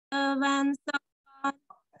servants of God.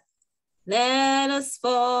 Let us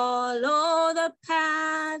follow the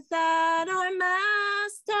path that our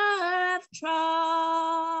Master hath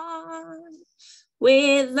trod.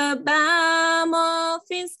 With the balm of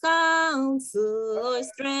his counsel or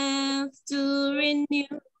strength to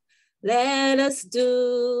renew, let us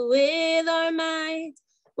do with our might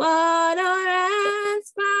what our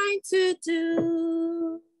hands find to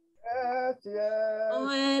do. Yes, yes.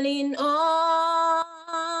 Toiling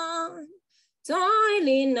on,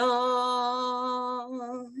 toiling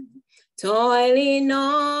on, toiling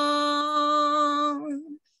on,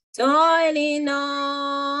 toiling on.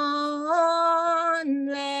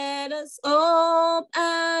 Let us hope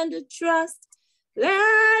and trust.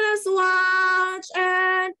 Let us watch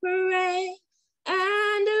and pray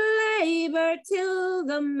and labor till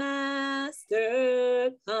the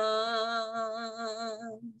Master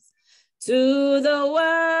comes. To the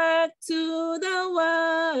work,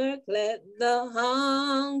 let the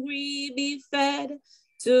hungry be fed.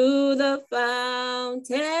 To the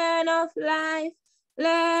fountain of life,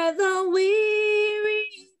 let the weary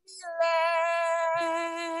be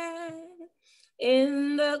led.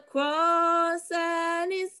 In the cross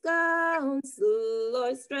and his counsel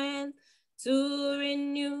or strength to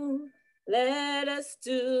renew, let us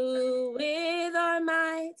do with our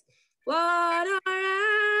might what our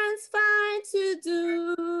hands find to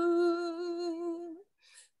do.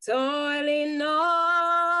 Toiling on,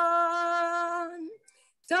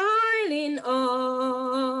 toiling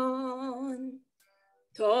on,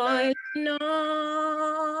 toiling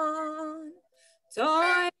on,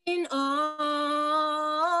 toiling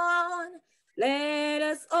on. Let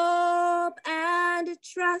us hope and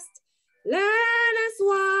trust. Let us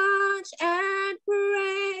watch and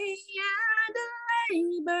pray and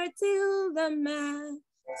labor till the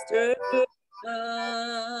Master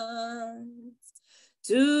comes.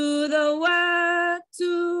 To the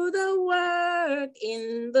work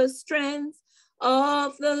in the strength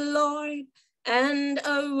of the Lord, and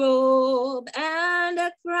a robe and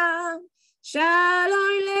a crown shall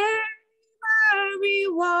our labor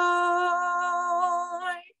reward.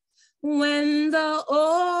 When the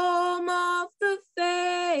home of the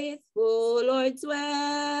faithful Lord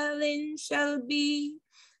dwelling shall be,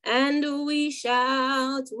 and we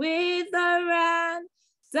shout with a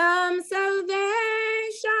ransom, salvation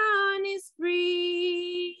is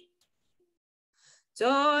free.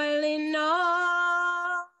 Toiling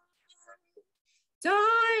on,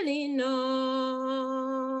 toiling on,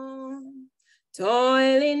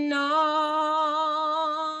 toiling on,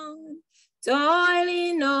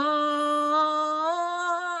 toiling on.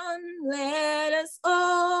 Let us hope,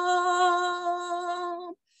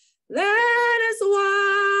 let us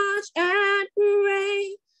watch and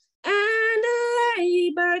pray and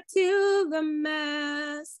labor till the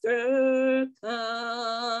Master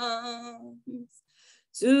comes.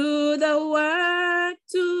 To the work,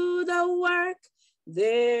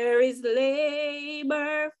 there is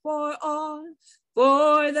labor for all,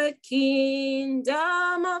 for the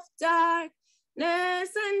kingdom of darkness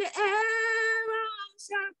and error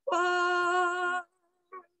shall fall,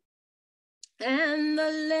 and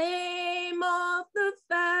the name of the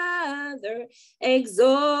Father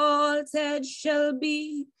exalted shall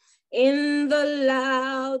be. In the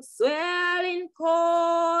loud swelling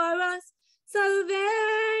chorus,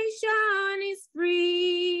 salvation is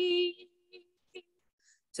free.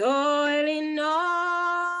 Toiling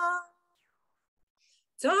on,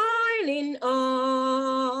 toiling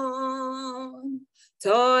on,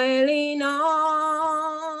 toiling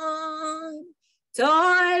on,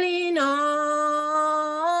 toiling on.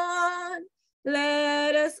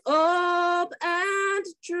 Let us hope and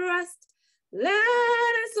trust.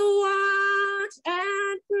 Let us watch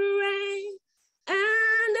and pray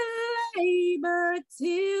and labor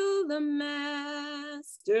till the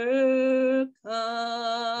Master comes.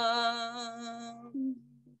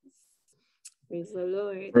 Praise the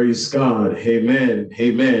Lord. Praise God. Amen.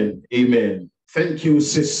 Amen. Amen. Thank you,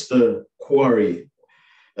 Sister Quarry.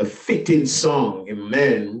 A fitting song.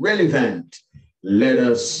 Amen. Relevant. Let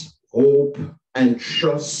us hope and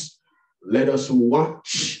trust. Let us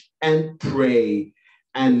watch and pray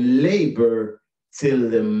and labor till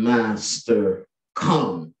the Master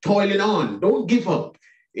come. Toiling on. Don't give up.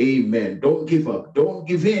 Amen. Don't give up. Don't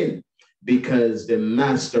give in, because the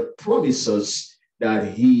Master promises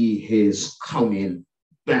that he is coming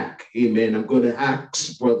back. Amen. I'm going to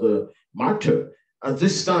ask Brother Martyr at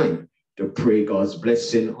this time to pray God's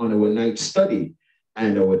blessing on our night study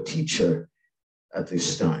and our teacher at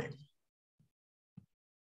this time.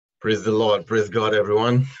 Praise the Lord. Praise God,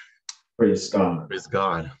 everyone. Praise God. Praise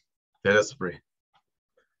God. Let us pray.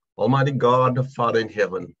 Almighty God, the Father in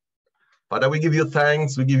heaven. Father, we give you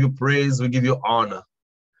thanks, we give you praise, we give you honor.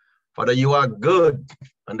 Father, you are good,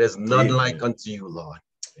 and there's none like unto you, Lord.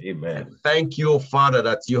 Amen. And thank you, Father,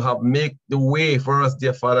 that you have made the way for us,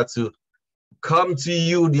 dear Father, to come to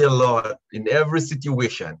you, dear Lord, in every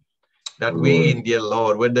situation that we in, dear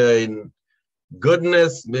Lord, whether in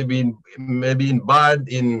goodness, maybe in bad,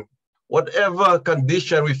 in whatever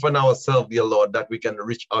condition we find ourselves, dear Lord, that we can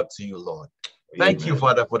reach out to you, Lord. Thank you,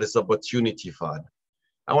 Father, for this opportunity, Father.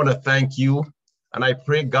 I want to thank you, and I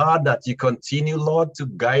pray, God, that you continue, Lord, to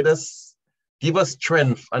guide us, give us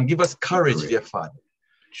strength, and give us courage, dear Father.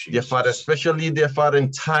 Jesus. Dear Father, especially, dear Father,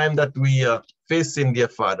 in time that we are facing, dear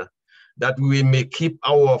Father, that we may keep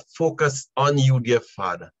our focus on you, dear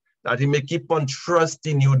Father, that we may keep on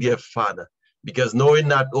trusting you, dear Father, because knowing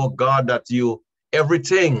that, oh God, that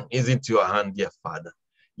everything is into your hand, dear Father.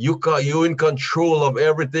 You're in control of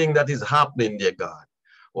everything that is happening, dear God.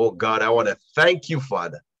 Oh God, I want to thank you,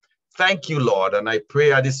 Father. Thank you, Lord. And I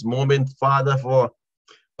pray at this moment, Father, for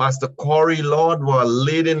Pastor Corey, Lord, who are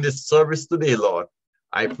leading this service today, Lord.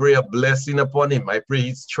 I pray a blessing upon him. I pray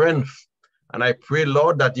his strength. And I pray,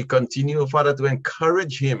 Lord, that you continue, Father, to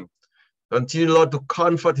encourage him. Continue, Lord, to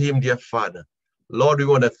comfort him, dear Father. Lord, we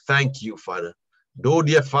want to thank you, Father. Though,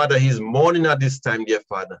 dear Father, he's mourning at this time, dear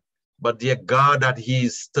Father. But, dear God, that he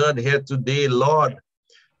stood here today, Lord,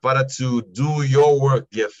 Father, to do your work,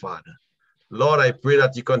 dear Father. Lord, I pray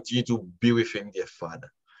that you continue to be with him, dear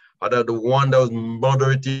Father. Father, the one that was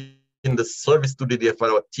moderating the service today, dear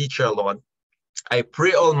Father, our teacher, Lord. I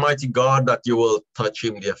pray, Almighty God, that you will touch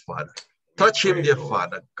him, dear Father. Touch him, dear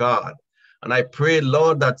Father, God. And I pray,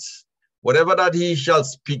 Lord, that whatever that he shall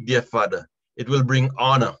speak, dear Father, it will bring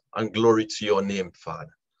honor and glory to your name, Father.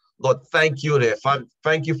 Lord, thank you, dear Father.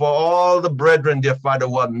 Thank you for all the brethren, dear Father,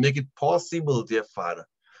 who have made it possible, dear Father,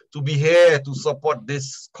 to be here to support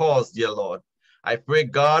this cause, dear Lord. I pray,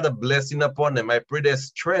 God, a blessing upon them. I pray their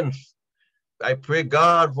strength. I pray,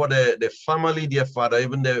 God, for the family, dear Father,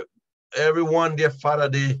 even everyone, dear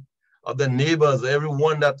Father, of the neighbors,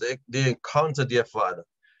 everyone that they encounter, dear Father,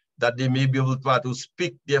 that they may be able to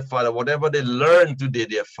speak, dear Father, whatever they learn today,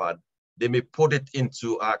 dear Father, they may put it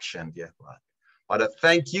into action, dear Father. Father,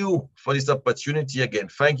 thank you for this opportunity again.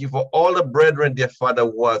 Thank you for all the brethren, dear Father,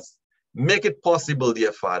 who has make it possible,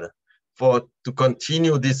 dear Father, to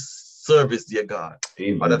continue this service, dear God.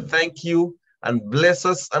 Amen. Father, thank you and bless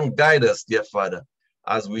us and guide us, dear Father,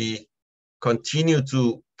 as we continue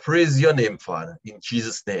to praise your name, Father, in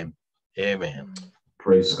Jesus' name. Amen.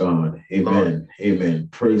 Praise God. Amen. Lord. Amen.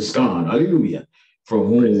 Praise God. Hallelujah. From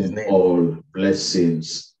whom all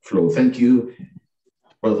blessings flow. Thank you,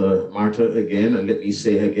 Brother Martha, again. And let me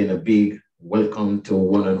say again a big welcome to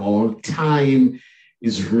one and all. Time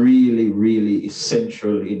is really, really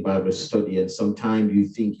essential in Bible study. And sometimes you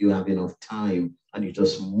think you have enough time and you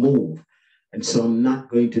just move. And so I'm not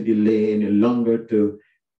going to delay any longer to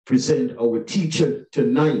present our teacher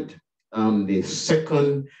tonight, the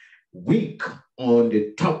second week on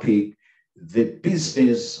the topic, the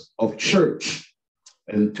business of church.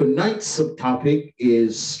 And tonight's subtopic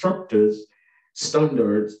is structures,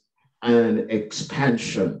 standards, and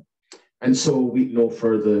expansion. And so with no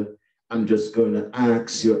further, I'm just going to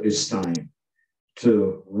ask you at this time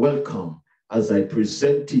to welcome, as I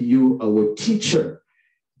present to you, our teacher,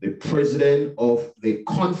 the president of the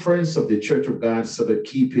Conference of the Church of God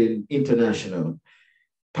Sabbath-Keeping International,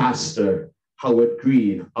 Pastor Howard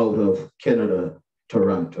Green out of Canada,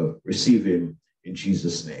 Toronto. Receive him in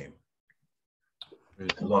Jesus' name. Praise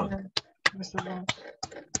the Lord.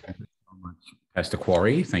 Pastor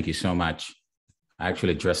Quarry, thank you so much. I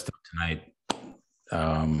actually dressed up tonight.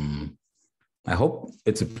 I hope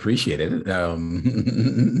it's appreciated.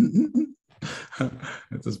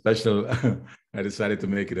 It's a special, I decided to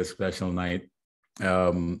make it a special night.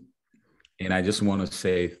 And I just want to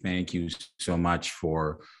say thank you so much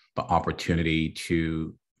for the opportunity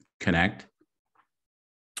to connect.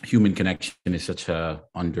 Human connection is such a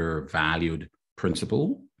undervalued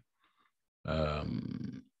principle.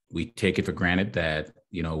 We take it for granted that,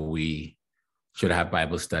 we should have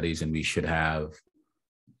Bible studies and we should have,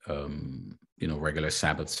 regular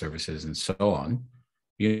Sabbath services and so on.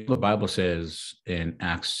 The Bible says in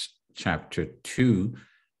Acts chapter 2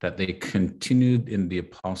 that they continued in the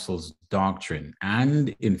apostles' doctrine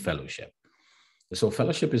and in fellowship. So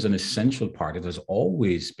fellowship is an essential part. It has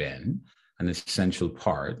always been an essential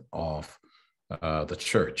part of the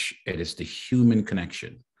church. It is the human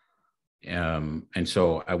connection. And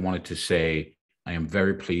so I wanted to say, I am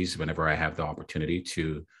very pleased whenever I have the opportunity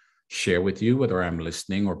to share with you, whether I'm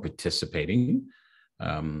listening or participating.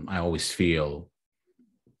 I always feel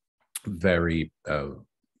very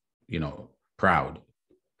proud,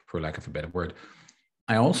 for lack of a better word.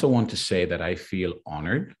 I also want to say that I feel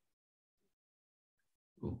honored.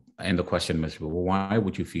 And the question was, well, why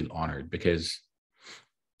would you feel honored? Because,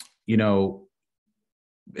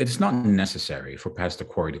 it's not necessary for Pastor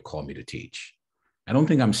Corey to call me to teach. I don't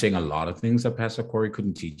think I'm saying a lot of things that Pastor Corey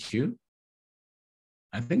couldn't teach you.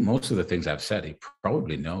 I think most of the things I've said, he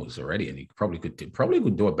probably knows already, and he probably could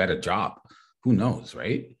do a better job. Who knows,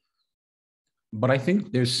 right? But I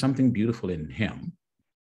think there's something beautiful in him,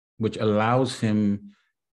 which allows him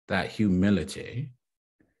that humility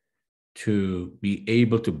to be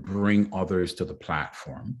able to bring others to the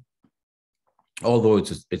platform, although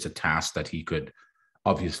it's a task that he could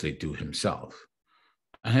obviously do himself.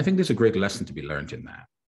 And I think there's a great lesson to be learned in that.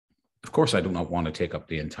 Of course, I do not want to take up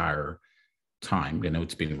the entire time.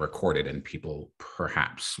 It's being recorded and people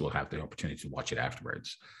perhaps will have the opportunity to watch it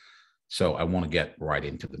afterwards. So I want to get right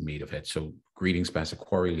into the meat of it. So greetings, Pastor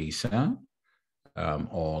Corey, Lisa,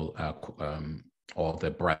 all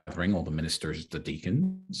the brethren, all the ministers, the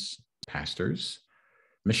deacons, pastors,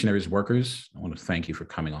 missionaries, workers. I want to thank you for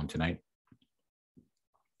coming on tonight.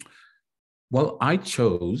 Well, I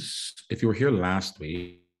chose, if you were here last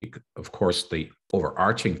week, of course, the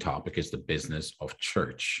overarching topic is the business of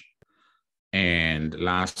church. And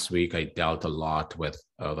last week, I dealt a lot with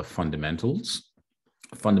the fundamentals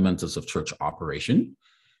of church operation.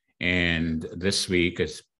 And this week,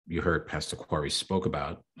 as you heard Pastor Corey spoke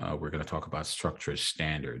about, we're going to talk about structures,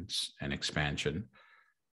 standards, and expansion.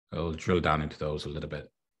 I'll drill down into those a little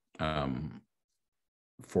bit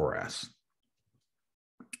for us.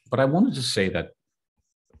 But I wanted to say that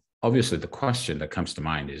obviously the question that comes to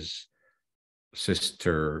mind is,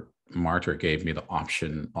 Sister Martyr gave me the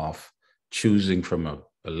option of choosing from a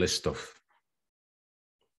list of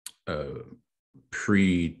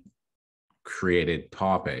pre-created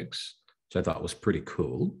topics, which I thought was pretty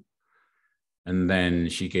cool. And then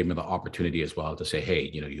she gave me the opportunity as well to say,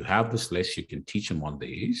 hey, you have this list, you can teach in one of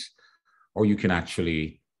these, or you can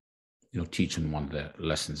actually, teach in one of the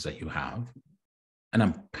lessons that you have. And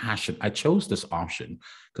I'm passionate. I chose this option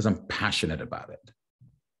because I'm passionate about it.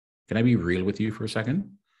 Can I be real with you for a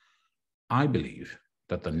second? I believe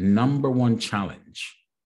that the number one challenge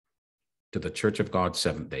to the Church of God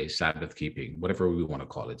Seventh-day, Sabbath-Keeping, whatever we want to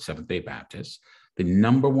call it, Seventh-day Baptists, the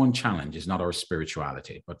number one challenge is not our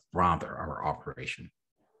spirituality, but rather our operation.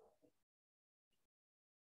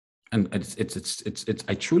 And it's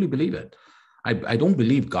I truly believe it. I don't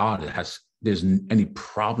believe there's any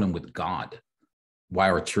problem with God, why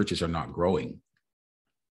our churches are not growing.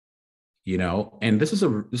 And this is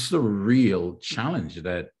a real challenge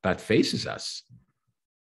that faces us.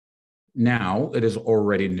 Now, it is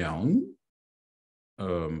already known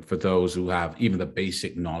for those who have even the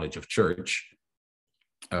basic knowledge of church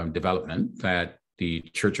development that the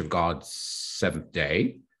Church of God Seventh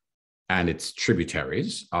Day and its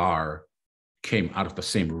tributaries came out of the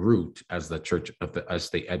same root as the as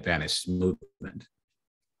the Adventist movement.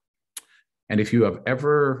 And I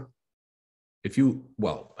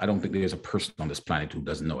don't think there's a person on this planet who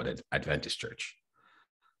doesn't know an Adventist church.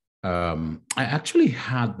 I actually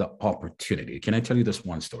had the opportunity. Can I tell you this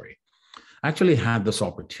one story? I actually had this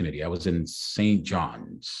opportunity. I was in St.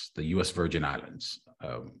 John's, the U.S. Virgin Islands.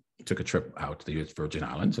 Took a trip out to the U.S. Virgin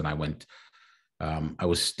Islands, and I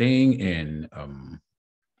was staying in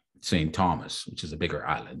St. Thomas, which is a bigger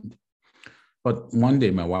island. But one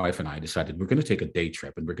day, my wife and I decided we're going to take a day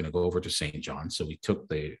trip and we're going to go over to St. John's. So we took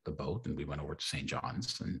the boat and we went over to St.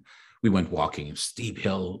 John's, and we went walking a steep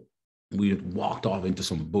hill. We walked off into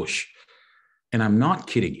some bush. And I'm not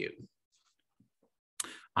kidding you.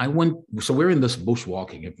 So we're in this bush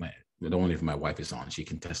walking. Only if my wife is on, she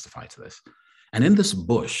can testify to this. And in this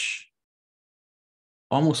bush,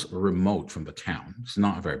 almost remote from the town, it's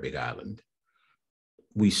not a very big island,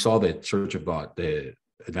 we saw the Church of God, the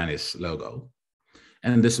Adventist logo,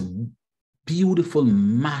 and this beautiful,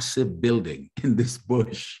 massive building in this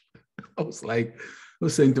bush. I was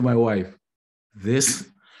saying to my wife,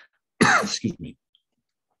 excuse me,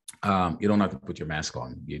 you don't have to put your mask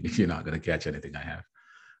on. You're not going to catch anything I have.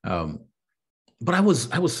 But I was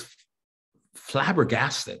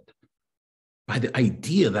flabbergasted by the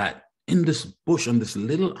idea that in this bush, on this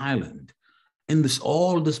little island, in this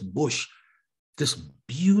bush, this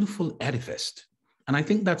beautiful edifice. And I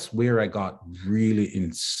think that's where I got really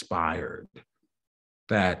inspired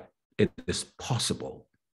that it is possible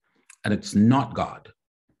and it's not God,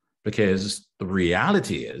 because the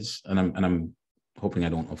reality is, and I'm hoping I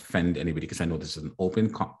don't offend anybody because I know this is an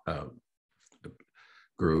open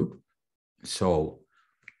group. So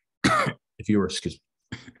if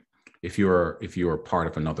you're part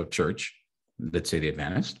of another church, let's say the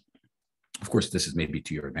Adventist, Of course, this is maybe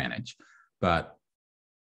to your advantage, but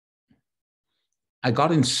I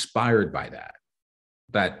got inspired by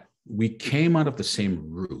that we came out of the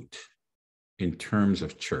same root in terms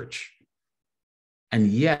of church. And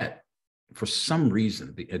yet, for some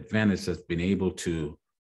reason, the Adventists has been able to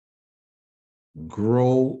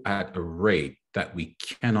grow at a rate that we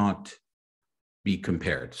cannot be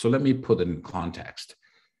compared. So let me put it in context.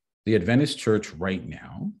 The Adventist Church right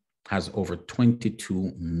now has over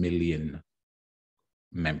 22 million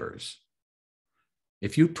members.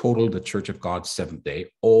 If you total the Church of God Seventh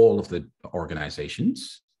Day, all of the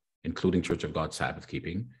organizations, including Church of God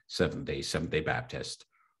Sabbath-Keeping, Seventh Day Baptist,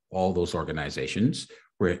 all those organizations,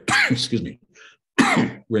 we're, excuse me,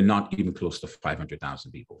 we're not even close to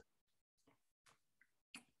 500,000 people.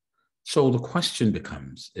 So the question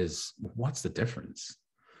becomes, what's the difference?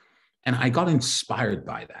 And I got inspired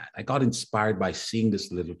by that. I got inspired by seeing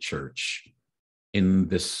this little church in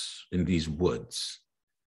these woods.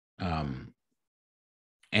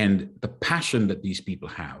 And the passion that these people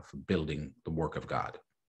have for building the work of God.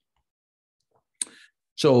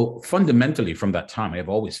 So fundamentally, from that time, I have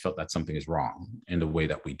always felt that something is wrong in the way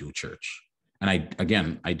that we do church. And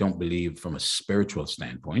I don't believe from a spiritual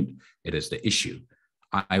standpoint, it is the issue.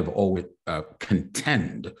 I've always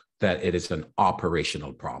contend that it is an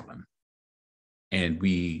operational problem. And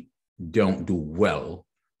we don't do well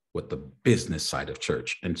with the business side of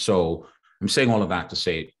church. And so I'm saying all of that to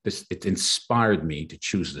say this, it inspired me to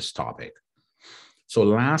choose this topic. So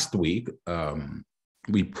last week,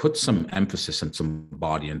 we put some emphasis and some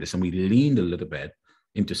body in this, and we leaned a little bit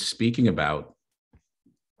into speaking about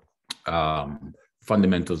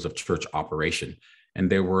fundamentals of church operation. And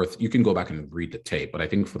there were, you can go back and read the tape, but I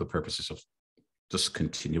think for the purposes of just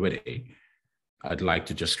continuity, I'd like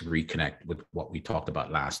to just reconnect with what we talked about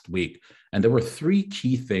last week. And there were three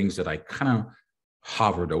key things that I kind of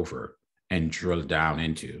hovered over and drilled down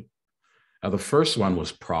into. Now, the first one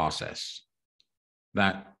was process.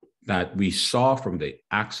 That we saw from the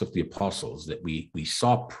Acts of the Apostles, that we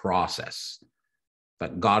saw process,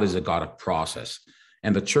 that God is a God of process.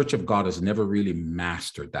 And the Church of God has never really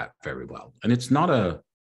mastered that very well. And it's not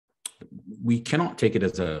we cannot take it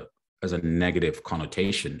as a negative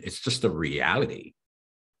connotation. It's just a reality.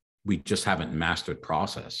 We just haven't mastered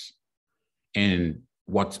process. And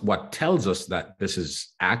what tells us that this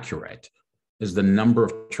is accurate is the number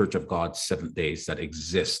of Church of God Seventh Days that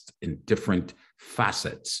exist in different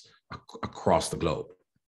facets across the globe,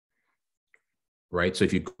 right? So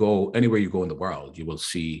if you go anywhere you go in the world, you will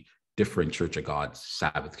see different Church of God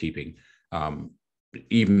Sabbath-Keeping,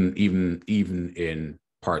 even in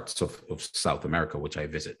parts of South America, which I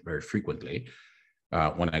visit very frequently.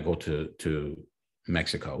 When I go to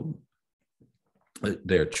Mexico,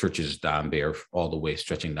 there are churches down there all the way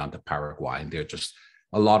stretching down to Paraguay, and they're just,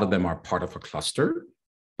 a lot of them are part of a cluster,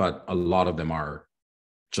 but a lot of them are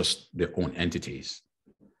just their own entities.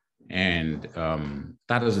 And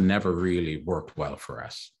that has never really worked well for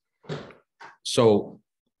us. So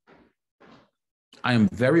I am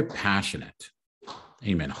very passionate.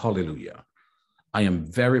 Amen. Hallelujah. I am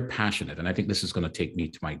very passionate, and I think this is going to take me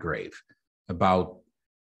to my grave, about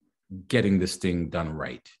getting this thing done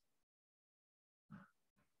right.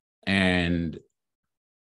 And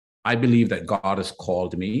I believe that God has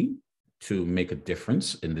called me to make a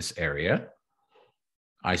difference in this area.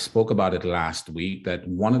 I spoke about it last week, that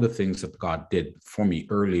one of the things that God did for me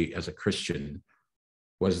early as a Christian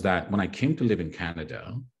was that when I came to live in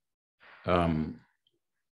Canada,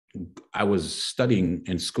 I was studying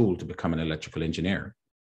in school to become an electrical engineer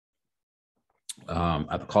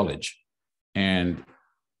at the college. And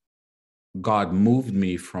God moved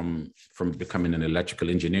me from becoming an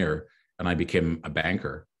electrical engineer, and I became a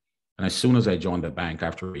banker. And as soon as I joined the bank,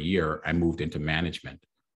 after a year, I moved into management.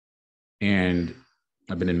 And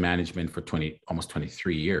I've been in management for almost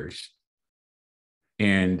 23 years.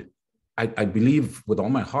 And I believe with all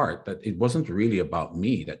my heart that it wasn't really about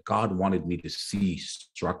me, that God wanted me to see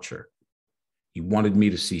structure. He wanted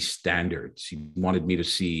me to see standards. He wanted me to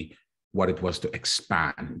see what it was to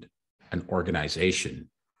expand an organization,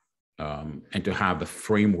 and to have the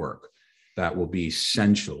framework that will be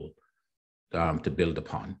essential to build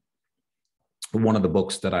upon. One of the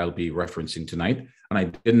books that I'll be referencing tonight, and I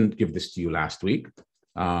didn't give this to you last week,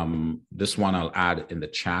 this one I'll add in the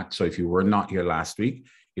chat. So if you were not here last week,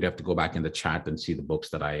 you'd have to go back in the chat and see the books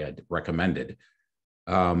that I had recommended.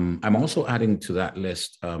 I'm also adding to that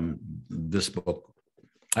list this book.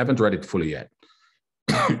 I haven't read it fully yet.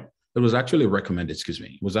 It was actually recommended,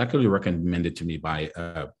 it was actually recommended to me by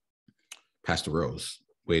Pastor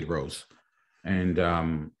Wade Rose.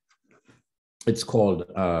 And it's called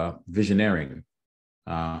Visioneering.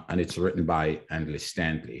 and it's written by Andy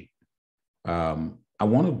Stanley. I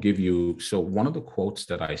want to give you, so one of the quotes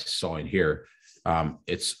that I saw in here, the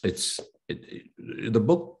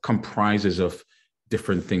book comprises of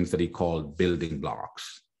different things that he called building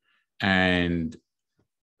blocks. And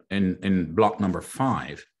in block number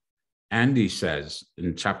 5, Andy says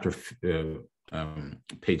in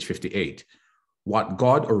page 58, what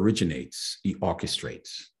God originates, he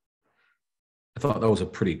orchestrates. I thought that was a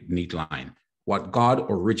pretty neat line. What God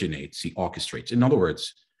originates, he orchestrates. In other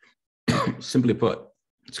words, simply put,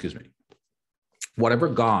 excuse me, whatever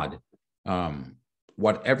God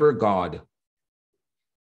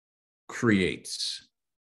creates,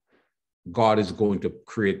 God is going to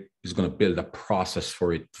build a process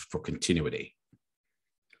for it for continuity.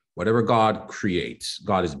 Whatever God creates,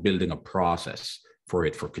 God is building a process for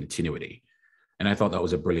it for continuity. And I thought that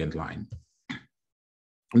was a brilliant line.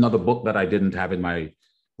 Another book that I didn't have in my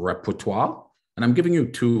repertoire, and I'm giving you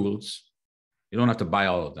tools. You don't have to buy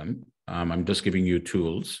all of them. I'm just giving you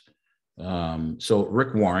tools. So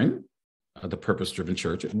Rick Warren, The Purpose-Driven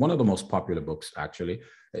Church, one of the most popular books, actually.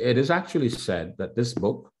 It is actually said that this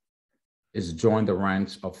book is joined the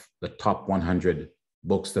ranks of the top 100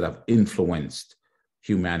 books that have influenced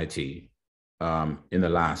humanity in the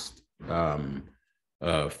last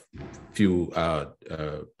few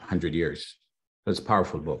hundred years. It's a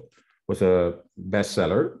powerful book. It was a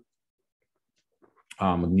bestseller,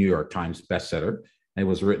 New York Times bestseller. And it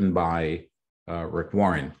was written by Rick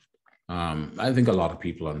Warren. I think a lot of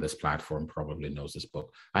people on this platform probably knows this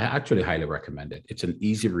book. I actually highly recommend it. It's an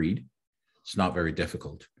easy read. It's not very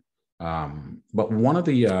difficult. But one of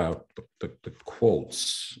the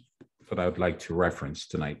quotes that I would like to reference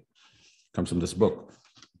tonight comes from this book.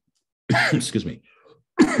 Excuse me.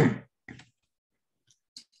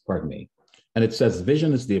 Pardon me. And it says,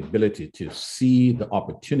 vision is the ability to see the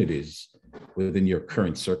opportunities within your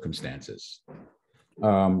current circumstances.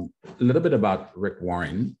 A little bit about Rick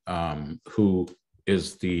Warren, who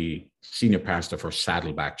is the senior pastor for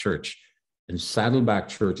Saddleback Church. And Saddleback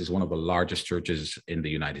Church is one of the largest churches in the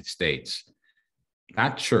United States.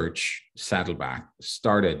 That church, Saddleback,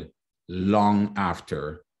 started long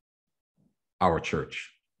after our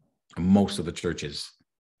church, and most of the churches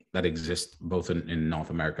that exist both in North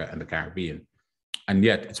America and the Caribbean. And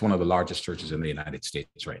yet it's one of the largest churches in the United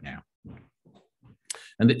States right now.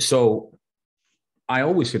 And so I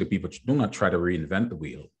always say to people, do not try to reinvent the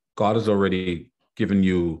wheel. God has already given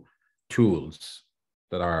you tools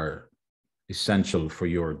that are essential for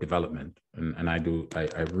your development. And I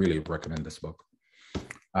really recommend this book.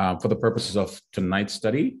 For the purposes of tonight's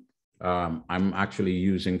study, I'm actually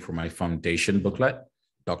using for my foundation booklet,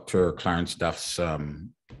 Dr. Clarence Duff's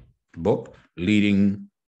book, Leading,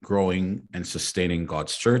 Growing, and Sustaining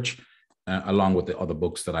God's Church, along with the other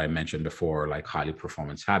books that I mentioned before, like Highly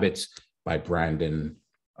Performance Habits by Brandon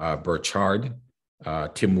Burchard,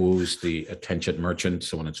 Tim Wu's The Attention Merchant,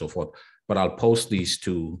 so on and so forth. But I'll post these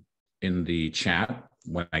two in the chat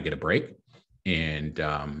when I get a break, and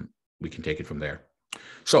we can take it from there.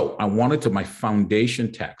 So my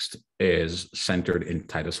foundation text is centered in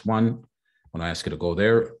Titus 1. I'm going to ask you to go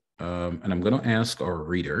there, and I'm going to ask our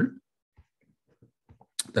reader,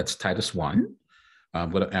 that's Titus 1.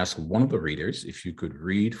 I'm going to ask one of the readers if you could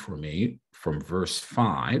read for me from verse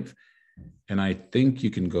 5, and I think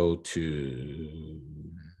you can go to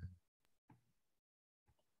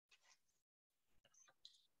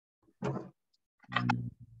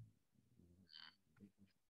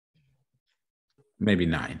maybe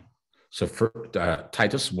 9. So for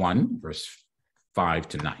Titus 1, verse 5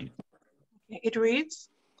 to 9. It reads,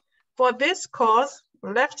 "For this cause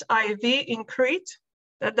left I thee in Crete,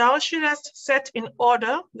 that thou shouldest set in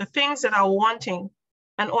order the things that are wanting,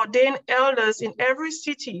 and ordain elders in every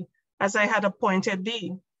city, as I had appointed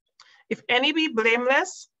thee. If any be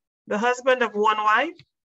blameless, the husband of one wife,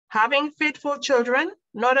 having faithful children,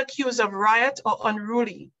 not accused of riot or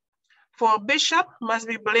unruly. For a bishop must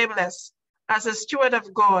be blameless, as a steward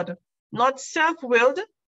of God, not self-willed,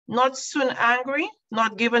 not soon angry,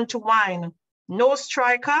 not given to wine, no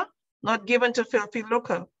striker, not given to filthy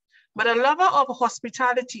lucre, but a lover of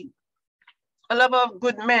hospitality, a lover of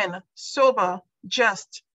good men, sober,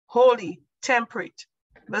 just, holy, temperate."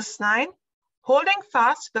 Verse 9, "Holding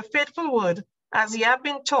fast the faithful word, as ye have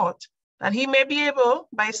been taught, that he may be able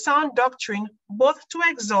by sound doctrine both to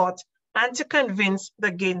exhort and to convince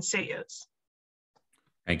the gainsayers."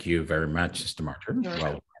 Thank you very much, Sister Martin.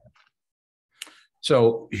 Well,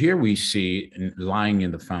 so here we see, lying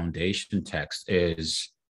in the foundation text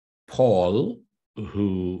is Paul,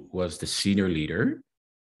 who was the senior leader,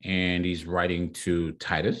 and he's writing to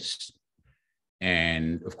Titus.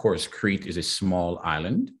 And of course, Crete is a small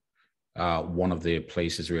island, one of the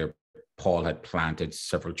places where Paul had planted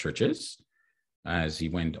several churches as he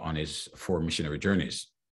went on his 4 missionary journeys.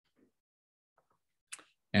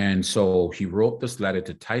 And so he wrote this letter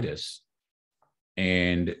to Titus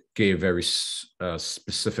and gave very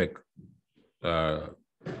specific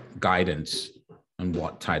guidance on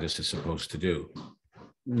what Titus is supposed to do.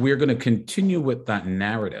 We're going to continue with that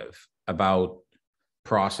narrative about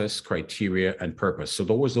process, criteria, and purpose. So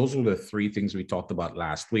those were the 3 things we talked about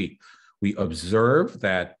last week. We observed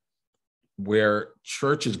that where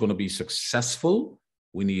church is going to be successful,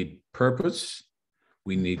 we need purpose,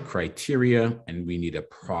 we need criteria, and we need a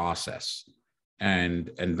process.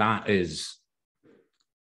 And that is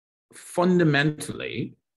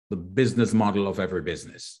fundamentally the business model of every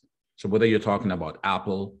business. So whether you're talking about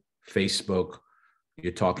Apple, Facebook,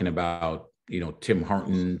 you're talking about, Tim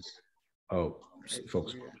Hortons,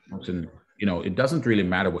 folks, and, it doesn't really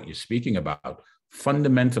matter what you're speaking about.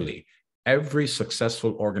 Fundamentally, every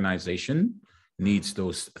successful organization needs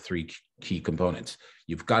those 3 key components.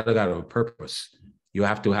 You've got to have a purpose. You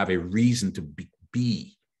have to have a reason to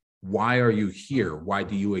be. Why are you here? Why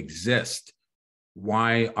do you exist?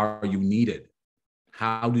 Why are you needed?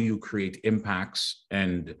 How do you create impacts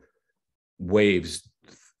and waves?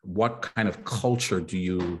 What kind of culture do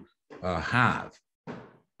you have?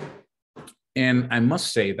 And I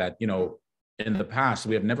must say that, in the past,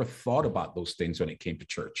 we have never thought about those things when it came to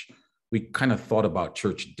church. We kind of thought about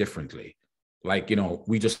church differently. Like,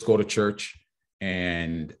 we just go to church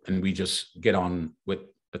and we just get on with,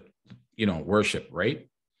 worship, right?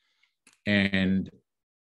 And,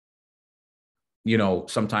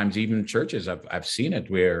 sometimes even churches, I've seen it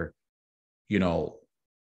where,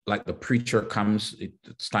 like the preacher comes,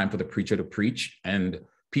 it's time for the preacher to preach, and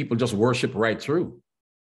people just worship right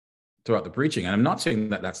throughout the preaching. And I'm not saying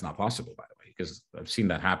that that's not possible, by the way, because I've seen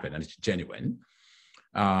that happen and it's genuine.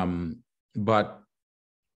 But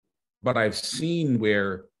I've seen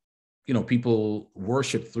where, people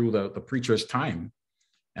worship through the preacher's time.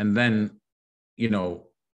 And then,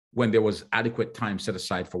 when there was adequate time set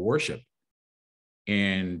aside for worship,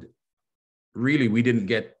 and really we didn't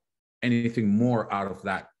get anything more out of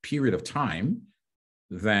that period of time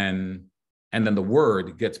and then the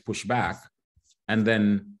word gets pushed back. And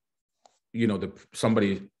then,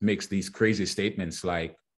 somebody makes these crazy statements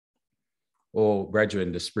like, "Oh,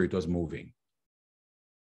 brethren, the Spirit was moving."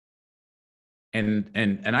 And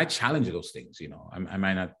I challenge those things, I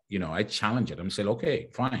might not, I challenge it. I'm saying, okay,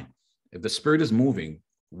 fine. If the Spirit is moving,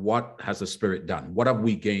 what has the Spirit done? What have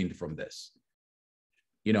we gained from this?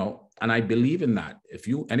 And I believe in that. If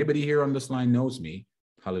anybody here on this line knows me,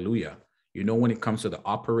 hallelujah, when it comes to the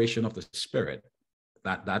operation of the Spirit,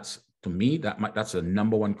 that's to me, that's the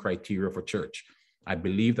number 1 criteria for church. I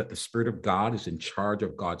believe that the Spirit of God is in charge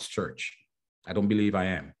of God's church. I don't believe I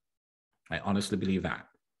am. I honestly believe that.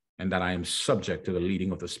 And that I am subject to the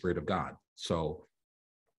leading of the Spirit of God. So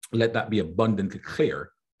let that be abundantly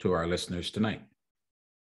clear to our listeners tonight.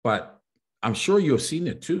 But I'm sure you've seen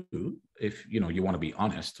it too. If you want to be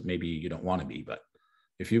honest, maybe you don't want to be, but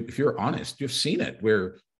if you're honest, you've seen it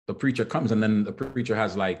where the preacher comes and then the preacher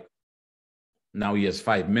has now he has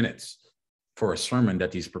 5 minutes for a sermon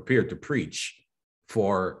that he's prepared to preach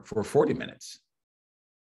for 40 minutes.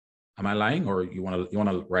 Am I lying? Or you want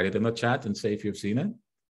to write it in the chat and say if you've seen it?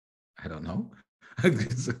 I don't know.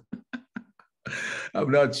 I'm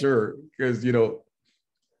not sure because,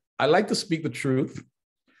 I like to speak the truth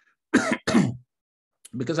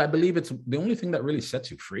because I believe it's the only thing that really sets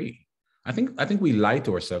you free. I think we lie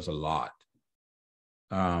to ourselves a lot,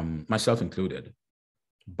 myself included.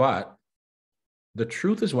 But the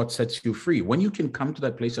truth is what sets you free. When you can come to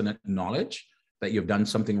that place and acknowledge that you've done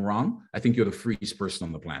something wrong, I think you're the freest person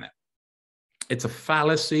on the planet. It's a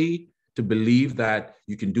fallacy to believe that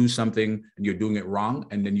you can do something and you're doing it wrong,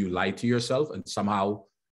 and then you lie to yourself, and somehow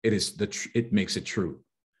it makes it true.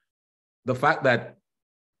 The fact that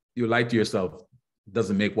you lie to yourself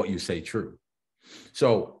doesn't make what you say true.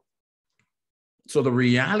 So the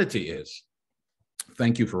reality is,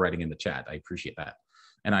 thank you for writing in the chat. I appreciate that.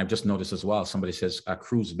 And I've just noticed as well, somebody says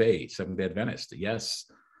Cruz Bay, Seventh-day Adventist.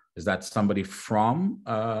 Yes. Is that somebody from,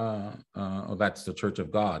 or that's the Church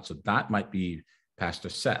of God? So that might be Pastor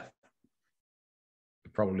Seth.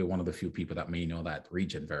 Probably one of the few people that may know that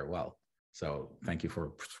region very well. So thank you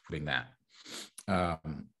for putting that.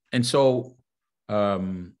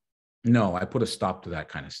 No, I put a stop to that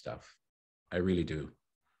kind of stuff. I really do.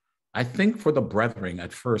 I think for the brethren,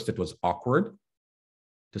 at first it was awkward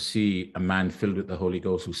to see a man filled with the Holy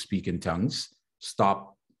Ghost who speak in tongues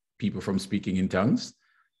stop people from speaking in tongues,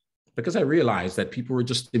 because I realized that people were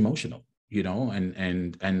just emotional. you know,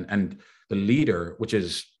 and the leader, which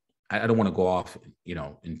is, I don't want to go off, you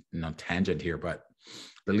know, in a tangent here, but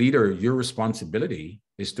the leader, your responsibility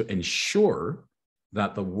is to ensure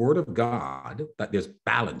that the word of God, that there's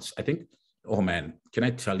balance. I think, oh man, can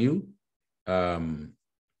I tell you,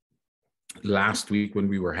 last week when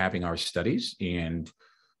we were having our studies and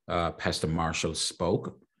Pastor Marshall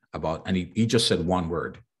spoke about, and he just said one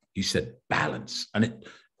word. He said balance. And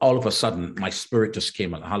all of a sudden, my spirit just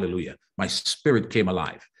came, hallelujah, my spirit came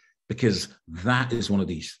alive, because that is one of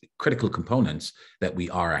these critical components that we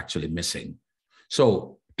are actually missing.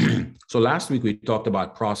 So, so last week we talked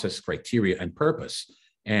about process, criteria, and purpose.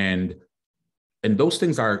 And those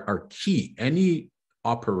things are key. Any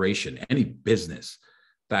operation, any business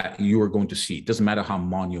that you are going to see, it doesn't matter how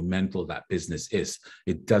monumental that business is.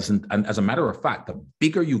 It doesn't, and as a matter of fact, the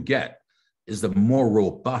bigger you get is the more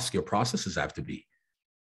robust your processes have to be.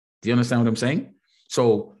 Do you understand what I'm saying?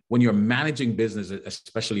 So when you're managing business,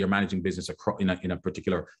 especially you're managing business in a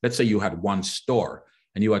particular, let's say you had one store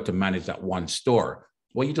and you had to manage that one store.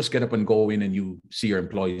 Well, you just get up and go in and you see your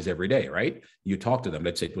employees every day, right? You talk to them.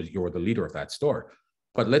 Let's say you were the leader of that store.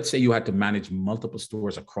 But let's say you had to manage multiple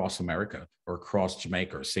stores across America or across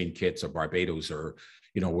Jamaica or St. Kitts or Barbados or,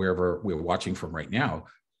 you know, wherever we're watching from right now.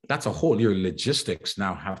 That's a whole, your logistics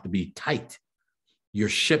now have to be tight. Your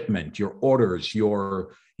shipment, your orders,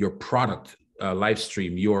 your product live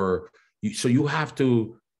stream, so you have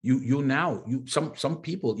to, some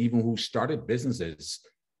people even who started businesses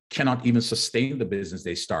cannot even sustain the business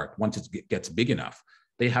they start once it gets big enough.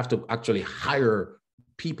 They have to actually hire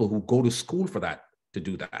people who go to school for that, to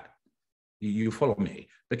do that. You follow me?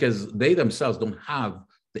 Because they themselves don't have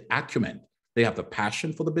the acumen. They have the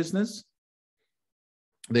passion for the business.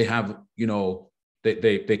 They have, you know,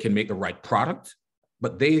 they can make the right product,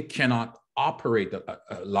 but they cannot operate a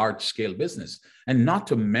large scale business. And not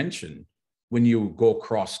to mention when you go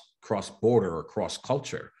cross border or cross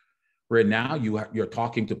culture, where now you're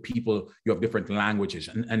talking to people, you have different languages.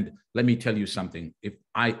 And let me tell you something, if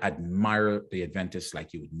I admire the Adventists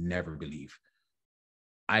like you would never believe.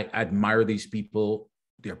 I admire these people,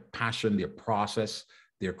 their passion, their process,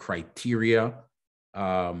 their criteria,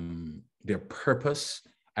 their purpose.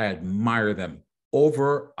 I admire them.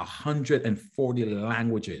 Over 140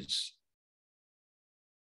 languages,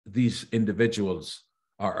 these individuals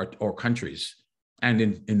or countries, and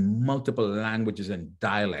in multiple languages and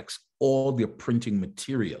dialects, all their printing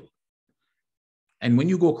material. And when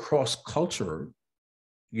you go cross culture,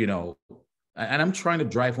 you know, and I'm trying to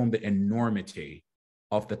drive home the enormity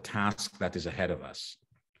of the task that is ahead of us,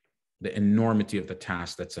 the enormity of the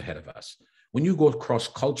task that's ahead of us. When you go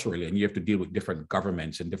cross-culturally and you have to deal with different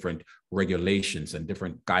governments and different regulations and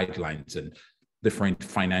different guidelines and different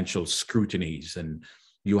financial scrutinies, and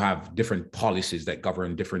you have different policies that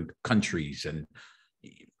govern different countries. And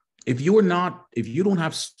if you don't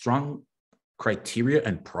have strong criteria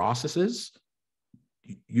and processes,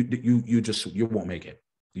 you won't make it.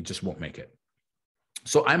 You just won't make it.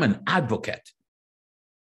 So I'm an advocate.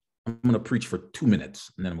 I'm going to preach for 2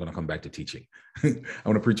 minutes, and then I'm going to come back to teaching. I'm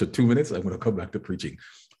going to preach for 2 minutes. I'm going to come back to preaching.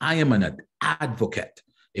 I am an advocate.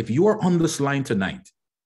 If you are on this line tonight,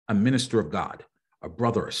 a minister of God, a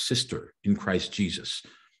brother, a sister in Christ Jesus,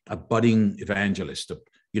 a budding evangelist, a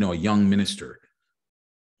young minister,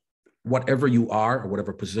 whatever you are or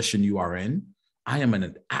whatever position you are in, I am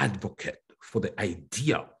an advocate for the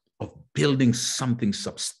idea of building something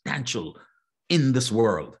substantial in this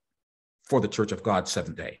world for the Church of God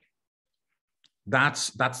Seventh Day. That's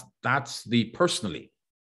the personally,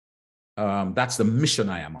 that's the mission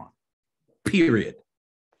I am on, period.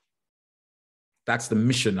 That's the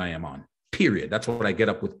mission I am on, period. That's what I get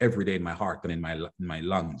up with every day in my heart and in my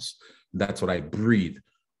lungs. That's what I breathe.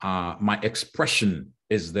 My expression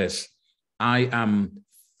is this: I am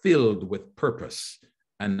filled with purpose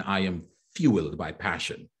and I am fueled by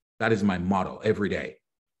passion. That is my motto every day.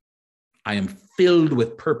 I am filled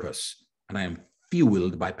with purpose and I am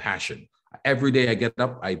fueled by passion. Every day I get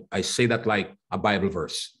up, I say that like a Bible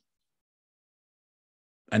verse.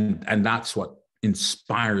 And that's what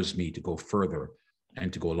inspires me to go further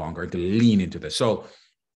and to go longer and to lean into this. So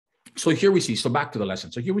here we see, so back to the lesson.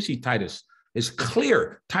 So here we see Titus is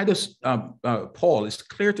clear. Paul is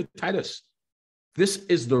clear to Titus. This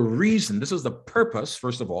is the reason, this is the purpose,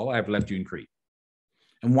 first of all, I have left you in Crete.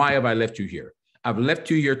 And why have I left you here? I've left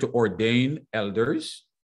you here to ordain elders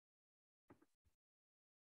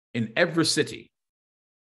in every city.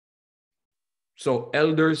 So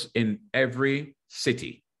elders in every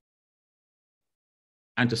city.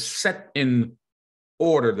 And to set in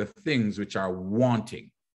order the things which are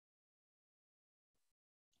wanting,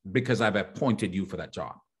 because I've appointed you for that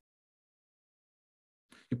job.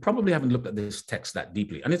 you probably haven't looked at this text that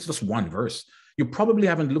deeply. And it's just one verse. You probably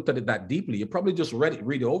haven't looked at it that deeply. You probably just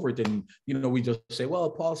read over it, and we just say, well,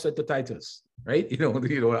 Paul said to Titus, right?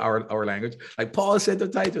 Our language, like Paul said to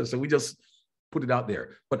Titus, so we just put it out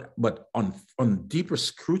there. But on deeper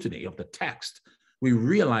scrutiny of the text, we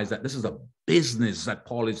realize that this is a business that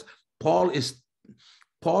Paul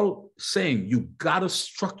saying, you got to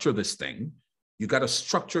structure this thing. You got to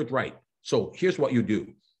structure it right. So here's what you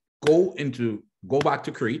do. Go back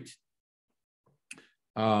to Crete,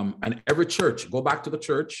 and every church, go back to the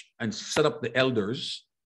church and set up the elders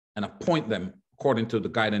and appoint them according to the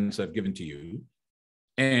guidance I've given to you.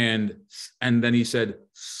 And then he said,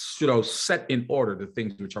 set in order the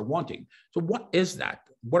things which are wanting. So what is that?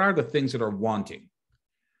 What are the things that are wanting?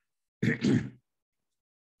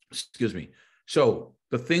 Excuse me. So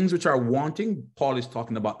the things which are wanting, Paul is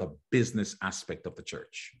talking about the business aspect of the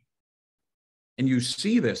church. And you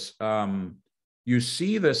see this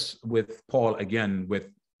with Paul again,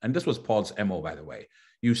 and this was Paul's MO, by the way.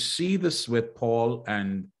 You see this with Paul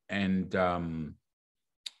and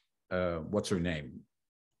what's her name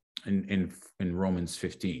in Romans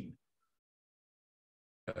 15.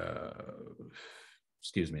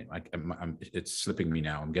 Excuse me, it's slipping me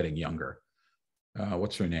now. I'm getting younger.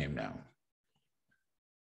 What's her name now?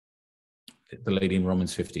 The lady in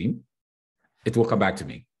Romans 15. It will come back to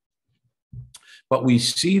me. But we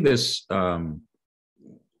see this,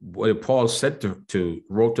 what Paul said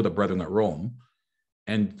wrote to the brethren at Rome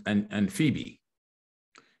and Phoebe.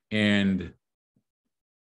 And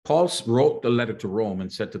Paul wrote the letter to Rome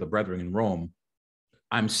and said to the brethren in Rome,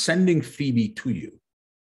 I'm sending Phoebe to you.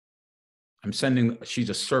 She's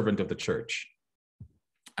a servant of the church.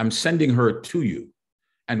 I'm sending her to you.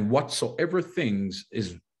 And whatsoever things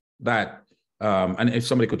is that, and if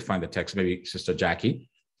somebody could find the text, maybe Sister Jackie,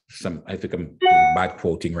 I think I'm bad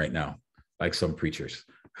quoting right now, like some preachers.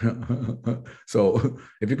 So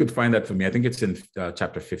if you could find that for me, I think it's in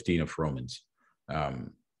chapter 15 of Romans,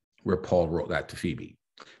 where Paul wrote that to Phoebe.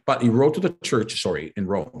 But he wrote to the church, in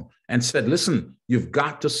Rome, and said, listen, you've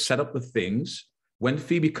got to set up the things. When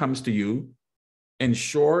Phoebe comes to you,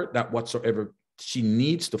 ensure that whatsoever she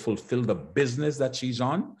needs to fulfill the business that she's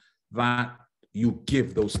on, that you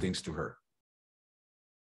give those things to her.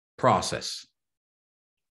 Process.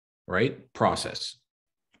 Right? Process.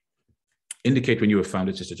 Indicate when you have found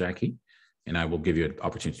it, Sister Jackie, and I will give you an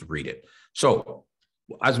opportunity to read it. So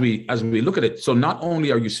as we look at it, so not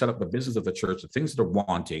only are you set up the business of the church, the things that are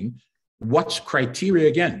wanting, what's criteria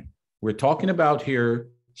again? We're talking about here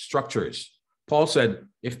structures. Paul said,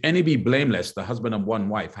 if any be blameless, the husband of one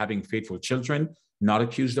wife, having faithful children, not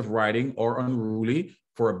accused of writing or unruly,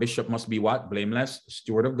 for a bishop must be what? Blameless,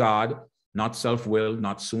 steward of God, not self-willed,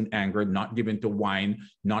 not soon angered, not given to wine,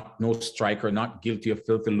 no striker, not guilty of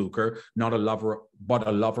filthy lucre, not a lover, but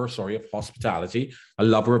a lover, of hospitality, a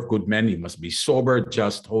lover of good men. He must be sober,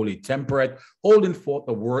 just, holy, temperate, holding forth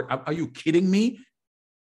the word. Are you kidding me?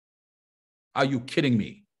 Are you kidding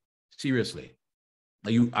me? Seriously.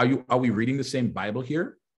 Are we reading the same Bible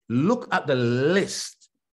here? Look at the list.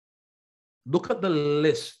 Look at the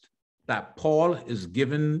list that Paul is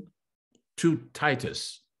given to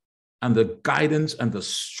Titus, and the guidance and the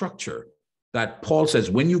structure that Paul says,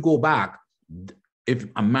 when you go back, if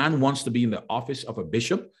a man wants to be in the office of a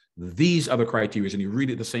bishop, these are the criteria. And you read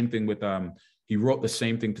it the same thing with, he wrote the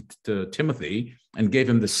same thing to Timothy and gave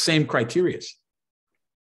him the same criteria.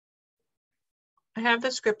 I have the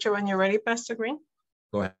scripture when you're ready, Pastor Green.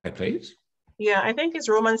 Go ahead, please. Yeah, I think it's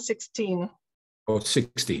Romans 16. Oh,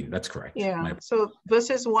 16, that's correct. Yeah, so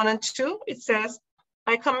verses 1 and 2, it says,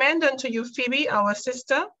 I commend unto you Phoebe, our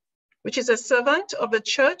sister, which is a servant of the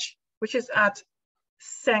church, which is at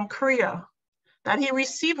Cenchrea, that he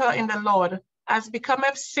receive her in the Lord as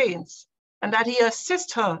becometh saints, and that he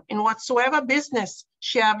assist her in whatsoever business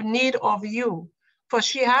she have need of you, for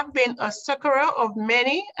she have been a succorer of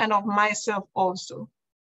many and of myself also.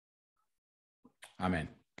 Amen.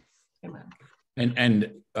 Amen.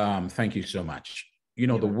 And thank you so much. You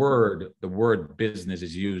know, the word business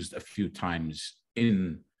is used a few times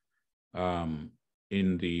in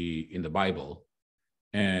the Bible,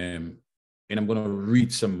 and I'm going to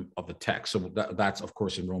read some of the text. So that's of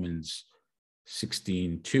course in Romans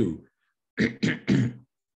 16:2.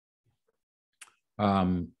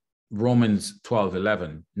 Romans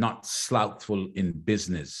 12:11, not slothful in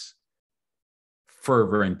business,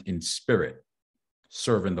 fervent in spirit,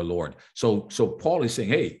 serving the Lord. So Paul is saying,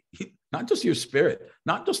 hey, not just your spirit,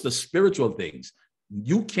 not just the spiritual things.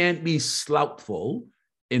 You can't be slothful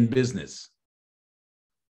in business.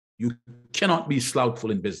 You cannot be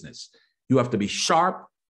slothful in business. You have to be sharp.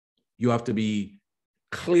 You have to be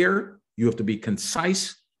clear. You have to be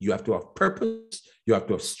concise. You have to have purpose. You have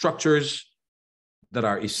to have structures that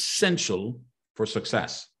are essential for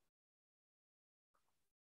success.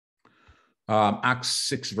 Acts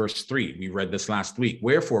 6, verse 3, we read this last week.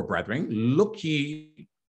 Wherefore, brethren, look ye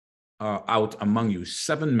out among you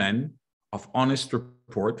 7 men of honest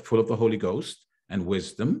report, full of the Holy Ghost and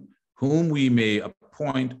wisdom, whom we may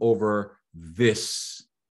appoint over this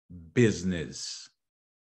business.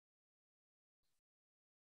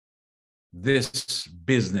 This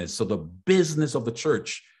business. So the business of the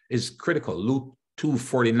church is critical. Luke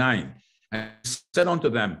 2:49. And he said unto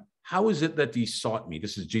them, how is it that ye sought me?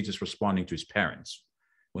 This is Jesus responding to his parents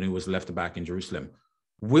when he was left back in Jerusalem.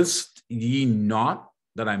 Wist ye not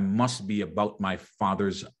that I must be about my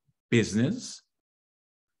Father's business?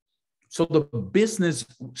 So the business,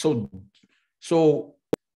 so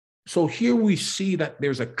here we see that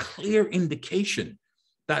there's a clear indication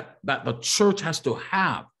that the church has to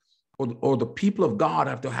have, or the people of God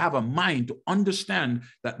have to have a mind to understand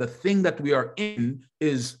that the thing that we are in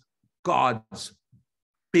is God's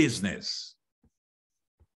business.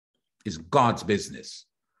 Is God's business.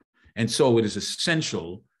 And so it is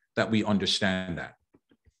essential that we understand that.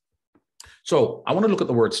 So I want to look at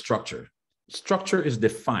the word structure. Structure is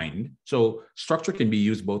defined. So structure can be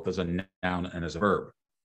used both as a noun and as a verb.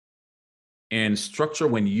 And structure,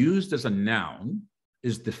 when used as a noun,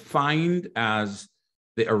 is defined as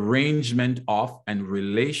the arrangement of and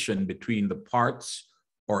relation between the parts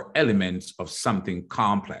or elements of something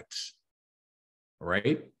complex.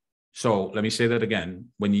 Right? So let me say that again.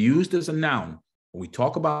 When used as a noun, when we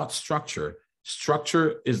talk about structure,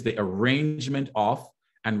 structure is the arrangement of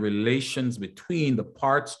and relations between the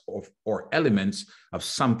parts of or elements of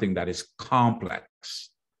something that is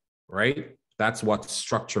complex, right? That's what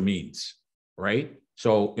structure means, right?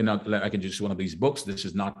 So, I can use one of these books. This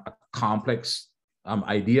is not a complex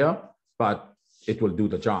idea, but it will do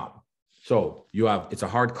the job. So it's a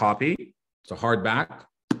hard copy, it's a hardback.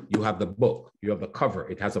 You have the book, you have the cover.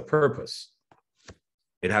 It has a purpose.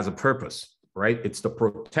 It has a purpose, right? It's to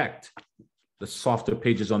protect the softer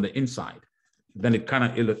pages on the inside. Then it kind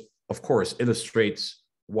of course, illustrates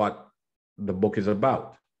what the book is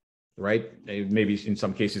about, right? Maybe in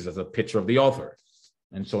some cases as a picture of the author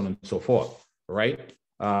and so on and so forth, right?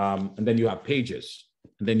 And then you have pages,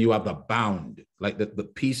 and then you have the bound, like the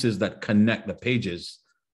pieces that connect the pages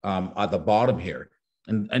at the bottom here.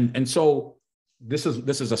 And so this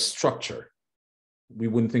is a structure. We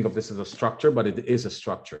wouldn't think of this as a structure, but it is a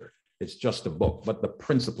structure. It's just a book, but the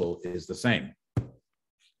principle is the same.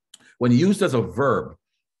 When used as a verb,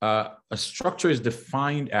 a structure is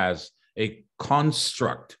defined as a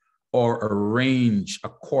construct or arrange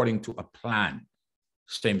according to a plan.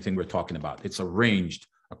 Same thing we're talking about. It's arranged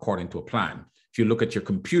according to a plan. If you look at your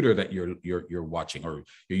computer that you're watching, or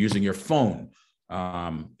you're using your phone,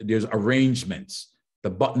 there's arrangements. The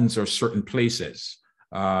buttons are certain places.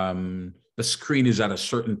 The screen is at a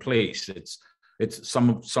certain place. It's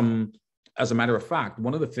some. As a matter of fact,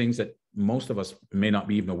 one of the things that most of us may not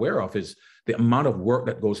be even aware of is the amount of work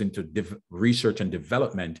that goes into research and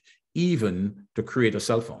development, even to create a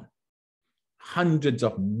cell phone. Hundreds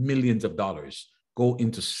of millions of dollars go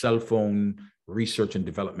into cell phone research and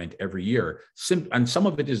development every year. And some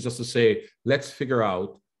of it is just to say, let's figure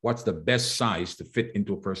out what's the best size to fit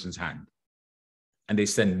into a person's hand. And they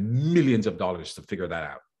spend millions of dollars to figure that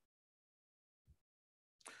out.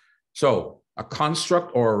 So a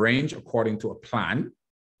construct or arrange according to a plan,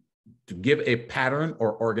 to give a pattern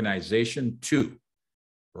or organization to,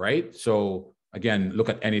 right? So again, look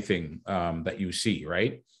at anything that you see,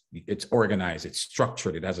 right? It's organized, it's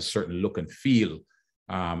structured, it has a certain look and feel,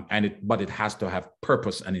 but it has to have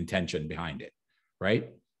purpose and intention behind it, right?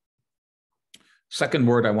 Second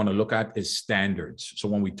word I want to look at is standards. So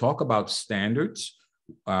when we talk about standards,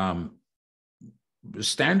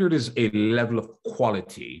 standard is a level of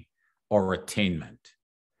quality or attainment.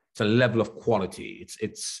 It's a level of quality.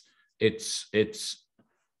 It's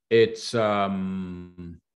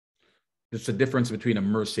a difference between a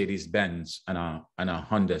Mercedes-Benz and a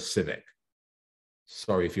Honda Civic.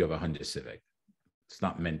 Sorry if you have a Honda Civic. It's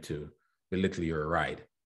not meant to belittle your ride.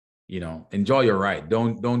 Enjoy your ride.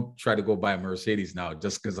 Don't try to go buy a Mercedes now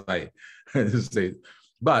just because I say.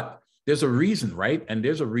 But there's a reason, right? And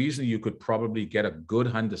there's a reason you could probably get a good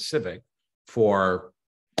Honda Civic for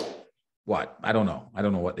what? I don't know. I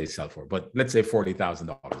don't know what they sell for, but let's say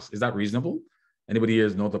 $40,000. Is that reasonable? Anybody here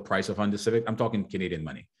know the price of Honda Civic? I'm talking Canadian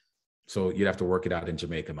money. So you'd have to work it out in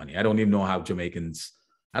Jamaican money. I don't even know how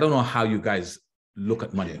I don't know how you guys look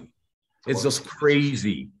at money. It's just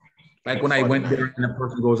crazy. Like when I went there and a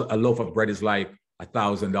person goes, a loaf of bread is like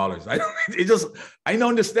 $1,000. I don't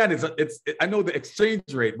understand. I know the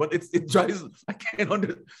exchange rate, but it drives, I can't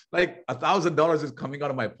understand. Like $1,000 is coming out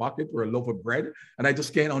of my pocket for a loaf of bread, and I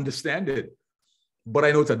just can't understand it. But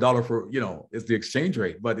I know it's $1 for, it's the exchange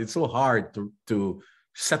rate, but it's so hard to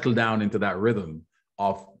settle down into that rhythm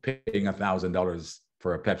of paying $1,000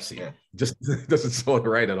 for a Pepsi. Yeah. Just doesn't sound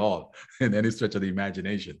right at all in any stretch of the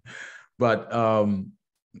imagination. But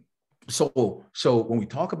so when we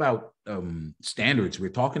talk about standards, we're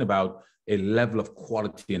talking about a level of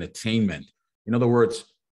quality and attainment. In other words,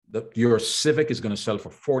 your Civic is going to sell for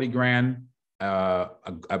 40 grand. A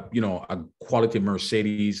quality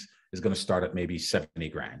Mercedes is going to start at maybe 70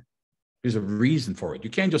 grand. There's a reason for it. You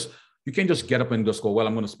can't just get up and just go, well,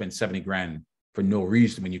 I'm going to spend 70 grand for no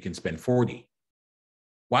reason when you can spend 40.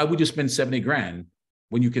 Why would you spend 70 grand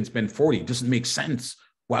when you can spend 40? It doesn't make sense.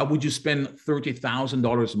 Why would you spend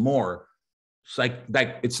 $30,000 more?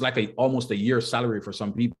 It's like almost a year's salary for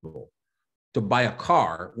some people to buy a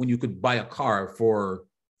car when you could buy a car for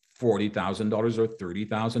 $40,000 or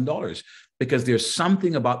 $30,000, because there's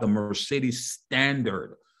something about the Mercedes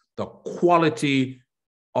standard, the quality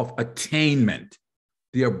of attainment,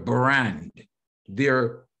 their brand,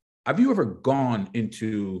 have you ever gone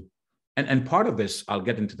into, and part of this, I'll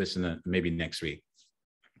get into this maybe next week.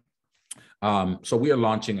 So we are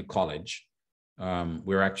launching a college.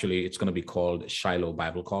 It's going to be called Shiloh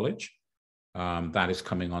Bible College. That is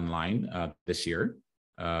coming online this year.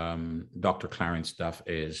 Dr. Clarence Duff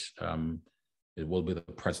will be the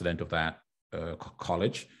president of that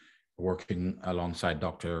college, working alongside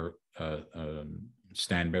Dr.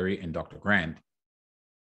 Stanberry and Dr. Grant.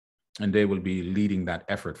 And they will be leading that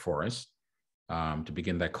effort for us to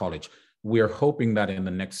begin that college. We are hoping that in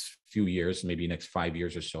the next few years, maybe next 5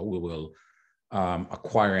 years or so, we will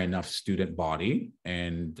acquire enough student body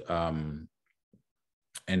and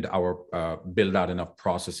build out enough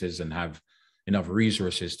processes and have enough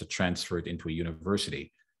resources to transfer it into a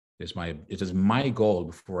university. It is my goal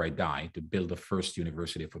before I die to build the first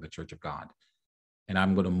university for the Church of God. And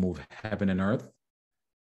I'm going to move heaven and earth.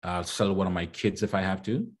 I'll sell one of my kids if I have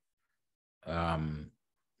to.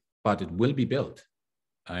 But it will be built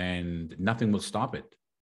and nothing will stop it.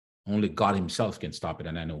 Only God himself can stop it.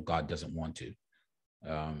 And I know God doesn't want to.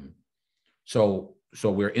 So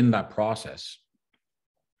we're in that process.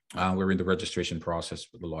 We're in the registration process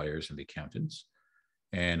with the lawyers and the accountants.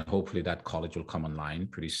 And hopefully that college will come online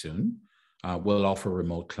pretty soon. We'll offer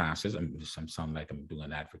remote classes. I sound like I'm doing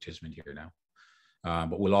an advertisement here now.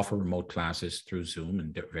 But we'll offer remote classes through Zoom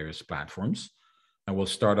and various platforms. And we'll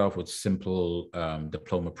start off with simple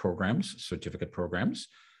diploma programs, certificate programs.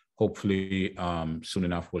 Hopefully, soon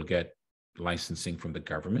enough, we'll get licensing from the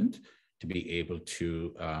government to be able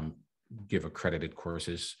to give accredited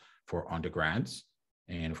courses for undergrads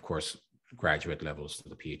and, of course, graduate levels to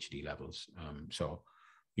the PhD levels.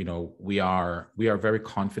 We are very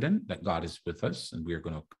confident that God is with us and we are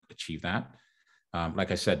going to achieve that.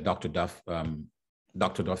 Like I said, Dr. Duff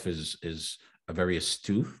is a very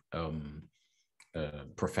astute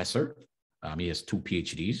professor. He has 2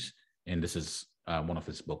 PhDs, and this is one of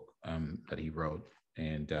his book that he wrote,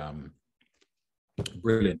 and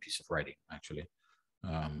brilliant piece of writing, actually.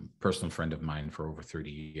 Personal friend of mine for over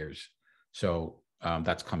 30 years. So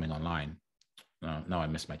that's coming online. Now I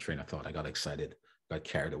missed my train of thought. I got excited, got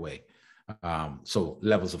carried away. So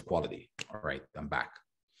levels of quality. All right, I'm back.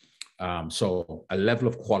 So a level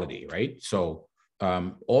of quality, right? So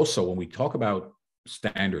also when we talk about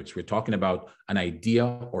standards, we're talking about an idea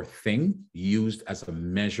or thing used as a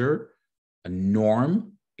measure, a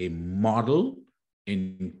norm, a model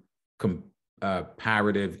in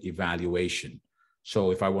comparative evaluation.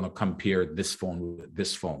 So if I want to compare this phone with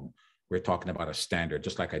this phone, we're talking about a standard,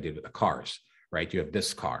 just like I did with the cars, right? You have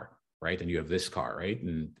this car, right? And you have this car, right?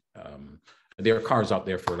 And there are cars out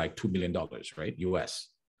there for like $2 million, right? US.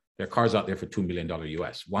 There are cars out there for $2 million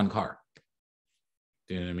US, one car.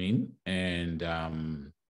 Do you know what I mean? And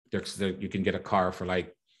you can get a car for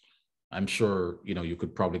like, I'm sure, you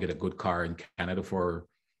could probably get a good car in Canada for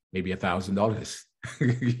maybe $1,000.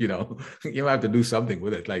 You have to do something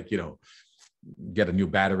with it, like, get a new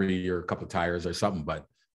battery or a couple of tires or something, but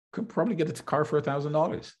could probably get a car for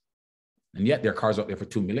 $1,000. And yet there are cars out there for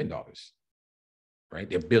 $2 million, right?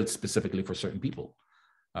 They're built specifically for certain people.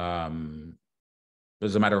 As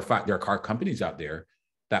a matter of fact, there are car companies out there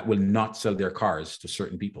that will not sell their cars to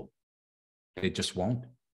certain people. They just won't.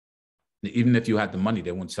 Even if you had the money,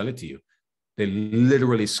 they won't sell it to you. They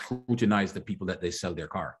literally scrutinize the people that they sell their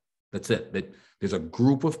car. That's it. There's a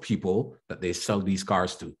group of people that they sell these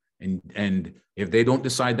cars to. And if they don't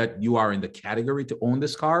decide that you are in the category to own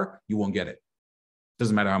this car, you won't get it.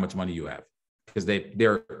 Doesn't matter how much money you have. because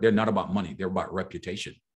they're not about money, they're about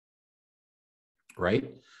reputation, right?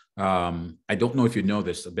 I don't know if you know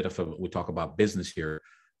this, we talk about business here.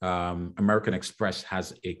 American Express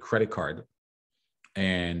has a credit card,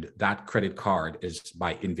 and that credit card is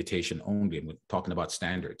by invitation only. And we're talking about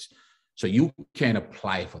standards. So you can't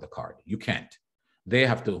apply for the card. You can't. They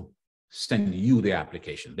have to send you the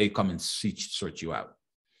application. They come and search you out.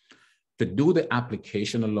 To do the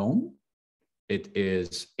application alone, it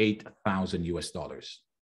is $8,000 US.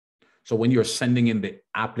 So when you're sending in the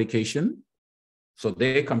application, so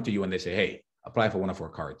they come to you and they say, hey, apply for one of our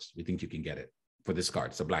cards. We think you can get it for this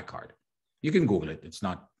card. It's a black card. You can Google it. It's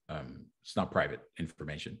not private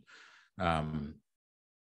information.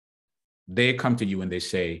 They come to you and they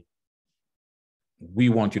say, we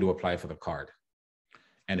want you to apply for the card.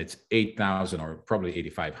 And it's $8,000 or probably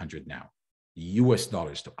 $8,500 now, US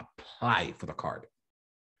dollars to apply for the card.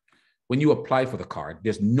 When you apply for the card,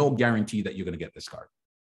 there's no guarantee that you're going to get this card.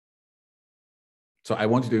 So I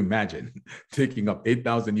want you to imagine taking up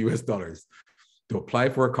 $8,000 US dollars to apply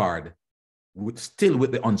for a card, still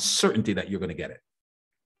with the uncertainty that you're going to get it.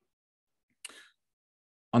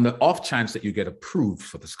 On the off chance that you get approved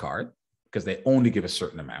for this card, because they only give a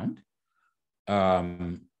certain amount,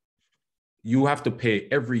 you have to pay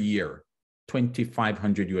every year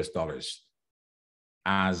 $2,500 US dollars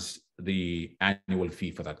as the annual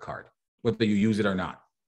fee for that card, whether you use it or not.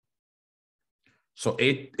 So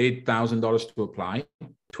 $8,000 to apply,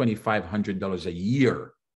 $2,500 a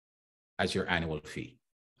year as your annual fee.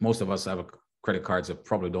 Most of us have credit cards that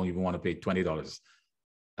probably don't even want to pay $20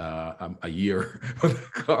 a year for the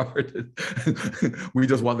card. We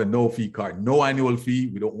just want the no fee card, no annual fee.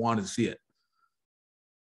 We don't want to see it.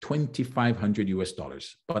 $2,500 US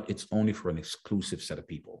dollars, but it's only for an exclusive set of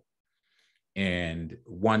people. And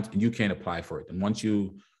you can't apply for it. And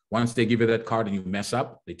once they give you that card and you mess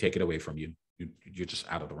up, they take it away from you. You're just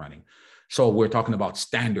out of the running. So we're talking about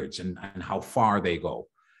standards and how far they go.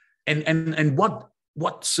 And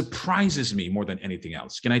what surprises me more than anything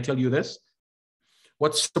else, can I tell you this?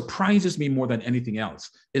 What surprises me more than anything else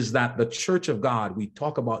is that the Church of God, we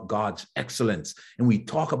talk about God's excellence, and we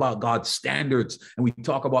talk about God's standards, and we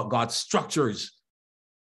talk about God's structures,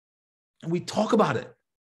 and we talk about it.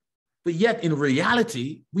 But yet in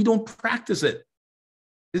reality, we don't practice it.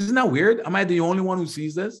 Isn't that weird? Am I the only one who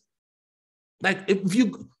sees this? Like if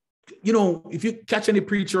you catch any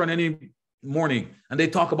preacher on any morning and they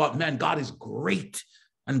talk about, man, God is great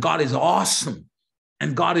and God is awesome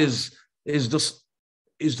and God is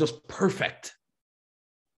just perfect.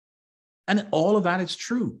 And all of that is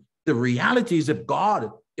true. The reality is if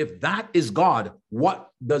that is God, what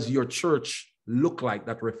does your church look like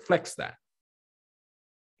that reflects that?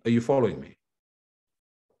 Are you following me?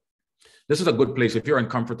 This is a good place. If you're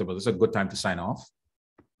uncomfortable, this is a good time to sign off.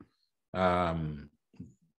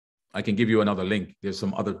 I can give you another link. There's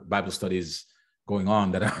some other Bible studies going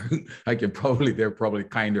on that they're probably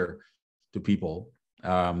kinder to people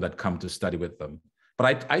that come to study with them.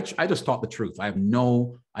 But I just taught the truth. I have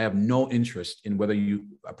no interest in whether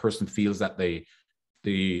a person feels that the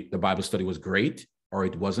Bible study was great or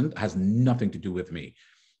it wasn't. It has nothing to do with me.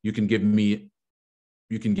 You can give me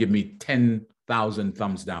 10,000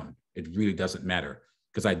 thumbs down. It really doesn't matter,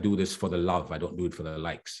 because I do this for the love. I don't do it for the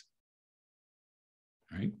likes.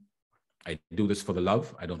 Right? I do this for the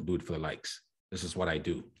love. I don't do it for the likes. This is what I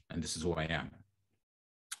do, and this is who I am.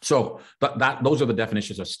 So those are the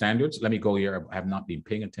definitions of standards. Let me go here. I have not been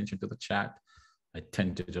paying attention to the chat. I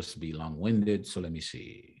tend to just be long-winded. So let me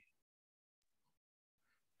see.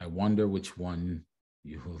 I wonder which one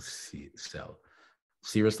you will sell.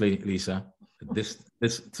 Seriously, Lisa, this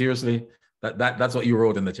seriously, that's what you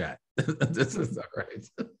wrote in the chat. This is all right.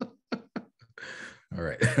 All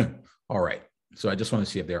right. All right. So I just want to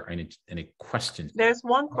see if there are any questions. There's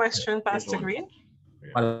one question, Pastor Green.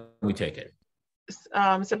 Why don't we take it?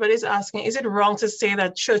 Somebody's asking, is it wrong to say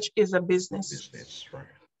that church is a business?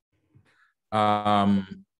 I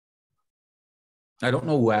don't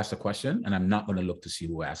know who asked the question, and I'm not going to look to see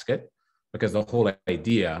who asked it, because the whole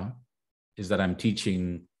idea is that I'm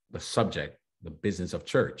teaching the subject, the business of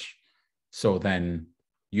church. So then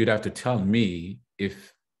you'd have to tell me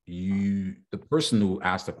if the person who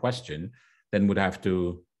asked the question then would have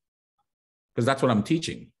to, because that's what I'm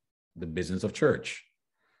teaching, the business of church.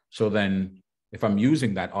 So then if I'm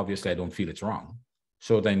using that, obviously I don't feel it's wrong.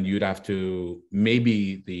 So then you'd have to,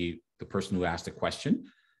 maybe the person who asked the question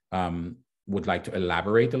would like to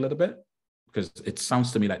elaborate a little bit, because it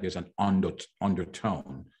sounds to me like there's an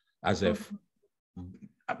undertone, as if,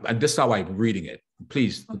 and this is how I'm reading it.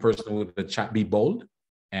 Please, the person with the chat, be bold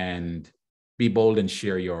and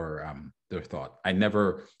share your their thought. I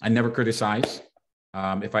never criticize.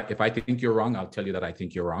 If I think you're wrong, I'll tell you that I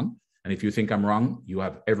think you're wrong. And if you think I'm wrong, you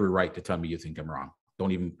have every right to tell me you think I'm wrong.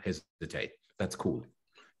 Don't even hesitate. That's cool.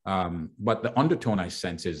 But the undertone I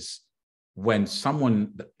sense is when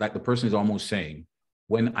someone, like the person is almost saying,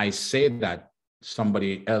 when I say that,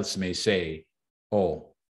 somebody else may say,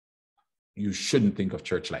 oh, you shouldn't think of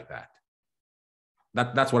church like that.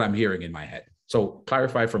 That's what I'm hearing in my head. So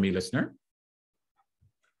clarify for me, listener,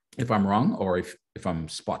 if I'm wrong or if I'm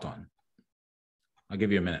spot on. I'll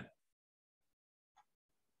give you a minute.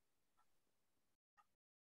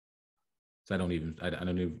 So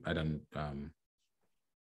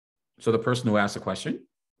so the person who asked the question,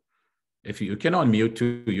 if you can unmute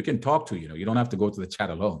too, you can talk to, you don't have to go to the chat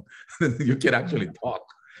alone. You can actually talk.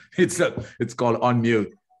 It's called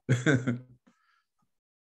unmute.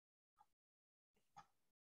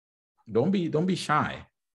 Don't be shy.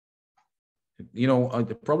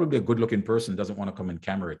 Probably a good-looking person doesn't want to come in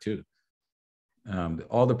camera too.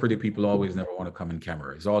 All the pretty people always never want to come in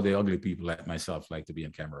camera. It's all the ugly people like myself like to be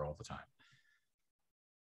in camera all the time.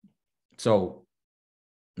 So,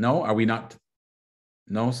 no, are we not?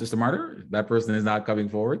 No, Sister Martyr, that person is not coming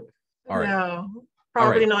forward. All right. No,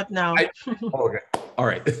 probably not now. Okay. All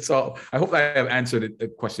right. So I hope I have answered the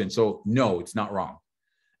question. So no, it's not wrong.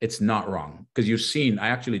 It's not wrong because I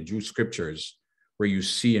actually drew scriptures where you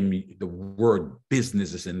see the word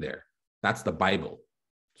business is in there. That's the Bible.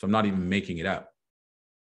 So I'm not even making it up.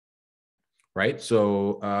 Right.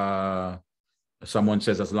 So someone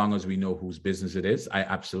says, as long as we know whose business it is, I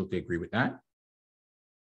absolutely agree with that.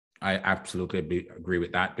 I absolutely agree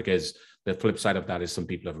with that because the flip side of that is some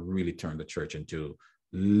people have really turned the church into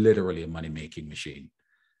literally a money-making machine.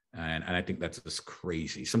 And I think that's just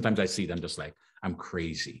crazy. Sometimes I see them just like, I'm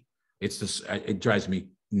crazy. It's just, it drives me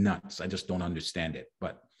nuts. I just don't understand it.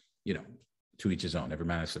 But, to each his own. Every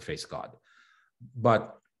man has to face God.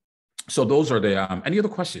 But so those are the, any other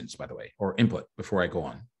questions, by the way, or input before I go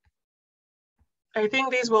on? I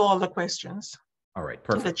think these were all the questions. All right,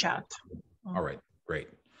 perfect. In the chat. All right, great.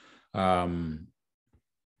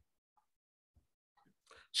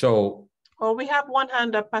 So. Oh, we have one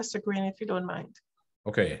hand up, Pastor Green, if you don't mind.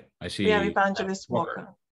 Okay, I see. We have Evangelist Walker.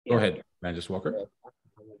 Go ahead, Evangelist Walker.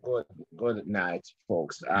 Good night,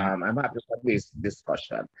 folks. I'm happy for this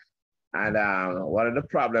discussion. And one of the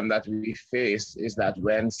problems that we face is that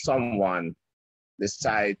when someone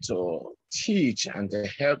decides to teach and to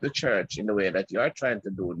help the church in the way that you're trying to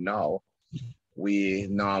do now, we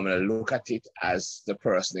normally look at it as the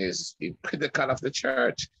person is critical of the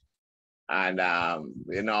church. And, and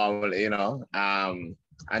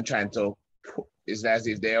trying to, it's as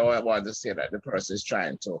if they all want to say that the person is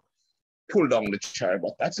trying to pull down the church,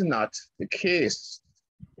 but that's not the case.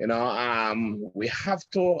 We have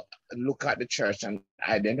to look at the church and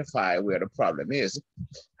identify where the problem is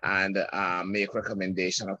and make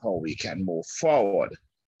recommendation of how we can move forward.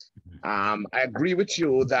 I agree with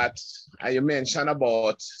you that you mentioned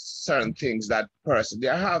about certain things that person,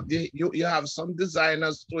 you have some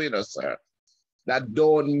designers too, sir, that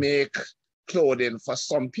don't make clothing for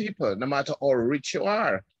some people, no matter how rich you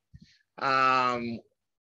are.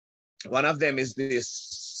 One of them is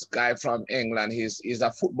this guy from England. He's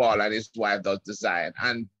a footballer and his wife does design.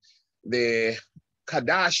 And the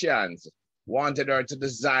Kardashians wanted her to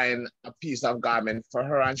design a piece of garment for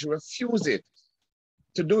her and she refused it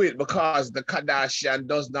to do it because the Kardashian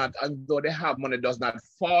does not, although they have money, does not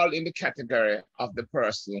fall in the category of the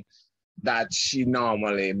person that she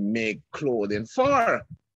normally make clothing for.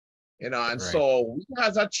 And right. So we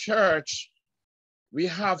as a church, we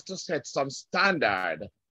have to set some standard,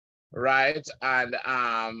 right? And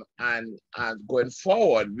going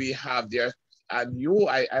forward, we have there, and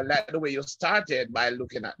I like the way you started by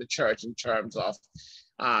looking at the church in terms of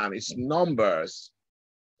its numbers,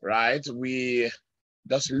 right? We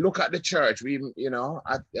just look at the church,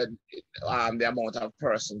 at the amount of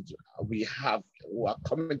persons we have who are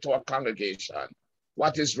coming to our congregation.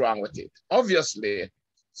 What is wrong with it? Obviously,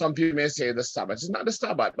 some people may say the Sabbath. It's not the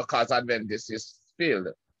Sabbath because Adventist is filled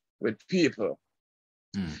with people.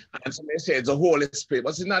 And some may say it's the Holy Spirit,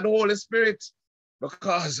 but it's not the Holy Spirit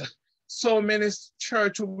because so many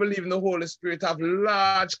church who believe in the Holy Spirit have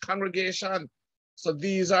large congregation. So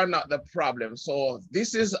these are not the problem. So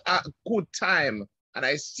this is a good time. And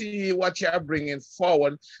I see what you're bringing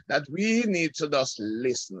forward, that we need to just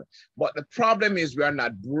listen. But the problem is we are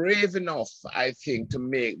not brave enough, I think, to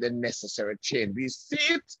make the necessary change. We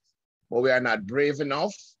see it, but we are not brave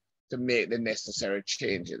enough to make the necessary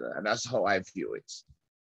changes. And that's how I view it.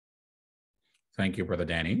 Thank you, Brother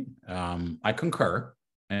Danny. I concur,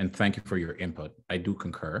 and thank you for your input. I do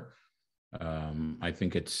concur. I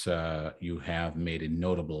think it's you have made a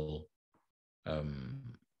notable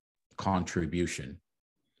contribution.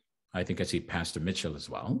 I think I see Pastor Mitchell as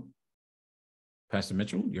well. Pastor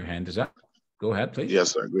Mitchell, your hand is up. Go ahead, please.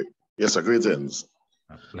 Yes, sir. Yes, sir. Greetings.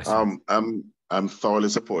 I'm thoroughly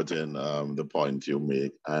supporting the point you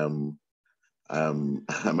make. I'm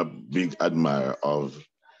a big admirer of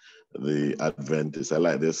the Adventists. I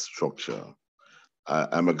like their structure.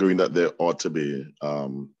 I'm agreeing that there ought to be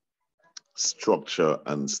structure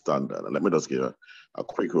and standard. And let me just give a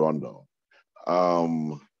quick rundown.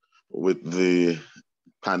 With the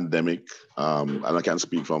pandemic, and I can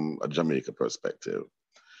speak from a Jamaica perspective.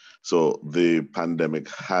 So the pandemic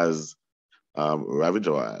has ravaged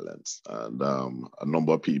our islands, and a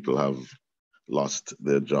number of people have lost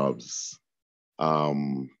their jobs.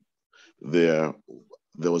 There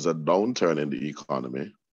was a downturn in the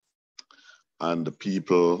economy, and the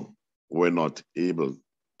people were not able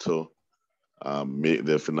to make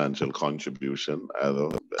their financial contribution, either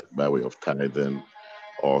by way of tithing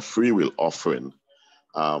or free will offering,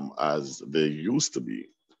 as they used to be.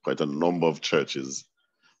 Quite a number of churches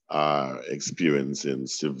are experiencing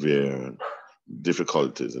severe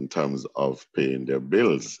difficulties in terms of paying their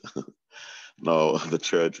bills. Now, the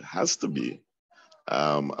church has to be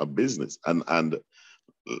a business. And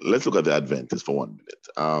let's look at the Adventists for 1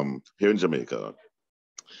 minute. Here in Jamaica,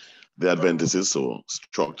 the Adventists is so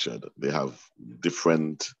structured. They have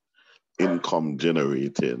different income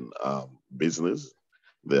generating business.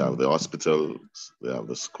 They have the hospitals, they have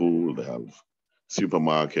the school, they have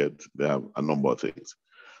supermarket, they have a number of things.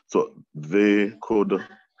 So they could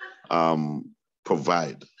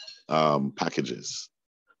provide packages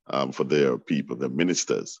for their people, their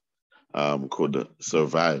ministers could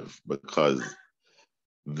survive because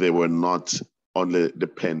they were not only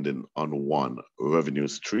dependent on one revenue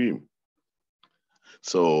stream.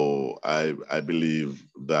 So I believe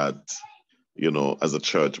that, as a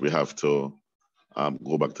church, we have to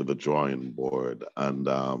go back to the drawing board and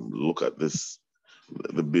look at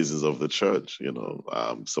the business of the church.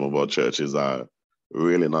 Some of our churches are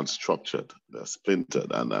really not structured. They're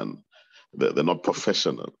splintered and they're not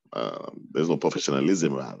professional. There's no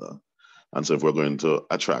professionalism, rather. And so if we're going to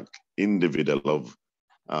attract individuals of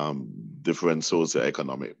different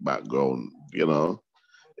socioeconomic background,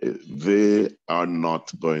 they are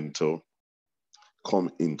not going to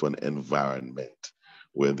come into an environment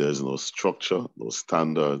where there's no structure, no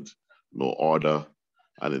standard, no order,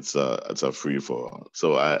 and it's a free for all.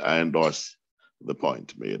 So I endorse the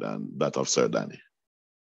point made and that of Sir Danny.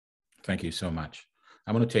 Thank you so much.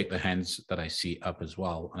 I'm going to take the hands that I see up as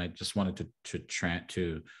well, and I just wanted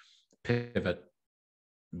to pivot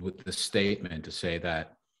with the statement to say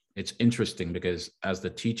that it's interesting because as the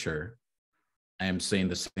teacher, I am saying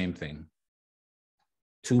the same thing.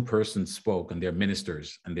 Two persons spoke and they're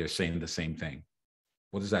ministers and they're saying the same thing.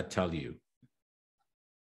 What does that tell you?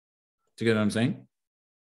 Do you get what I'm saying?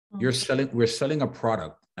 We're selling a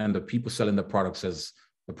product and the people selling the product says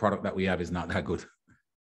the product that we have is not that good.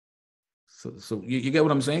 So you get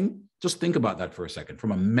what I'm saying? Just think about that for a second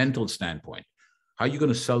from a mental standpoint. How are you going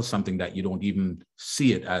to sell something that you don't even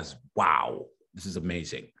see it as, wow, this is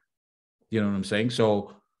amazing? You know what I'm saying?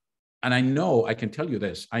 So, and I can tell you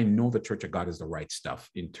this, I know the Church of God is the right stuff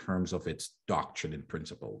in terms of its doctrine and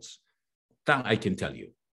principles. That I can tell you.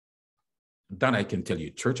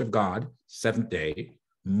 Church of God, Seventh Day,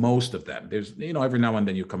 most of them. There's, every now and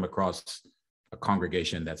then you come across a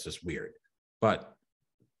congregation that's just weird. But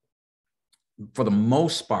for the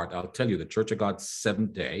most part, I'll tell you, the Church of God,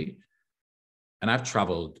 Seventh Day, and I've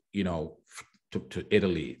traveled, to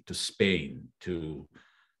Italy, to Spain, to,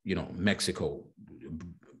 Mexico,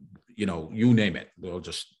 you name it.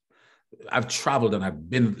 I've traveled and I've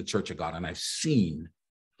been to the Church of God and I've seen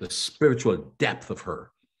the spiritual depth of her.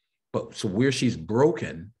 But so where she's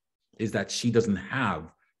broken is that she doesn't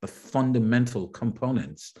have the fundamental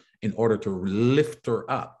components in order to lift her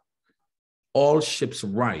up. All ships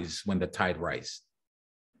rise when the tide rises.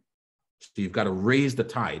 So you've got to raise the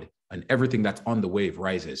tide and everything that's on the wave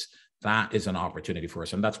rises. That is an opportunity for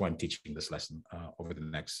us. And that's why I'm teaching this lesson over the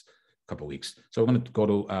next couple of weeks. So we're going to go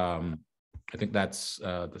to, I think that's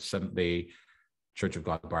the Seventh Day Church of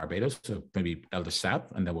God Barbados. So maybe Elder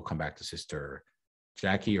Sap, and then we'll come back to Sister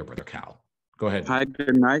Jackie or Brother Cal. Go ahead. Hi,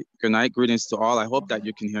 good night. Good night. Greetings to all. I hope that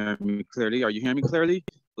you can hear me clearly. Are you hearing me clearly?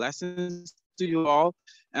 Blessings to you all.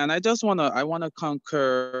 And I just want to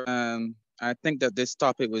concur. I think that this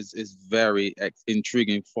topic is very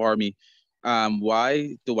intriguing for me.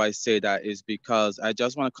 Why do I say that? Is because I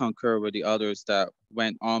just want to concur with the others that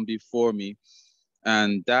went on before me.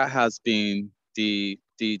 And that has been the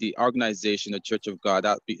organization, the Church of God,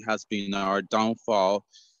 that has been our downfall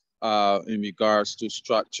in regards to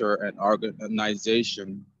structure and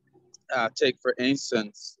organization. Take for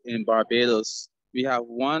instance, in Barbados, we have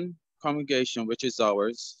one congregation, which is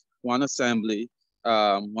ours, one assembly,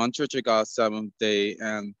 one Church of God Seventh Day,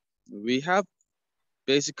 and we have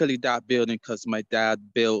basically that building because my dad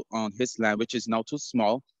built on his land, which is now too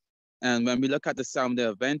small. And when we look at the Seventh-day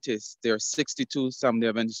Adventists, there are 62 Seventh-day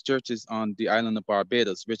Adventist churches on the island of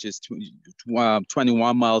Barbados, which is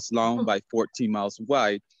 21 miles long by 14 miles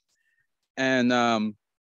wide. And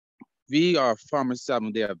we are former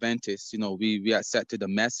Seventh-day Adventists. You know, we accepted the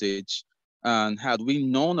message. And had we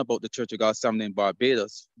known about the Church of God Seventh-day in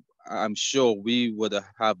Barbados, I'm sure we would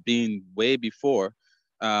have been way before.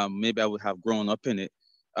 Maybe I would have grown up in it.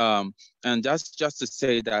 And that's just to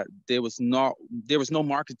say that there was no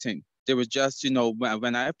marketing. There was just, you know,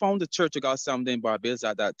 when I found the Church of God Seventh-day in Barbados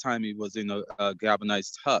at that time, it was in a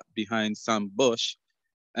galvanized hut behind some bush.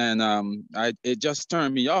 And it just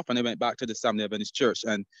turned me off, and I went back to the Seventh-day Adventist Church.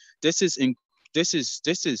 And this is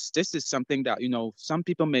something that, you know, some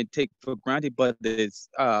people may take for granted, but it's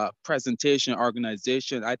presentation,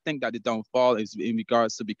 organization. I think that the downfall is in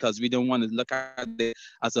regards to, because we don't want to look at it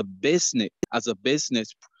as a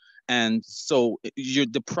business. And so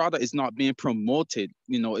the product is not being promoted,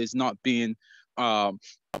 you know, it's not being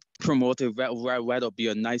promoted, whether it be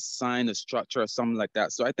a nice sign, a structure, or something like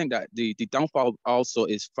that. So I think that the downfall also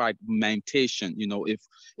is fragmentation. You know, if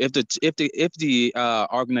the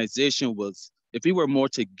organization was, if we were more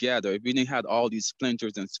together, if we didn't have all these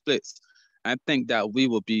splinters and splits, I think that we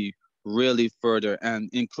will be really further. And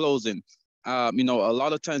in closing, you know, a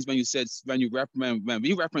lot of times when we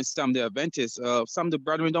reference some of the Adventists, some of the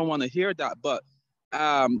brethren don't want to hear that, but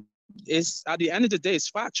it's at the end of the day, it's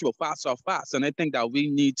factual. Facts are facts, and I think that we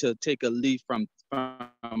need to take a leaf from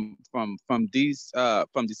the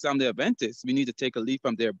Seventh-day Adventists. We need to take a leaf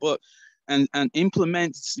from their book and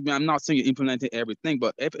implement. I'm not saying you're implementing everything,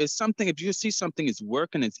 but if you see something is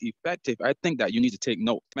working, it's effective, I think that you need to take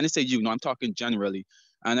note. When I say you, no, I'm talking generally,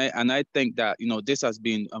 and I think that, you know, this has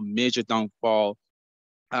been a major downfall.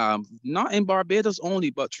 Not in Barbados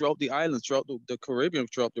only, but throughout the islands, throughout the Caribbean,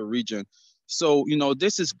 throughout the region. So, you know,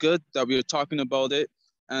 this is good that we're talking about it.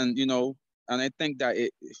 And, you know, and I think that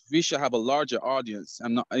we should have a larger audience.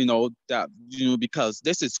 And, you know, that, you know, because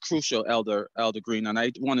this is crucial, Elder Green. And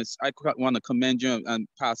I want to commend you and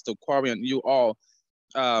Pastor Quarry and you all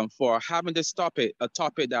for having this topic, a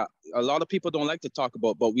topic that a lot of people don't like to talk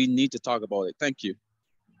about, but we need to talk about it. Thank you.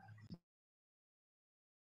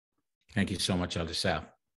 Thank you so much, Elder Sal.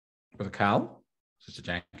 Brother Kyle, Sister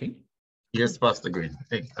Jackie. Yes, Pastor Green.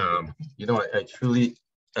 You know, I truly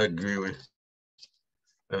agree with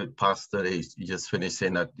Pastor. You just finished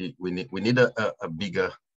saying that we need a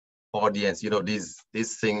bigger audience. You know, these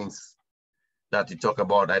things that you talk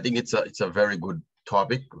about, I think it's a very good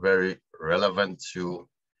topic, very relevant to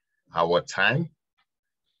our time.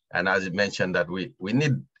 And as you mentioned, that we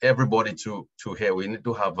need everybody to hear. We need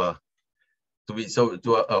to have a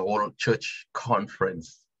whole church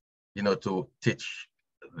conference, you know, to teach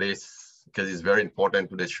this, because it's very important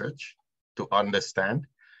to the church to understand.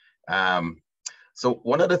 So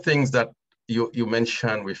one of the things that you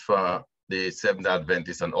mentioned with the Seventh-day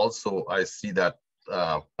Adventists, and also I see that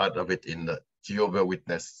part of it in the Jehovah's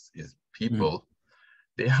Witness is people.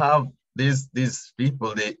 They have these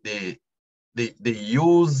people. They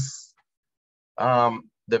use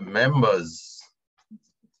the members'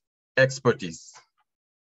 expertise.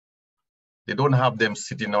 They don't have them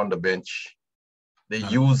sitting on the bench. They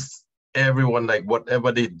use everyone, like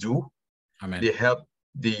whatever they do. Amen.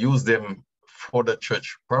 They use them for the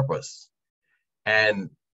church purpose. And,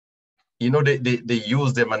 you know, they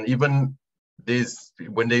use them, and even this,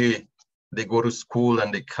 when they go to school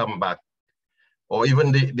and they come back, or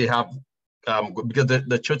even they have, because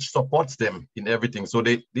the church supports them in everything. So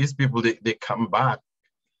these people, they come back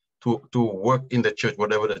to work in the church,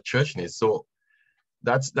 whatever the church needs. So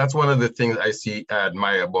that's one of the things I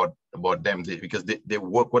admire about them, because they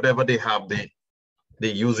work, whatever they have, they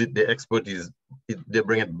use it, their expertise, they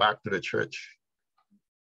bring it back to the church.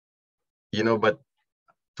 You know, but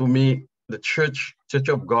to me, the church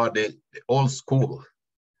of God, they old school,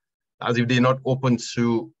 as if they're not open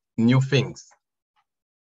to new things.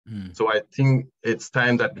 So I think it's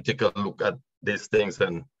time that we take a look at these things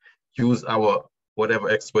and use our whatever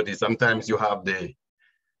expertise. Sometimes you have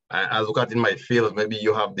I look at in my field, maybe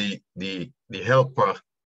you have the helper,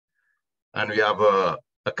 and we have a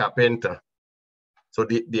carpenter. So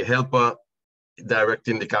the helper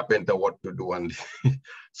directing the carpenter what to do, and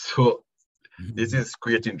so this is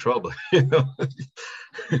creating trouble, you know.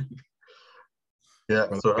 Yeah,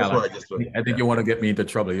 Brother so that's Callum, why I just went. I think you want to get me into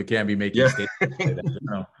trouble. You can't be making statements. Like that, you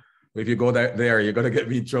know? If you go there, you're going to get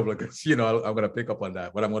me in trouble because, you know, I'm going to pick up on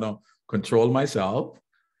that. But I'm going to control myself.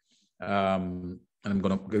 And I'm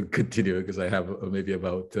going to continue because I have maybe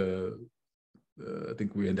about, I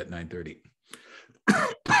think we end at 9:30.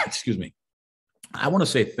 Excuse me. I want to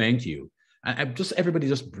say thank you. Everybody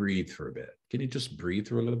just breathe for a bit. Can you just breathe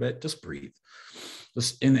for a little bit? Just breathe.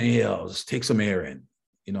 Just inhale, just take some air in.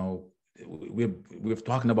 You know, we were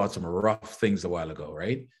talking about some rough things a while ago,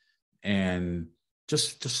 right? And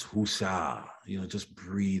just whoosah, you know, just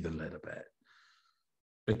breathe a little bit.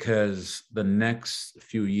 Because the next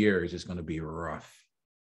few years is going to be rough.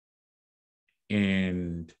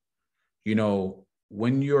 And, you know,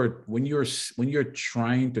 when you're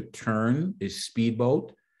trying to turn a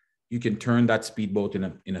speedboat, you can turn that speedboat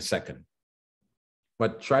in a second.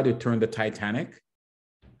 But try to turn the Titanic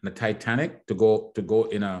to go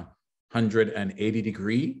in a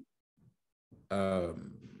 180-degree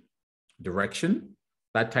direction.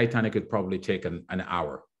 That Titanic could probably take an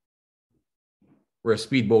hour. Where a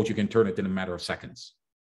speedboat, you can turn it in a matter of seconds.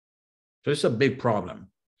 So it's a big problem.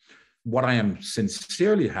 What I am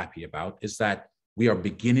sincerely happy about is that we are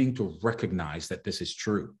beginning to recognize that this is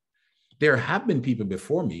true. There have been people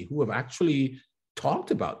before me who have actually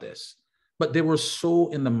talked about this, but they were so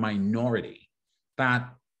in the minority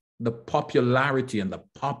that the popularity and the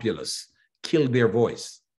populace killed their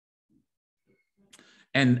voice.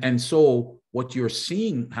 And so what you're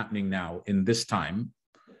seeing happening now in this time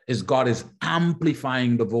is God is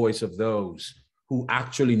amplifying the voice of those who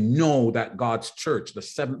actually know that God's church, the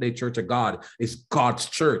Seventh-day Church of God, is God's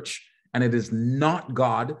church. And it is not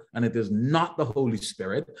God, and it is not the Holy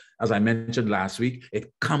Spirit. As I mentioned last week,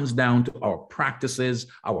 it comes down to our practices,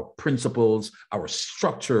 our principles, our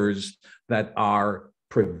structures that are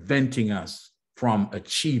preventing us from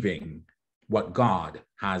achieving what God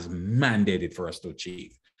has mandated for us to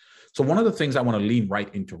achieve. So one of the things I want to lean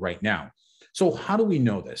right into right now. So how do we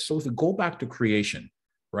know this? So if we go back to creation,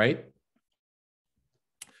 right?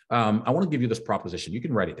 I want to give you this proposition. You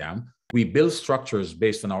can write it down. We build structures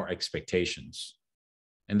based on our expectations.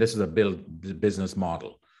 And this is a business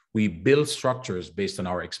model. We build structures based on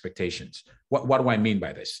our expectations. What do I mean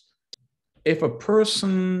by this? If a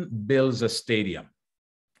person builds a stadium,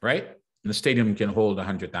 right? And the stadium can hold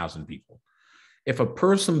 100,000 people. If a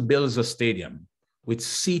person builds a stadium with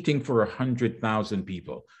seating for 100,000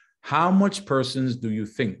 people, how much persons do you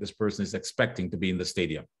think this person is expecting to be in the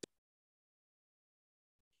stadium?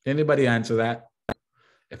 Anybody answer that?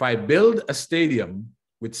 If I build a stadium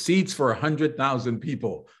with seats for 100,000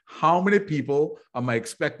 people, how many people am I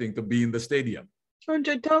expecting to be in the stadium?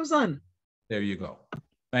 100,000. There you go.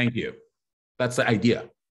 Thank you. That's the idea.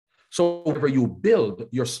 So whatever you build,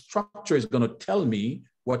 your structure is going to tell me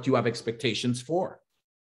what you have expectations for.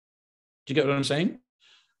 Do you get what I'm saying?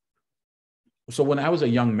 So when I was a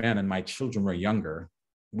young man and my children were younger,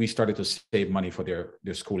 we started to save money for their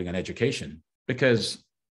schooling and education because,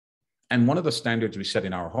 and one of the standards we set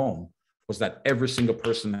in our home was that every single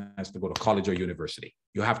person has to go to college or university.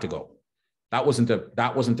 You have to go. That wasn't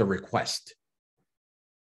a request.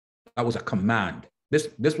 That was a command.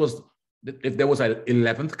 This was, if there was an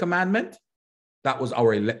 11th commandment, that was the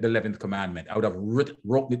 11th commandment. I would have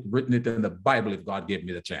written it in the Bible if God gave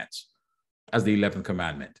me the chance as the 11th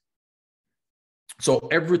commandment. So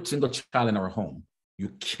every single child in our home, you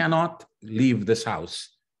cannot leave this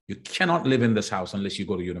house. You cannot live in this house unless you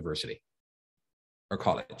go to university or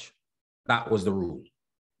college. That was the rule.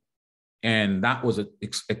 And that was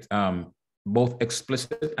both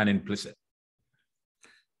explicit and implicit.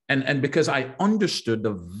 And because I understood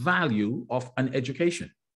the value of an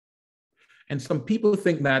education. And some people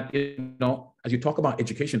think that, you know, as you talk about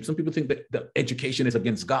education, some people think that the education is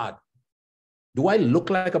against God. Do I look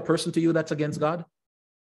like a person to you that's against God?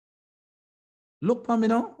 Look,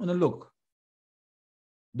 Pamino, and look.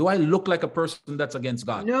 Do I look like a person that's against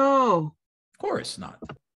God? No. Of course not,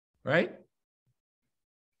 right?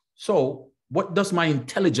 So what does my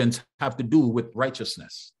intelligence have to do with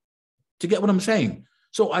righteousness? Do you get what I'm saying?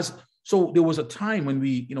 So there was a time when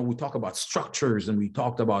we talk about structures and we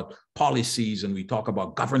talked about policies and we talk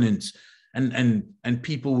about governance and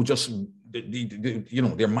people would just,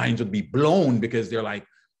 their minds would be blown because they're like,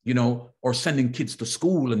 or sending kids to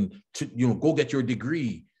school and to, go get your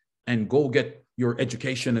degree and go get your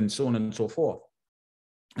education and so on and so forth.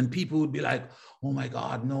 And people would be like, oh my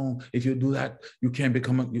God, no, if you do that, you can't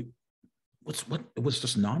become it was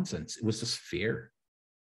just nonsense. It was just fear.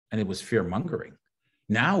 And it was fear mongering.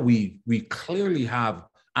 Now we clearly have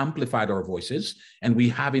amplified our voices and we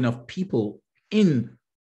have enough people in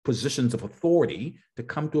positions of authority to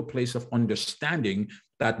come to a place of understanding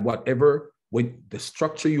that whatever, when the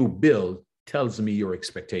structure you build tells me your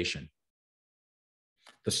expectation.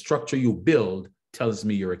 The structure you build tells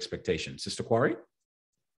me your expectation. Sister Quarry?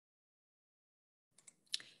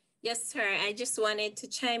 Yes, sir. I just wanted to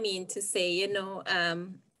chime in to say,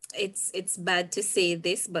 it's bad to say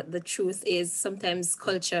this, but the truth is sometimes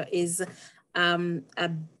culture is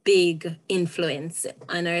a big influence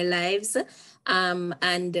on our lives.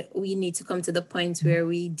 And we need to come to the point where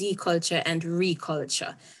we deculture and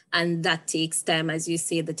reculture. And that takes time, as you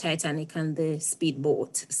say, the Titanic and the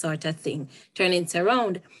speedboat sort of thing, turning it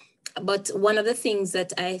around. But one of the things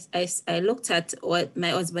that I looked at, what my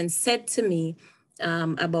husband said to me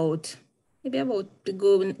about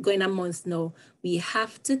going a month now, we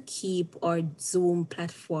have to keep our Zoom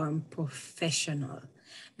platform professional,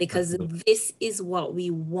 because this is what we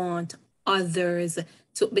want others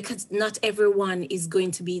to, because not everyone is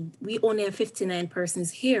going to be, we only have 59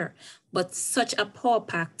 persons here, but such a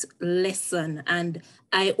power-packed lesson and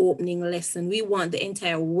eye-opening lesson. We want the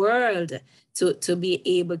entire world to be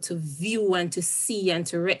able to view and to see and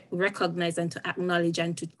to recognize and to acknowledge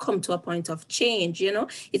and to come to a point of change.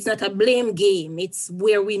 It's not a blame game. It's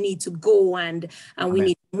where we need to go and we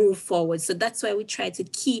need to move forward. So that's why we try to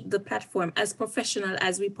keep the platform as professional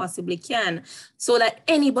as we possibly can, so that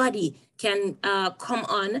anybody can come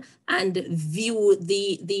on and view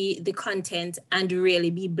the content and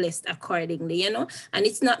really be blessed accordingly, And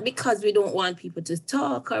it's not because we don't want people to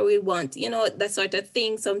talk or we want, that sort of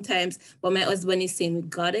thing sometimes. But my husband is saying we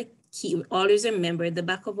gotta always remember in the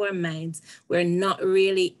back of our minds, we're not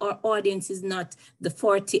really, our audience is not the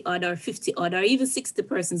 40 odd or 50 odd or even 60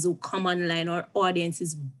 persons who come online. Our audience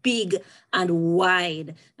is big and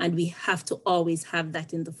wide, and we have to always have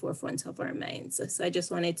that in the forefront of our minds. So I just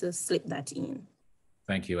wanted to slip that in.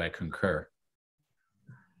 Thank you, I concur.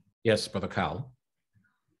 Yes, Brother Cal.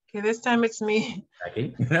 Okay, this time it's me.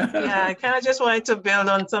 Jackie. Yeah, I kind of just wanted to build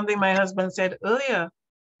on something my husband said earlier.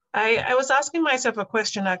 I was asking myself a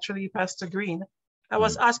question, actually, Pastor Green. I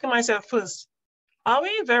was asking myself first, are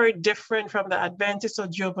we very different from the Adventists or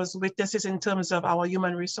Jehovah's Witnesses in terms of our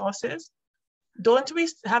human resources? Don't we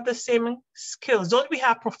have the same skills? Don't we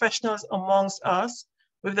have professionals amongst us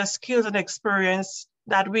with the skills and experience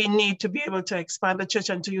that we need to be able to expand the church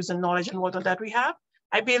and to use the knowledge and whatnot that we have?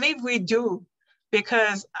 I believe we do,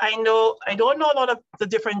 because I don't know a lot of the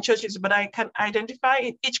different churches, but I can identify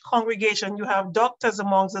in each congregation, you have doctors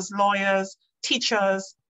amongst us, lawyers,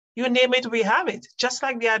 teachers, you name it, we have it, just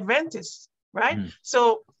like the Adventists, right?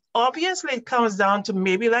 So obviously it comes down to,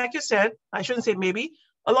 maybe, like you said, I shouldn't say maybe,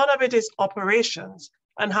 a lot of it is operations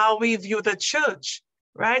and how we view the church,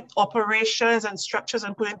 right? Operations and structures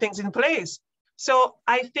and putting things in place. So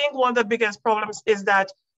I think one of the biggest problems is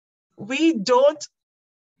that we don't,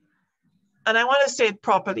 and I want to say it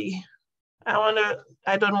properly,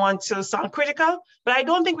 I don't want to sound critical, but I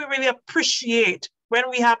don't think we really appreciate when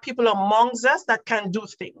we have people amongst us that can do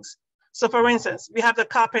things. So for instance, we have the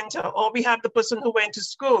carpenter, or we have the person who went to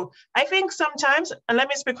school. I think sometimes, and let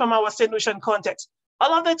me speak from our St. Lucian context, a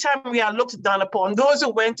lot of the time we are looked down upon. Those who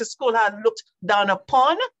went to school are looked down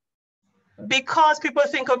upon because people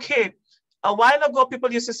think, okay, a while ago,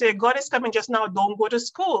 people used to say, God is coming just now, don't go to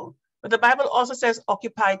school. But the Bible also says,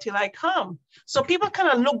 occupy till I come. So people kind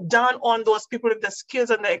of look down on those people with the skills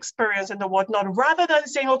and the experience and the whatnot, rather than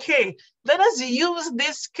saying, okay, let us use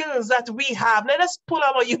these skills that we have. Let us pull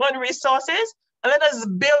our human resources and let us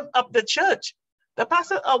build up the church. The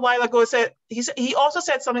pastor a while ago said, he also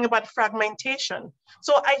said something about fragmentation.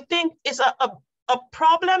 So I think it's a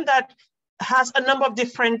problem that has a number of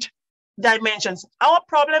different dimensions. Our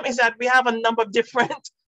problem is that we have a number of different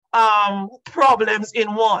problems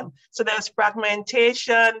in one. So there's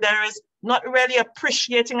fragmentation, there is not really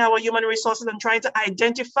appreciating our human resources and trying to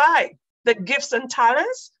identify the gifts and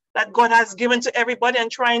talents that God has given to everybody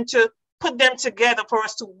and trying to put them together for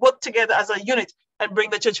us to work together as a unit and bring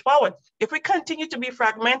the church forward. If we continue to be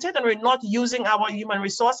fragmented and we're not using our human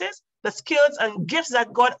resources, the skills and gifts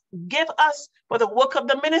that God gave us for the work of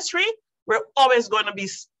the ministry, we're always going to be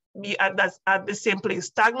at the same place,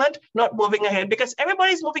 stagnant, not moving ahead, because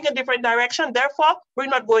everybody's moving in a different direction. Therefore, we're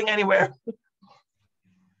not going anywhere.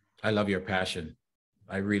 I love your passion.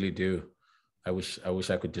 I really do. I wish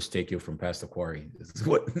I could just take you from Pastor Quarry.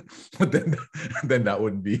 But then that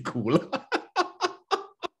wouldn't be cool.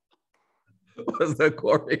 Pastor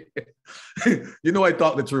Quarry, I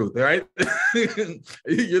talk the truth, all right?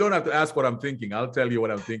 You don't have to ask what I'm thinking. I'll tell you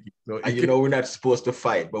what I'm thinking. So and we're not supposed to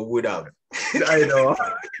fight, but would have. I know.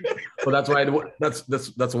 So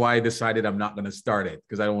that's why I decided I'm not going to start it,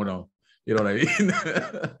 because I don't want to. You know what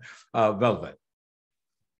I mean? Velvet.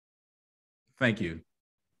 Thank you.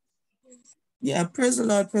 Yeah, praise the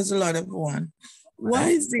Lord, everyone. Why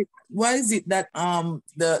is it that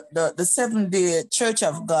the Seventh-day Church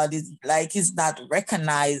of God is not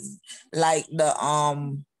recognized like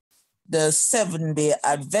the Seventh-day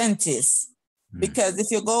Adventists? Because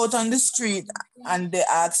if you go out on the street and they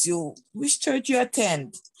ask you which church you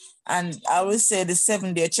attend, and I will say the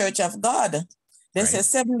Seventh-day Church of God. They say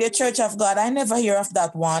Seventh-day Church of God. I never hear of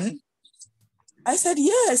that one. I said,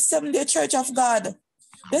 yes, Seventh-day Church of God.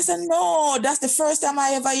 They said, no, that's the first time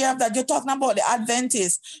I ever hear of that. You're talking about the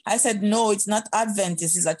Adventists. I said, no, it's not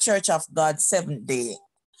Adventist. It's a Church of God, Seventh Day.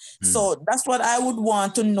 So that's what I would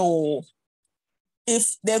want to know.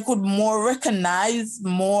 If they could more recognize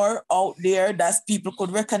more out there, that people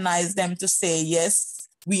could recognize them to say, yes,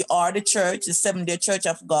 we are the church, the Seventh-day Church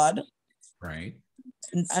of God. Right.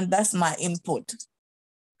 And that's my input.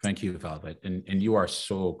 Thank you, Velvet. And you are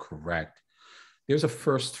so correct. There's a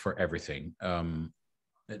first for everything.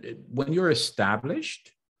 When you're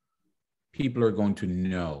established, people are going to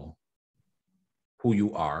know who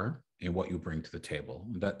you are and what you bring to the table.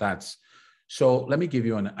 So let me give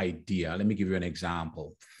you an idea. Let me give you an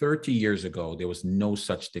example. 30 years ago, there was no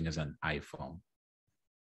such thing as an iPhone.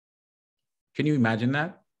 Can you imagine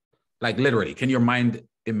that? Like literally, can your mind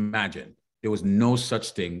imagine? There was no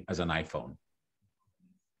such thing as an iPhone.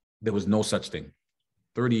 There was no such thing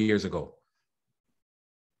 30 years ago.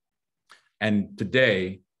 And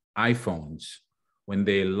today, iPhones, when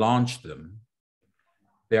they launched them,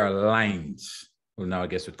 there are lines. Well, now I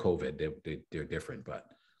guess with COVID, they're different, but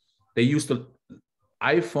they used to,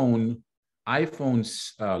 iPhone's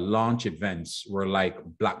launch events were like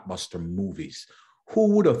blockbuster movies.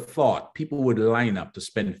 Who would have thought people would line up to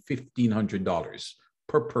spend $1,500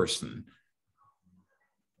 per person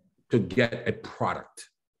to get a product?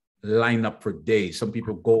 Line up for days. Some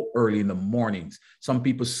people go early in the mornings. Some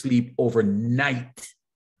people sleep overnight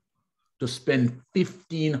to spend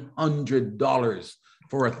 $1,500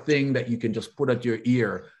 for a thing that you can just put at your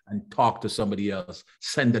ear and talk to somebody else,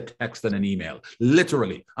 send a text and an email.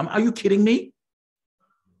 Literally. Are you kidding me?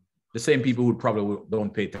 The same people who probably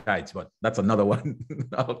don't pay tithes, but that's another one.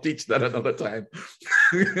 I'll teach that another time.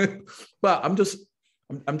 But I'm just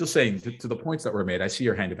saying to the points that were made. I see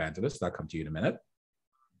your hand, Evangelist. I'll come to you in a minute.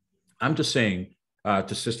 I'm just saying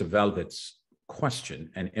to Sister Velvet's question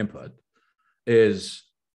and input is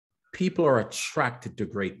people are attracted to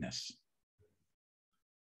greatness.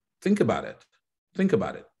 Think about it. Think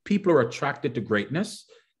about it. People are attracted to greatness.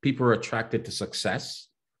 People are attracted to success.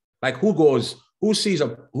 Like who sees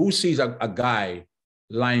a guy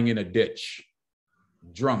lying in a ditch,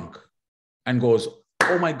 drunk, and goes,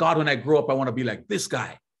 oh my God, when I grow up, I want to be like this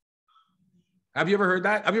guy. Have you ever heard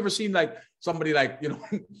that? Have you ever seen like somebody like,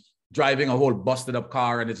 driving a whole busted up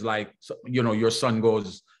car and it's like, your son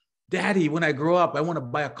goes, Daddy, when I grow up, I want to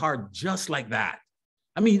buy a car just like that.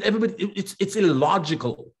 I mean, everybody, it's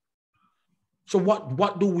illogical. So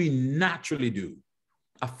what do we naturally do?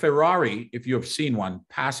 A Ferrari, if you have seen one,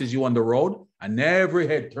 passes you on the road and every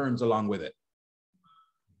head turns along with it.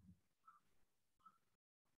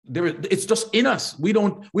 It's just in us. We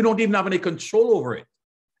don't even have any control over it.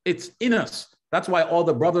 It's in us. That's why all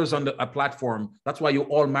the brothers on a platform, that's why you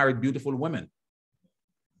all married beautiful women.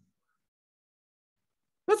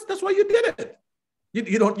 That's why you did it.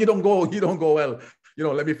 You don't go, well,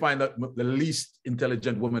 let me find the least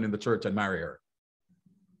intelligent woman in the church and marry her.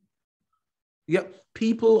 Yeah,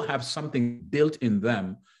 people have something built in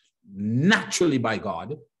them naturally by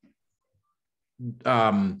God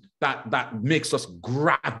that makes us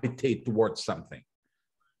gravitate towards something.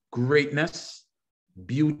 Greatness,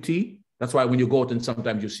 beauty. That's why when you go out and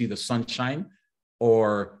sometimes you see the sunshine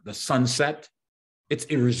or the sunset, it's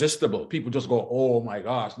irresistible. People just go, oh my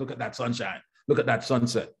gosh, look at that sunshine. Look at that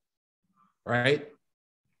sunset, right?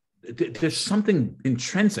 There's something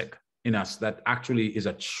intrinsic in us that actually is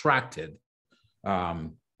attracted.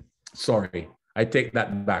 Sorry, I take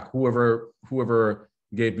that back. Whoever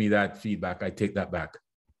gave me that feedback, I take that back.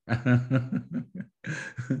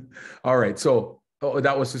 All right, so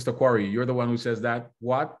that was Sister Quarry. You're the one who says that.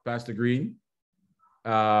 What, Pastor Green?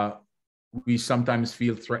 We sometimes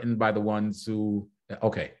feel threatened by the ones who,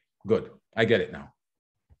 okay, good. I get it now.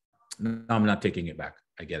 No, I'm not taking it back.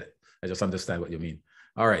 I get it. I just understand what you mean.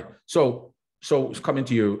 All right. So coming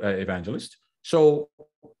to you, Evangelist. So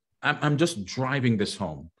I'm just driving this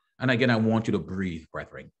home. And again, I want you to breathe,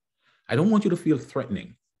 brethren. I don't want you to feel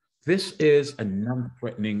threatening. This is a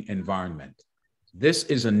non-threatening environment. This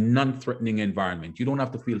is a non-threatening environment. You don't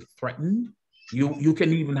have to feel threatened. You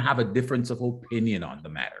can even have a difference of opinion on the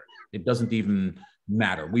matter. It doesn't even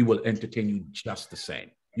matter. We will entertain you just the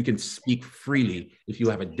same. You can speak freely if you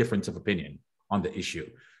have a difference of opinion. on the issue.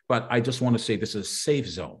 But I just want to say this is a safe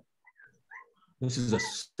zone. This is a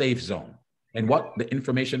safe zone. And what the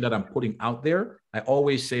information that I'm putting out there, I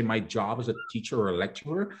always say my job as a teacher or a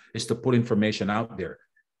lecturer is to put information out there.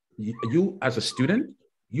 You as a student,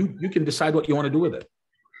 you can decide what you want to do with it.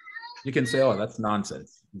 You can say, oh, that's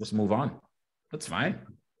nonsense. Just move on. That's fine,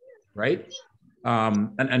 right?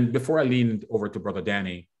 And before I leaned over to Brother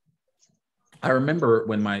Danny, I remember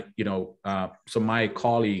when my, so my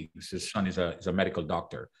colleague's his son is a medical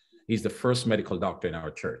doctor. He's the first medical doctor in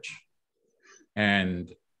our church.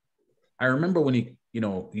 And I remember when he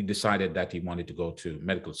decided that he wanted to go to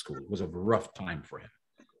medical school. It was a rough time for him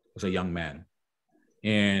as a young man.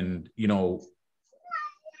 And,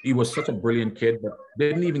 he was such a brilliant kid, but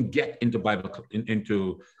didn't even get into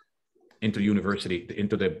into university,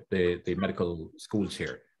 into the medical schools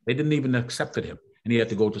here. They didn't even accept him. And he had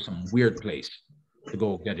to go to some weird place to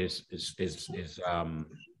go get his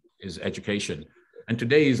education. And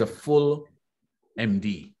today he's a full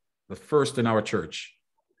MD, the first in our church.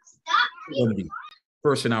 MD,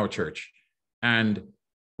 first in our church. And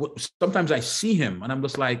sometimes I see him and I'm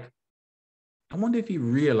just like, I wonder if he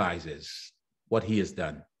realizes what he has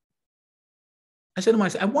done. I said to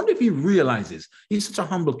myself, I wonder if he realizes. He's such a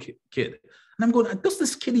humble kid. And I'm going, does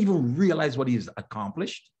this kid even realize what he's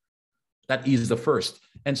accomplished? That he's the first.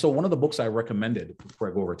 And so one of the books I recommended before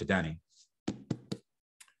I go over to Danny,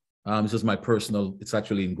 this is my personal, it's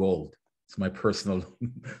actually in gold. It's my personal,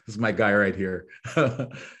 this is my guy right here.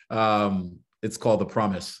 It's called The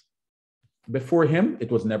Promise. Before him,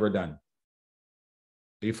 it was never done.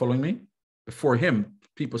 Are you following me? Before him,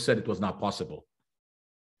 people said it was not possible.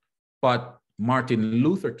 But Martin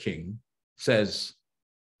Luther King says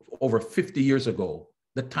over 50 years ago,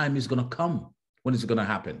 the time is going to come when it's going to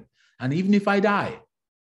happen. And even if I die,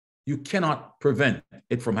 you cannot prevent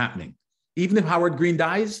it from happening. Even if Howard Green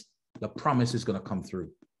dies, the promise is going to come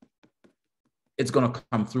through. It's going to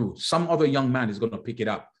come through. Some other young man is going to pick it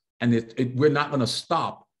up. And we're not going to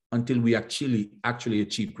stop until we actually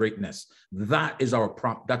achieve greatness. That is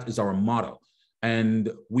our motto.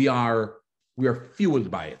 And we are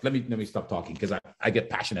fueled by it. Let me stop talking because I get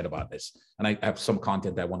passionate about this. And I have some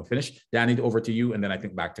content that I want to finish. Danny, over to you, and then I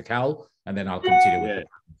think back to Cal, and then I'll continue with the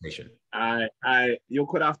presentation. You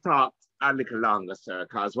could have talked a little longer, sir,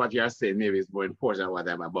 because what you're saying maybe is more important than what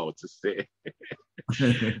I'm about to say.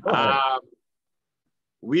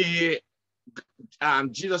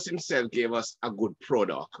 Jesus himself gave us a good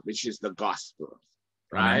product, which is the gospel,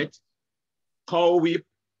 right? How we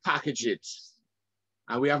package it.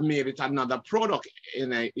 And we have made it another product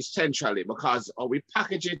essentially because how we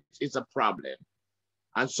package it is a problem.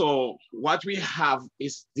 And so what we have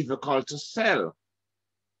is difficult to sell.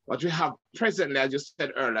 What we have presently, as you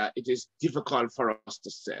said earlier, it is difficult for us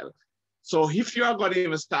to sell. So if you are going to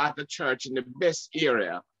even start a church in the best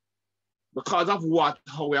area, because of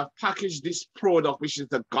how we have packaged this product, which is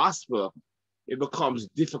the gospel, it becomes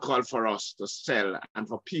difficult for us to sell and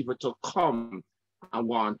for people to come and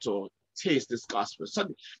want to taste this gospel.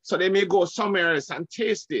 So they may go somewhere else and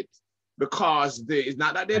taste it because it's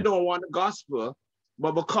not that they don't want the gospel,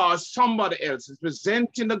 but because somebody else is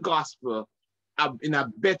presenting the gospel in a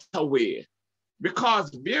better way.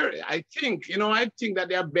 Because I think that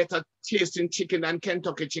they are better tasting chicken than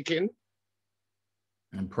Kentucky chicken.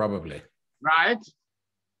 And probably. Right?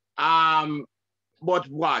 But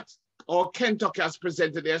what? Or Kentucky has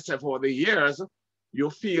presented itself over the years, you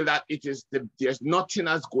feel that there's nothing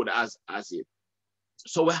as good as it.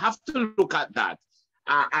 So we have to look at that.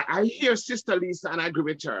 I hear Sister Lisa and I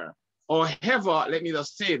agree with her. However, let me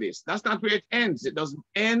just say this. That's not where it ends. It doesn't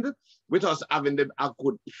end with us having a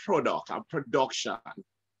good product, a production,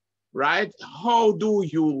 right? How do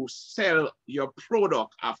you sell your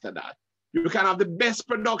product after that? You can have the best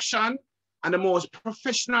production and the most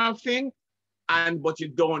professional thing, but you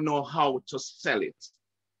don't know how to sell it,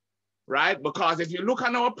 right? Because if you look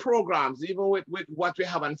at our programs, even with what we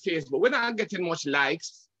have on Facebook, we're not getting much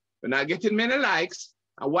likes. We're not getting many likes.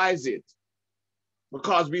 And why is it?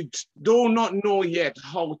 Because we do not know yet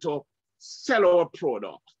how to sell our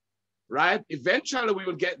product, right? Eventually we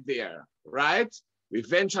will get there, right?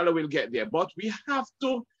 Eventually we'll get there, but we have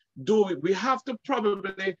to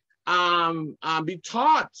probably be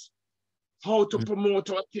taught how to promote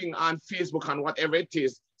our thing on Facebook and whatever it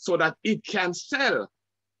is so that it can sell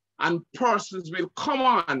and persons will come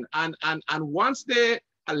on and once they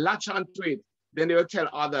latch onto it, then they will tell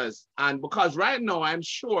others. And because right now I'm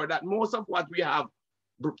sure that most of what we have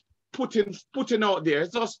putting out there,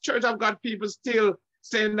 it's just Church of God people still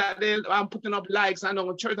saying that they're putting up likes. I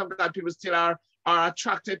know Church of God people still are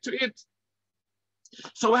attracted to it.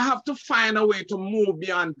 So we have to find a way to move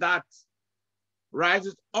beyond that right?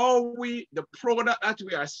 It's all the product that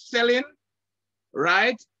we are selling,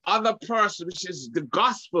 right? Other person, which is the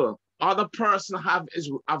gospel, other person have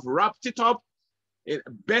wrapped it up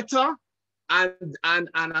better, and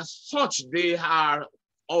as such, they are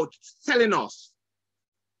out selling us.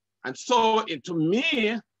 And so to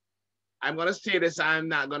me, I'm gonna say this, a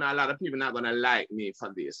lot of people not gonna like me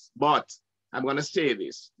for this, but I'm gonna say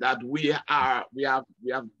this, that we have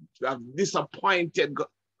disappointed,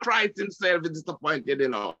 Christ himself is disappointed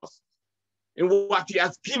in us, in what he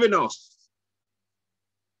has given us.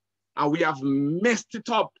 And we have messed it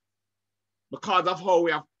up because of how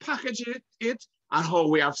we have packaged it and how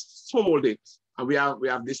we have sold it, and we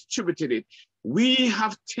have distributed it. We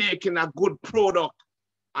have taken a good product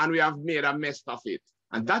and we have made a mess of it.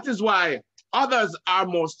 And that is why others are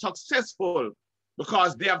more successful,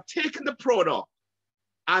 because they have taken the product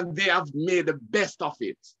and they have made the best of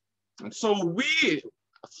it. And so we,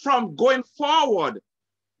 from going forward,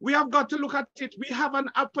 we have got to look at it. We have an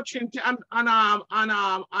opportunity and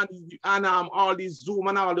all these Zoom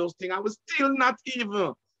and all those things. I was still not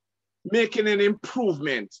even making an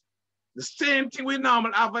improvement. The same thing we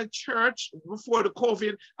normally have at church before the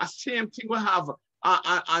COVID, the same thing we have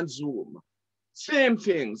on Zoom. Same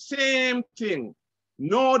thing.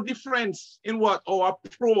 No difference in what our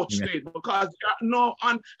approach to it, because no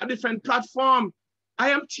on a different platform. I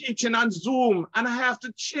am teaching on Zoom and I have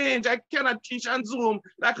to change. I cannot teach on Zoom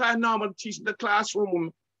like I normally teach in the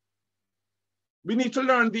classroom. We need to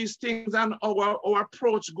learn these things and our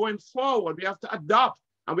approach going forward. We have to adapt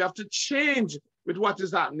and we have to change with what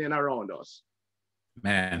is happening around us.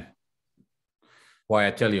 Man, boy,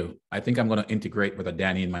 I tell you, I think I'm going to integrate with a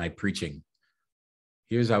Danny in my preaching.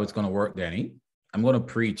 Here's how it's going to work, Danny. I'm going to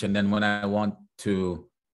preach, and then when I want to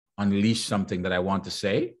unleash something that I want to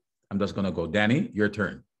say, I'm just going to go, Danny, your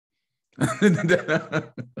turn. And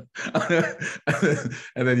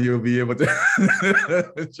then you'll be able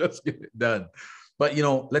to just get it done. But,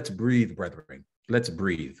 let's breathe, brethren. Let's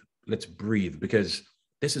breathe. Let's breathe, because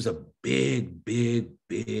this is a big, big,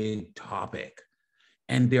 big topic.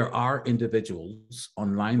 And there are individuals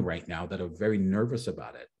online right now that are very nervous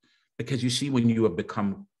about it, because you see, when you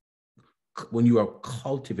are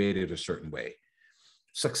cultivated a certain way,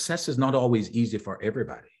 success is not always easy for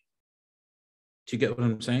everybody. Do you get what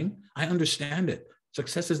I'm saying? I understand it.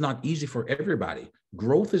 Success is not easy for everybody.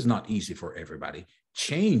 Growth is not easy for everybody.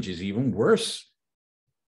 Change is even worse.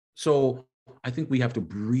 So I think we have to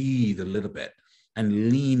breathe a little bit and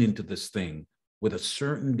lean into this thing with a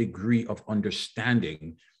certain degree of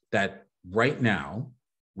understanding that right now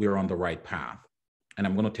we're on the right path. And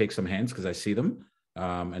I'm going to take some hands because I see them.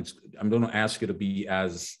 And I'm going to ask you to be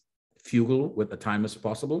as frugal with the time as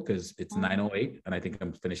possible, because it's 9:08 and I think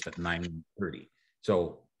I'm finished at 9:30.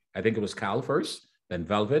 So I think it was Cal first, then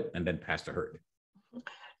Velvet, and then Pastor Hurd.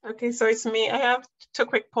 Okay, so it's me. I have 2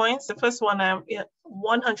 quick points. The first one, I'm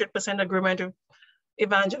 100% agreement with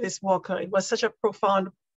Evangelist Walker. It was such a profound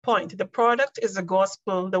point. The product is the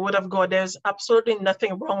gospel, the word of God. There's absolutely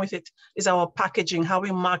nothing wrong with it. It's our packaging, how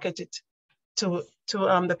we market it to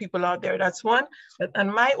the people out there. That's one.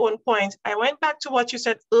 And my own point, I went back to what you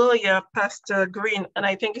said earlier, Pastor Green, and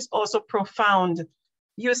I think it's also profound.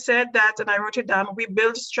 You said that, and I wrote it down, we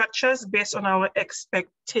build structures based on our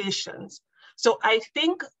expectations. So I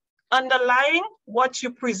think underlying what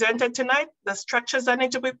you presented tonight, the structures that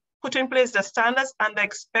need to be put in place, the standards and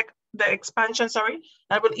the expansion,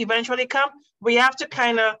 that will eventually come, we have to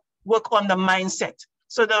kind of work on the mindset.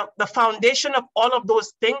 So the foundation of all of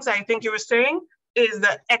those things, I think you were saying, is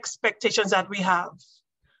the expectations that we have.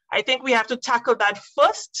 I think we have to tackle that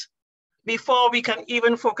first before we can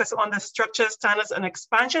even focus on the structures, standards, and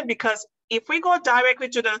expansion, because if we go directly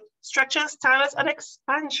to the structures, standards, and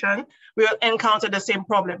expansion, we'll encounter the same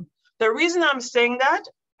problem. The reason I'm saying that,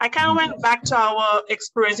 I kind of went back to our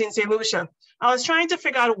experience in St. Lucia. I was trying to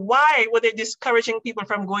figure out why were they discouraging people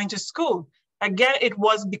from going to school. Again, it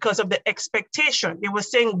was because of the expectation. They were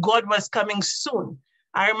saying God was coming soon.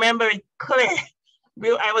 I remember it clear.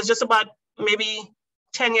 I was just about maybe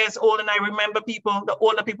 10 years old, and I remember the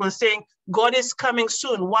older people saying, God is coming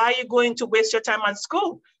soon. Why are you going to waste your time at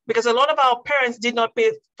school? Because a lot of our parents did not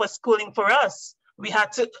pay for schooling for us. We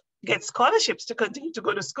had to get scholarships to continue to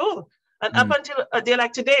go to school. And up until a day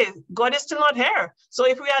like today, God is still not here. So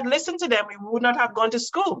if we had listened to them, we would not have gone to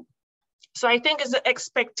school. So I think the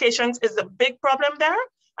expectations is the big problem there,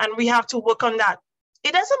 and we have to work on that.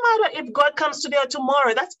 It doesn't matter if God comes today or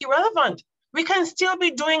tomorrow, that's irrelevant. We can still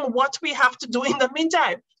be doing what we have to do in the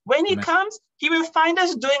meantime. When he comes, he will find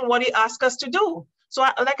us doing what he asks us to do. So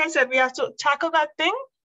like I said, we have to tackle that thing.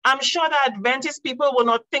 I'm sure that Adventist people were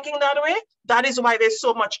not thinking that way. That is why there's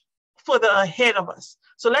so much further ahead of us.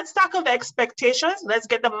 So let's tackle the expectations. Let's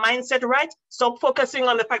get the mindset right. Stop focusing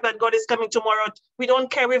on the fact that God is coming tomorrow. We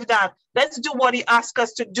don't care with that. Let's do what he asks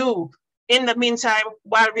us to do in the meantime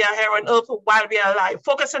while we are here on earth, while we are alive.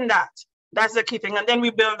 Focus on that. That's the key thing. And then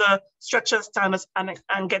we build the structure standards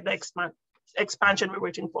and get the expansion we're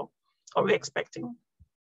waiting for or we're expecting.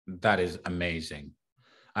 That is amazing.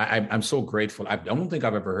 I'm so grateful. I don't think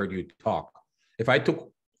I've ever heard you talk. If I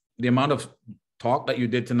took the amount of talk that you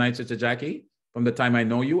did tonight, Sister Jackie, from the time I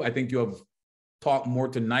know you, I think you have talked more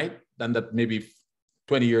tonight than that maybe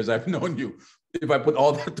 20 years I've known you. If I put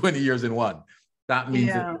all that 20 years in one, that means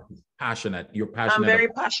that you're passionate. You're passionate. I'm very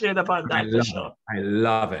passionate about that, for sure. I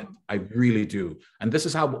love it. I really do. And this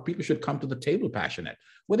is how people should come to the table passionate.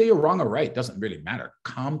 Whether you're wrong or right doesn't really matter.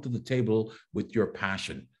 Come to the table with your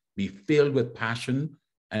passion. Be filled with passion.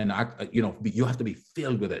 And, you have to be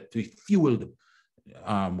filled with it, to be fueled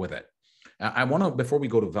with it. I want to, before we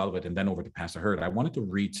go to Velvet and then over to Pastor Hurd, I wanted to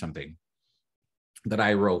read something that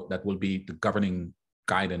I wrote that will be the governing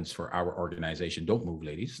guidance for our organization. Don't move,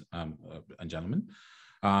 ladies and gentlemen.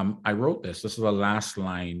 I wrote this. This is the last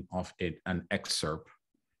line of an excerpt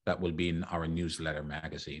that will be in our newsletter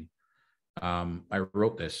magazine. I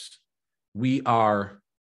wrote this.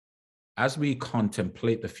 As we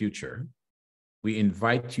contemplate the future, we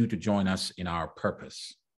invite you to join us in our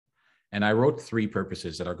purpose. And I wrote 3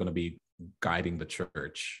 purposes that are going to be guiding the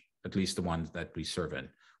church, at least the ones that we serve in.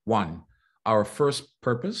 1, our first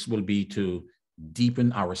purpose will be to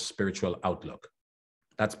deepen our spiritual outlook.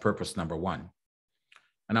 That's purpose number 1.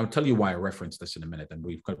 And I'll tell you why I reference this in a minute, and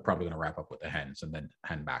we're probably going to wrap up with the hands and then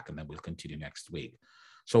hand back, and then we'll continue next week.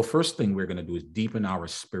 So first thing we're going to do is deepen our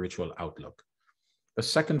spiritual outlook. The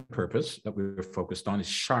second purpose that we're focused on is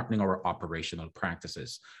sharpening our operational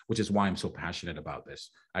practices, which is why I'm so passionate about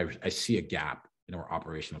this. I see a gap in our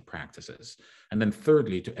operational practices. And then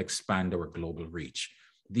thirdly, to expand our global reach.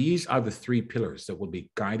 These are the 3 pillars that will be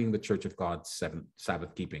guiding the Church of God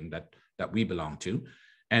Sabbath-Keeping that we belong to.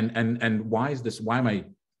 And why is this? Why am I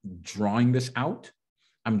drawing this out?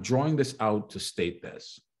 I'm drawing this out to state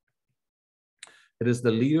this. It is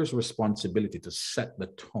the leader's responsibility to set the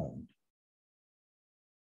tone.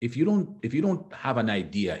 If you don't have an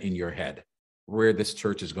idea in your head where this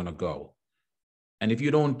church is going to go, and if you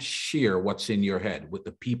don't share what's in your head with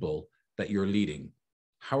the people that you're leading,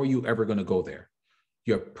 how are you ever going to go there?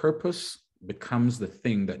 Your purpose becomes the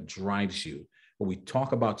thing that drives you. When we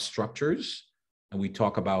talk about structures and we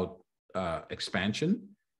talk about expansion,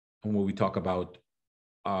 and when we talk about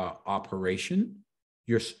operation,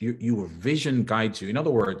 your vision guides you. In other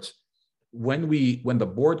words, when the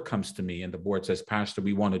board comes to me and the board says, Pastor,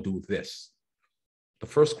 we want to do this, the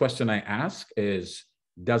first question I ask is,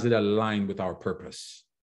 does it align with our purpose?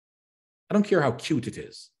 I don't care how cute it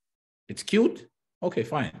is. It's cute? Okay,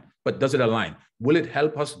 fine. But does it align? Will it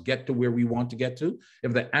help us get to where we want to get to?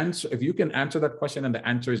 If you can answer that question and the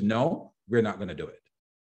answer is no, we're not going to do it.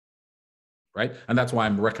 Right? And that's why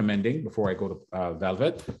I'm recommending, before I go to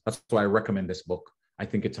Velvet, that's why I recommend this book. I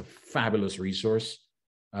think it's a fabulous resource.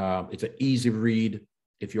 It's an easy read.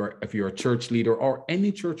 If you're a church leader or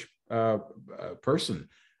any church person,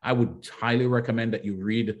 I would highly recommend that you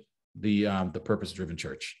read the Purpose-Driven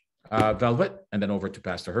Church. Velvet, and then over to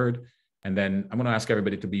Pastor Hurd. And then I'm going to ask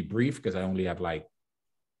everybody to be brief because I only have like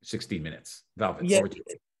 16 minutes. Velvet, over to you.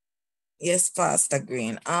 Yes, Pastor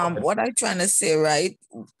Green. What I'm trying to say, right?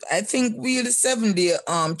 I think we, the Seventh-day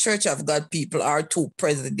Church of God people, are to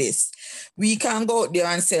prejudice. We can go out there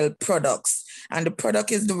and sell products, and the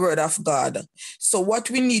product is the word of God. So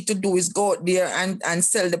what we need to do is go out there and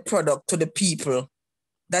sell the product to the people,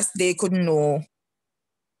 that they could know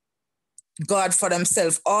God for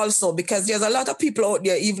themselves also, because there's a lot of people out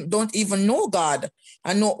there don't even know God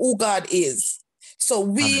and know who God is. So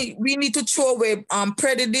we need to throw away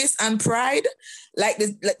prejudice and pride,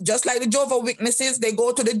 just like the Jehovah's Witnesses. They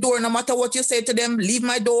go to the door, no matter what you say to them, leave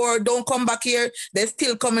my door, don't come back here. They're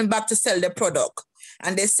still coming back to sell their product,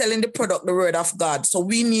 and they're selling the product, the word of God. So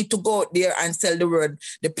we need to go out there and sell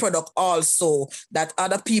the product also, that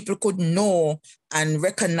other people could know and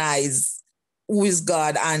recognize who is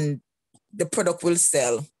God, and the product will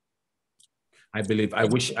sell. I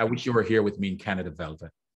wish you were here with me in Canada,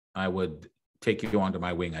 Velvet. I would take you under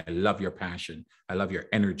my wing. I love your passion. I love your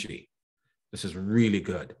energy. This is really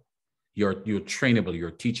good. You're trainable,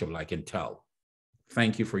 you're teachable, I can tell.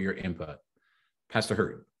 Thank you for your input. Pastor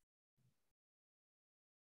Hurd.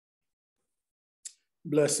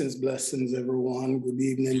 Blessings, everyone. Good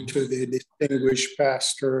evening to the distinguished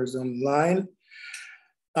pastors online.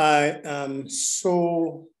 I am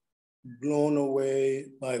so blown away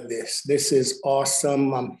by this. This is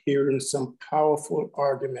awesome. I'm hearing some powerful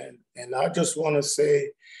argument. And I just want to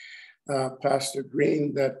say, Pastor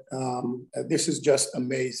Green, that this is just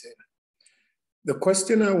amazing. The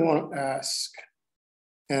question I want to ask,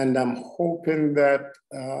 and I'm hoping that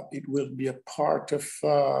it will be a part of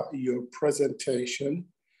your presentation.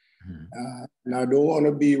 And I don't want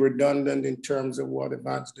to be redundant in terms of what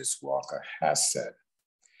Evangelist Walker has said.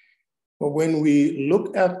 But when we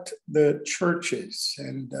look at the churches,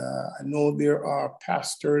 and I know there are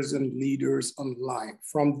pastors and leaders online,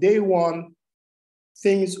 from day one,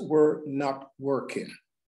 things were not working,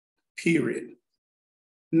 period.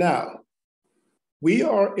 Now, we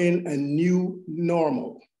are in a new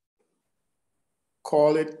normal.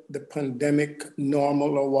 Call it the pandemic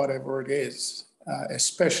normal or whatever it is,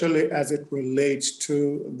 especially as it relates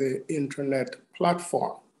to the internet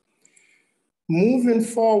platform. Moving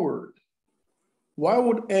forward, why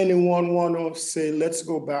would anyone want to say, let's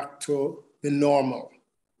go back to the normal?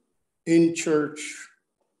 In church,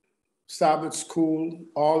 Sabbath school,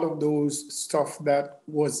 all of those stuff that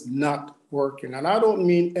was not working. And I don't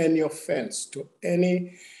mean any offense to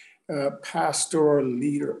any pastor or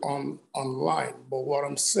leader online, but what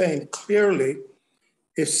I'm saying clearly,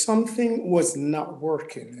 if something was not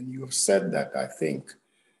working, and you have said that, I think,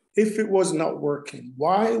 if it was not working,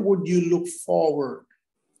 why would you look forward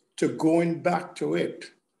to going back to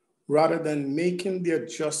it rather than making the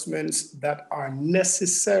adjustments that are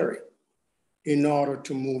necessary in order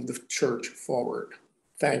to move the church forward?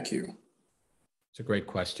 Thank you. It's a great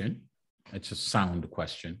question. It's a sound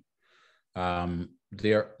question.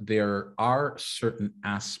 There are certain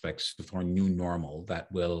aspects of our new normal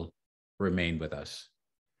that will remain with us.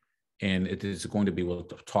 And it is going to be, we'll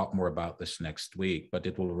talk more about this next week, but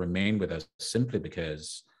it will remain with us simply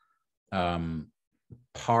because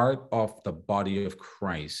part of the body of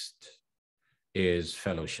Christ is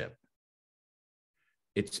fellowship.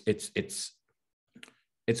 It's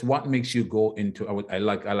what makes you go into, I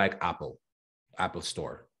like Apple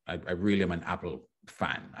Store. I really am an Apple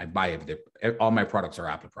fan. I buy it. All my products are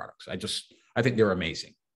Apple products. I think they're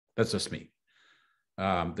amazing. That's just me.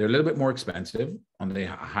 They're a little bit more expensive on the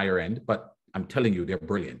higher end, but I'm telling you, they're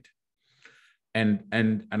brilliant. And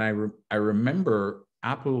I remember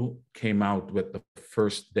Apple came out with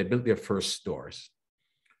they built their first stores.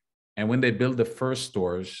 And when they built the first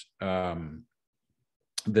stores, the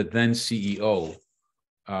then CEO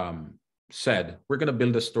said, we're going to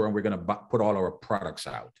build a store and we're going to put all our products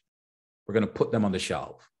out. We're going to put them on the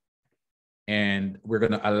shelf. And we're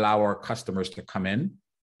going to allow our customers to come in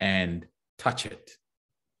and touch it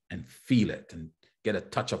and feel it and get a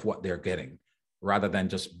touch of what they're getting, rather than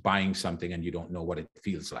just buying something and you don't know what it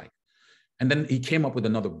feels like. And then he came up with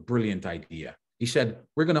another brilliant idea. He said,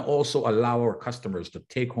 we're going to also allow our customers to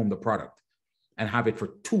take home the product and have it for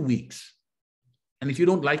 2 weeks. And if you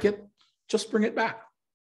don't like it, just bring it back.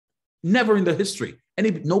 Never in the history.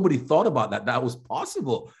 Nobody thought about that. That was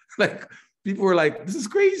possible. Like, people were like, this is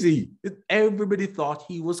crazy. Everybody thought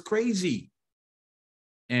he was crazy.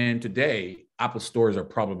 And today, Apple stores are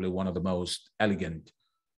probably one of the most elegant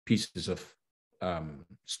pieces of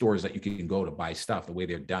stores that you can go to buy stuff. The way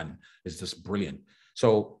they're done is just brilliant.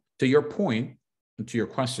 So to your point, and to your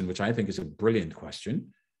question, which I think is a brilliant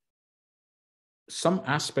question, some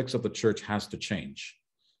aspects of the church has to change.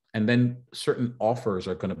 And then certain offers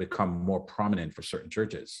are going to become more prominent for certain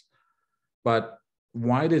churches. But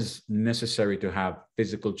why it is necessary to have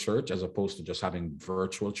physical church as opposed to just having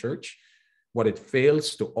virtual church? What it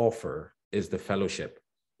fails to offer is the fellowship,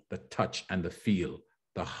 the touch and the feel,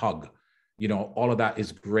 the hug. All of that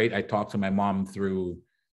is great. I talked to my mom through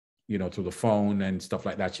the phone and stuff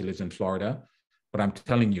like that. She lives in Florida. But I'm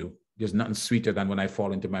telling you, there's nothing sweeter than when I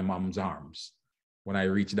fall into my mom's arms, when I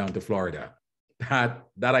reach down to Florida.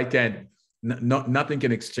 That I can, nothing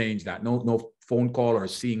can exchange that. No phone call or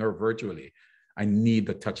seeing her virtually. I need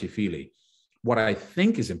the touchy-feely. What I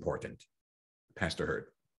think is important, Pastor Hurd,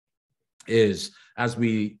 is as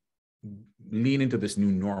we lean into this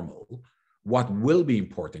new normal, what will be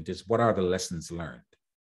important is what are the lessons learned?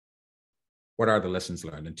 What are the lessons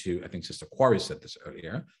learned? And I think Sister Quarry said this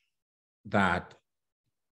earlier, that,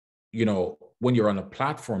 when you're on a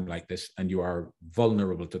platform like this and you are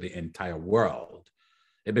vulnerable to the entire world,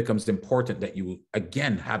 it becomes important that you,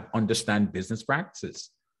 again, understand business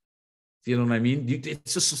practices. You know what I mean?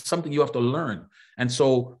 It's just something you have to learn. And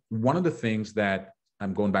so one of the things that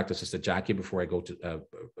I'm going back to Sister Jackie before I go to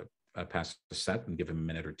Pastor Seth and give him a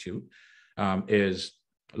minute or two, is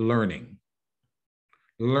learning.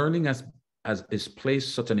 Learning is plays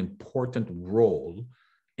such an important role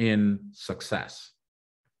in success.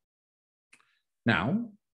 Now,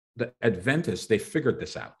 the Adventists, they figured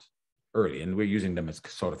this out early, and we're using them as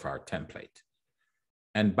sort of our template.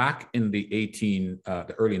 And back in the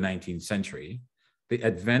early 19th century, the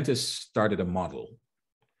Adventists started a model.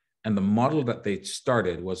 And the model that they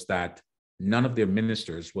started was that none of their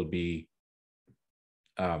ministers will be,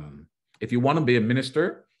 if you want to be a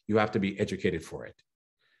minister, you have to be educated for it.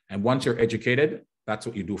 And once you're educated, that's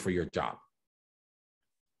what you do for your job.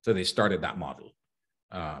 So they started that model.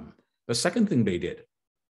 The second thing they did,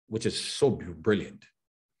 which is so brilliant,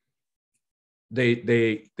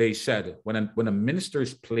 they said when a minister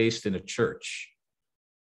is placed in a church,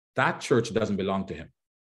 that church doesn't belong to him.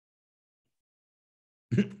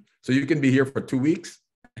 So you can be here for 2 weeks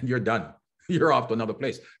and you're done. You're off to another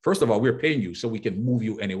place. First of all, we're paying you so we can move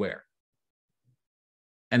you anywhere.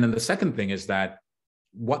 And then the second thing is that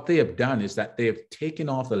what they have done is that they have taken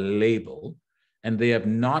off the label and they have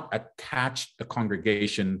not attached the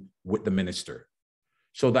congregation with the minister.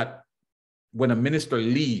 So that when a minister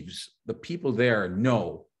leaves, the people there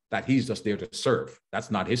know that he's just there to serve.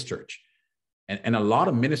 That's not his church. And a lot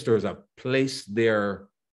of ministers have placed their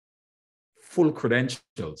full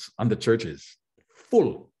credentials on the churches.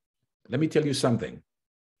 Full. Let me tell you something.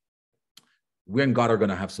 We and God are going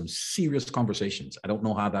to have some serious conversations. I don't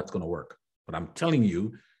know how that's going to work, but I'm telling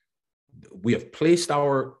you, we have placed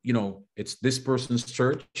our, it's this person's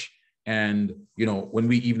church. And, when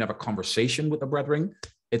we even have a conversation with the brethren,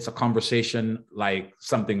 it's a conversation like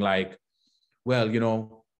something like,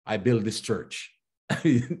 well, I built this church.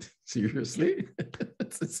 Seriously?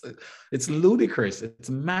 It's ludicrous. It's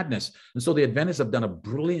madness. And so the Adventists have done a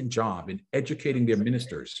brilliant job in educating their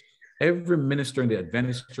ministers. Every minister in the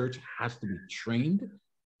Adventist church has to be trained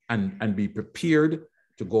and be prepared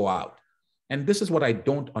to go out. And this is what I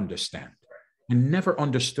don't understand. I never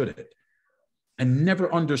understood it. I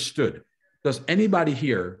never understood. Does anybody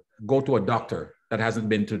here go to a doctor that hasn't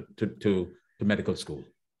been to medical school?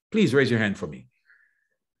 Please raise your hand for me.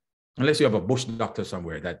 Unless you have a bush doctor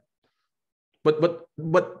somewhere that,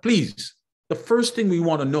 but please, the first thing we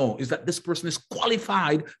want to know is that this person is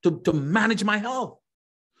qualified to manage my health.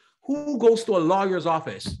 Who goes to a lawyer's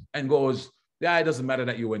office and goes, yeah, it doesn't matter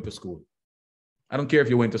that you went to school. I don't care if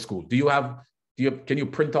you went to school. Can you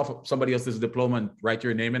print off somebody else's diploma and write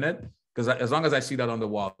your name in it? Because as long as I see that on the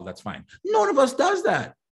wall, that's fine. None of us does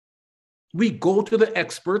that. We go to the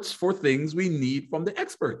experts for things we need from the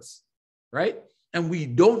experts, right? And we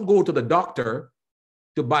don't go to the doctor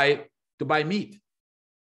to buy meat.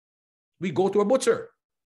 We go to a butcher.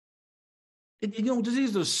 This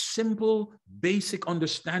is a simple, basic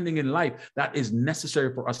understanding in life that is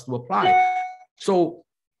necessary for us to apply. So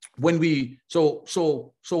when here's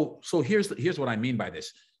what I mean by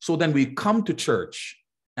this. So then we come to church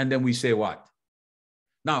and then we say what?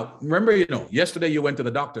 Now, remember, yesterday you went to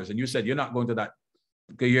the doctors and you said you're not going to that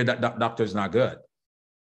because that doctor's not good.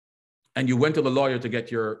 And you went to the lawyer to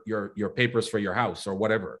get your papers for your house or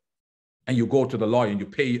whatever. And you go to the lawyer and you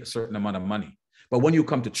pay a certain amount of money. But when you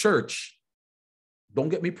come to church, don't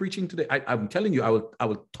get me preaching today. I'm telling you, I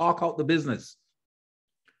will talk out the business.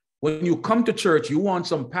 When you come to church, you want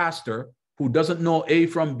some pastor who doesn't know A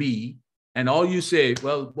from B. And all you say,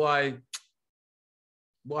 well, boy,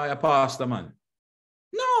 a pastor, man.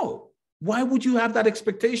 No. Why would you have that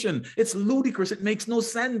expectation? It's ludicrous. It makes no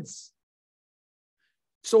sense.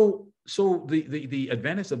 So the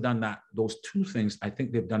Adventists have done that. Those two things, I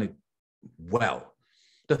think they've done it well.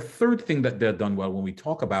 The third thing that they've done well when we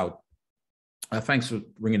talk about, thanks for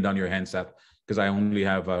bringing down your hand, Seth, because I only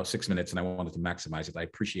have 6 minutes and I wanted to maximize it. I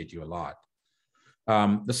appreciate you a lot.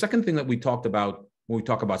 The second thing that we talked about when we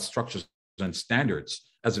talk about structures and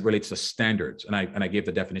standards as it relates to standards, and I gave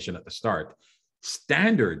the definition at the start,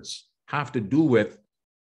 standards have to do with,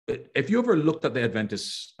 if you ever looked at the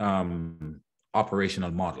Adventist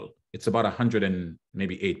operational model, it's about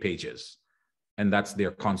 108 pages, and that's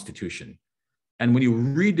their constitution. And when you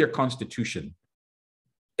read their constitution,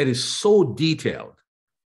 it is so detailed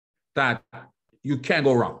that you can't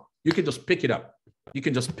go wrong. You can just pick it up. You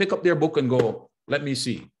can just pick up their book and go, let me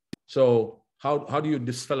see. So how do you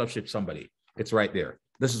disfellowship somebody? It's right there.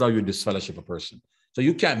 This is how you disfellowship a person. So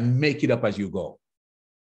you can't make it up as you go.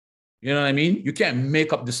 You know what I mean? You can't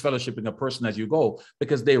make up disfellowshipping a person as you go,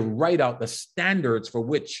 because they write out the standards for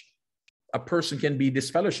which a person can be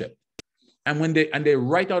disfellowshipped. And when they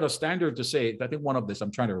write out a standard to say, I think one of this, I'm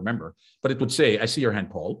trying to remember, but it would say, I see your hand,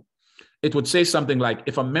 Paul. It would say something like,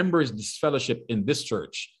 if a member is disfellowshipped in this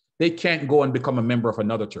church, they can't go and become a member of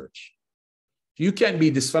another church. You can't be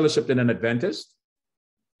disfellowshipped in an Adventist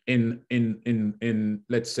in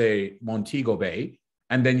let's say Montego Bay,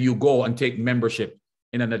 and then you go and take membership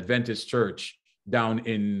in an Adventist church down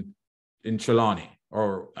in Trelawney.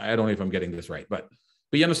 or I don't know if I'm getting this right, but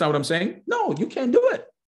you understand what I'm saying? No, you can't do it.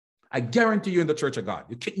 I guarantee you in the church of God,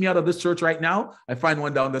 you kick me out of this church right now, I find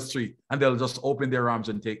one down the street and they'll just open their arms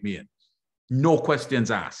and take me in. No questions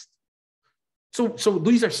asked. So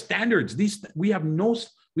these are standards. We have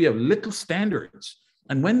little standards.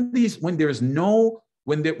 And when there is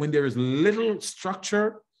little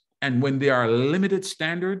structure and when there are limited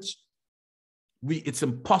standards, it's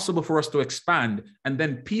impossible for us to expand. And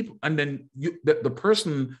then the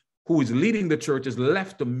person who is leading the church is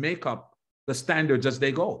left to make up the standards as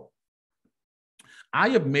they go. I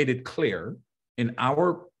have made it clear in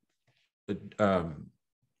our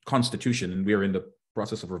constitution, and we are in the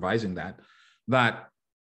process of revising that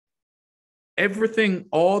everything,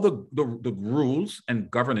 all the rules and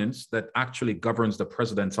governance that actually governs the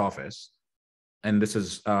president's office, and this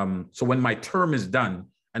is, so when my term is done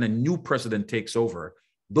and a new president takes over,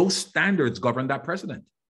 those standards govern that president.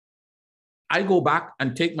 I go back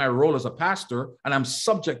and take my role as a pastor and I'm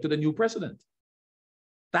subject to the new president.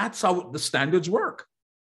 That's how the standards work.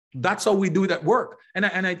 That's how we do that work. And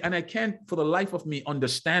I can't for the life of me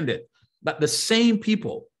understand it, that the same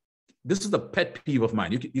people, this is the pet peeve of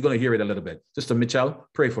mine. You're going to hear it a little bit. Sister Mitchell,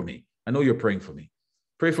 pray for me. I know you're praying for me.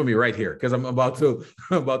 Pray for me right here because I'm about to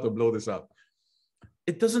blow this up.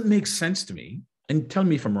 It doesn't make sense to me, and tell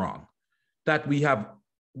me if I'm wrong, that we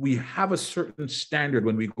have a certain standard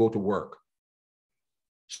when we go to work.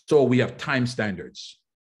 So we have time standards.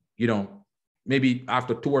 You know, maybe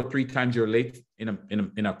after 2 or 3 times you're late in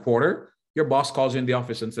a quarter, your boss calls you in the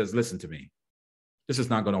office and says, listen to me, this is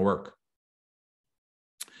not going to work.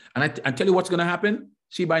 And I tell you what's going to happen.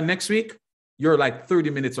 See, by next week, you're like 30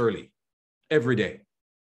 minutes early every day.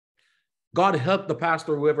 God help the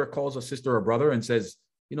pastor, whoever calls a sister or brother and says,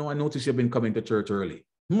 you know, I notice you've been coming to church early.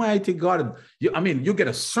 Mighty God. You get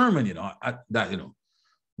a sermon, at that,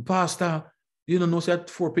 Pastor, you don't know that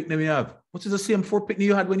 4 picnic we have. What's the same 4 picnic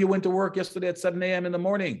you had when you went to work yesterday at 7 a.m. in the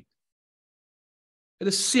morning? It's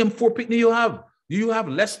the same 4 picnic you have. Do you have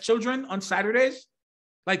less children on Saturdays?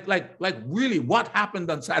 Like really, what happened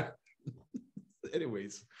on Saturday?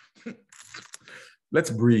 Anyways, let's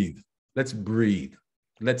breathe. Let's breathe.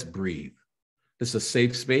 Let's breathe. This is a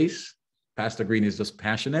safe space. Pastor Green is just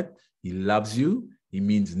passionate. He loves you. He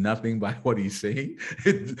means nothing by what he's saying.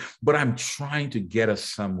 But I'm trying to get us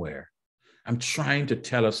somewhere. I'm trying to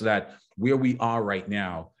tell us that where we are right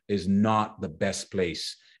now is not the best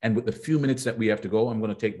place. And with the few minutes that we have to go, I'm going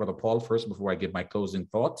to take Brother Paul first before I give my closing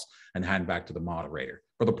thoughts and hand back to the moderator.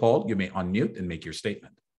 Brother Paul, you may unmute and make your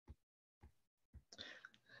statement.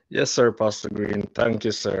 Yes, sir, Pastor Green. Thank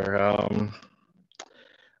you, sir.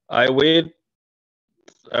 I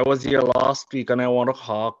was here last week and I want to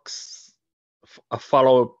ask a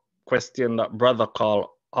follow-up question that Brother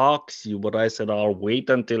Carl asked you, but I said I'll wait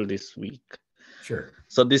until this week. Sure.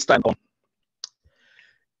 So this time,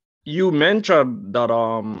 you mentioned that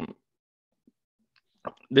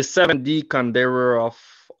the 7 deacons, they were of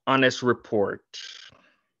honest report.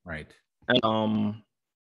 Right. And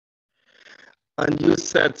you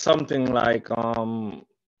said something like,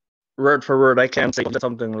 word for word, I can't say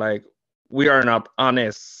something like, we are not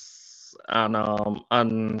honest,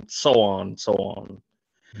 and so on, so on.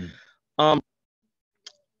 Mm-hmm.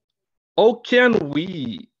 How can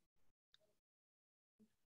we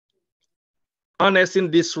honest in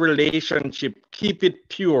this relationship, keep it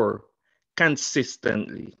pure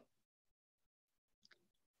consistently?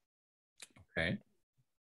 Okay.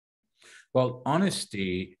 Well,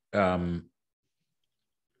 honesty,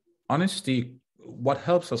 what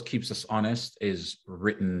helps us, keeps us honest is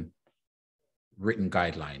written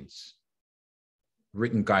guidelines.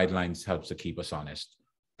 Written guidelines helps to keep us honest.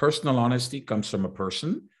 Personal honesty comes from a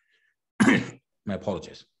person. My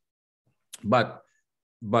apologies. But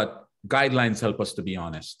guidelines help us to be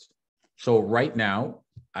honest. So right now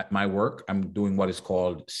at my work, I'm doing what is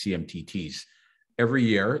called CMTTs. Every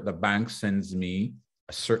year, the bank sends me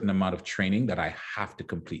a certain amount of training that I have to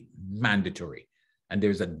complete, mandatory. And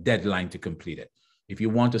there's a deadline to complete it. If you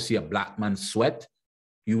want to see a black man sweat,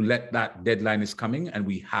 you let that deadline is coming and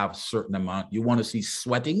we have certain amount. You want to see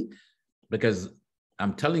sweating? Because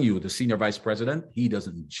I'm telling you, the senior vice president, he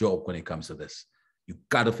doesn't joke when it comes to this. You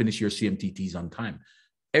got to finish your CMTTs on time.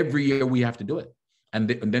 Every year we have to do it. And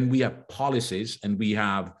then we have policies and we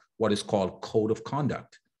have what is called code of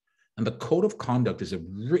conduct. And the code of conduct is a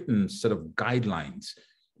written set of guidelines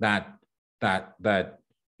that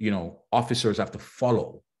officers have to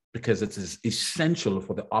follow because it is essential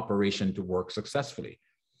for the operation to work successfully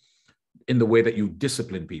in the way that you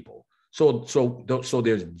discipline people. So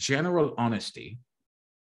there's general honesty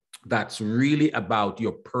that's really about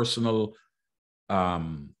your personal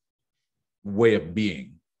way of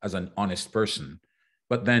being as an honest person.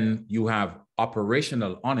 But then you have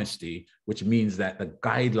operational honesty, which means that the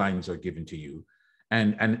guidelines are given to you,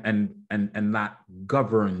 and that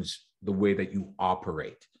governs the way that you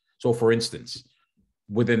operate. So for instance,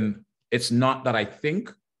 it's not that I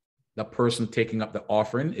think the person taking up the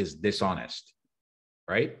offering is dishonest,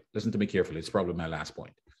 right? Listen to me carefully. It's probably my last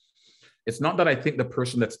point. It's not that I think the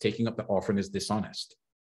person that's taking up the offering is dishonest,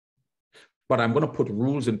 but I'm going to put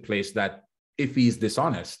rules in place that if he's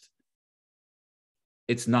dishonest,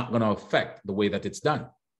 it's not going to affect the way that it's done. Do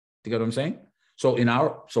you get what I'm saying? So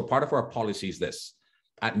part of our policy is this: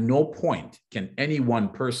 at no point can any one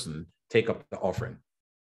person take up the offering.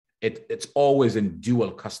 It's always in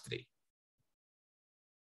dual custody,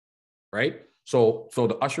 right? So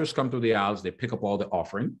the ushers come through the aisles, they pick up all the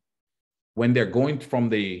offering. When they're going from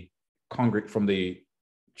the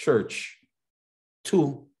church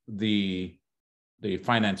to the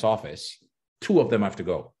finance office, two of them have to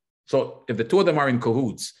go. So if the two of them are in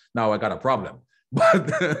cahoots, now I got a problem. But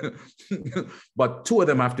two of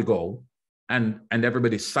them have to go, and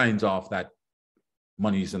everybody signs off that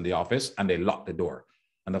money's in the office, and they lock the door.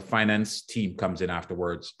 And the finance team comes in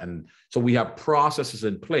afterwards. And so we have processes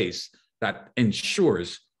in place that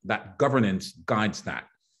ensures that governance guides that.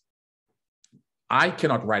 I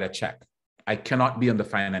cannot write a check. I cannot be on the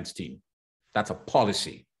finance team. That's a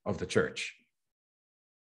policy of the church.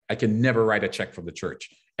 I can never write a check from the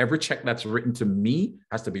church. Every check that's written to me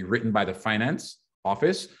has to be written by the finance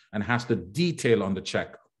office and has to detail on the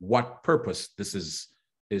check what purpose this is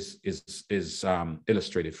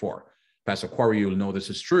illustrated for. Pastor Quarry, you'll know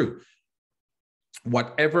this is true.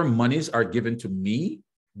 Whatever monies are given to me,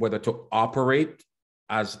 whether to operate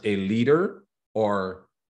as a leader or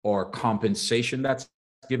compensation that's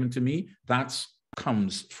given to me, that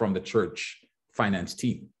comes from the church finance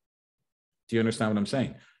team. Do you understand what I'm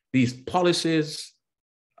saying? These policies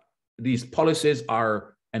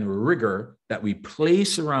are, and rigor that we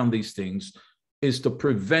place around these things is to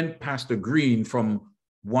prevent Pastor Green from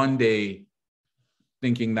one day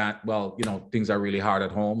thinking that, well, things are really hard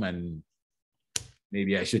at home and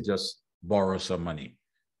maybe I should just borrow some money.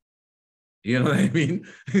 You know what I mean?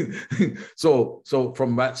 So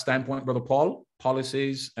from that standpoint, Brother Paul,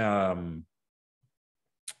 policies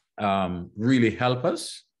really help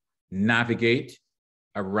us navigate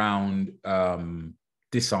around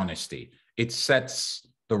dishonesty. It sets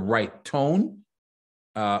the right tone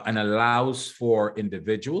and allows for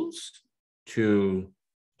individuals to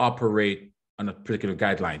operate on a particular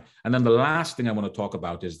guideline. And then the last thing I want to talk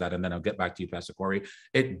about is that, and then I'll get back to you, Pastor Corey,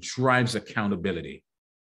 it drives accountability.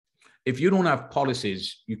 If you don't have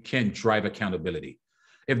policies, you can't drive accountability.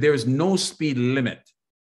 If there is no speed limit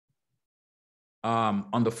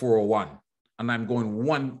on the 401, and I'm going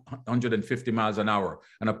 150 miles an hour,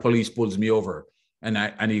 and a police pulls me over,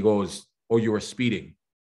 and he goes, "Oh, you were speeding."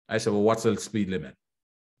 I said, "Well, what's the speed limit?"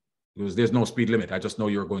 He goes, "There's no speed limit. I just know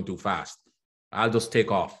you're going too fast. I'll just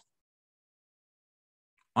take off."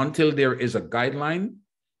 Until there is a guideline,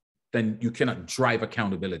 then you cannot drive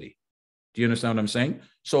accountability. Do you understand what I'm saying?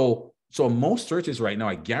 So most churches right now,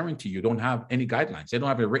 I guarantee you, don't have any guidelines. They don't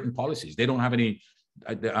have any written policies. They don't have any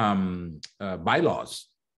bylaws.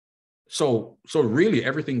 So really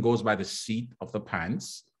everything goes by the seat of the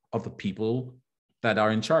pants of the people that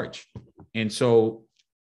are in charge. And so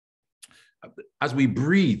as we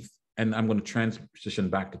breathe, and I'm going to transition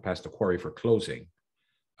back to Pastor Quarry for closing,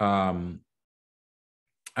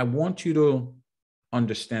 I want you to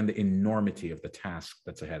understand the enormity of the task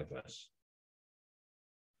that's ahead of us.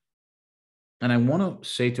 And I want to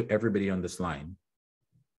say to everybody on this line,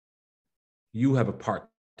 you have a part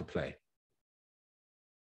to play.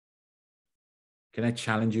 Can I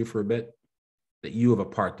challenge you for a bit? That you have a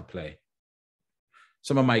part to play.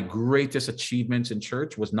 Some of my greatest achievements in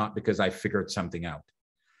church was not because I figured something out.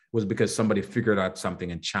 It was because somebody figured out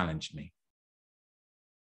something and challenged me.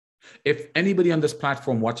 If anybody on this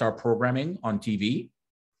platform watch our programming on TV,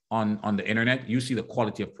 on the internet, you see the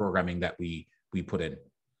quality of programming that we put in.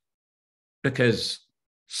 Because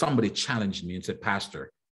somebody challenged me and said,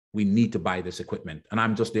 "Pastor, we need to buy this equipment." And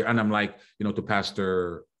I'm just there, and I'm like, to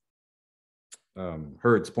Pastor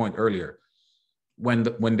Hurd's point earlier, when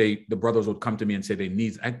the brothers would come to me and say they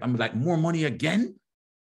need, I'm like, "More money again?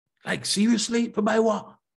 Like, seriously? For buy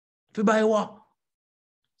what? For buy what?"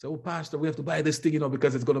 So, "Pastor, we have to buy this thing,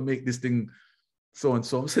 because it's going to make this thing so and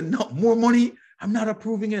so." I said, "No, more money? I'm not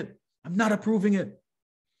approving it. I'm not approving it."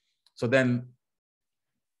 So then,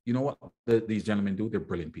 you know what these gentlemen do? They're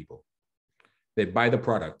brilliant people. They buy the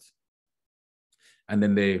product and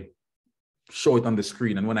then they show it on the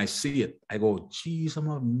screen. And when I see it, I go, "Geez, I'm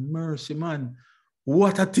a mercy, man.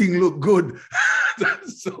 what a thing look good.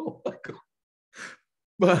 That's so good.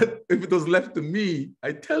 But if it was left to me,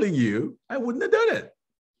 I'm telling you, I wouldn't have done it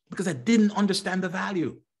because I didn't understand the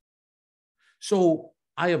value. So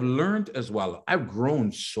I have learned as well. I've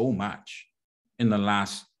grown so much in the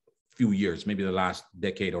last few years, maybe the last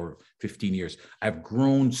decade or 15 years. I've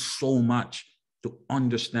grown so much to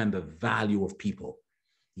understand the value of people.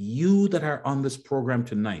 You that are on this program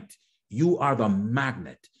tonight, you are the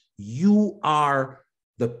magnet. You are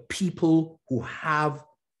the people who have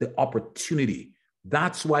the opportunity.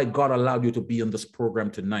 That's why God allowed you to be on this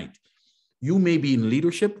program tonight. You may be in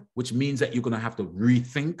leadership, which means that you're going to have to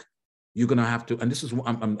rethink. You're going to have to, and this is,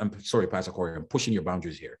 I'm sorry, Pastor Corey, I'm pushing your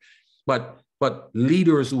boundaries here. But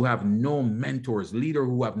leaders who have no mentors, leaders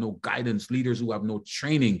who have no guidance, leaders who have no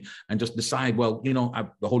training, and just decide, well, you know,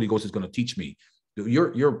 the Holy Ghost is going to teach me.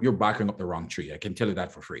 You're backing up the wrong tree. I can tell you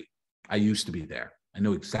that for free. I used to be there. I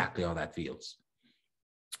know exactly how that feels.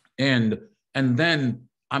 And then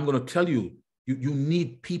I'm going to tell you, you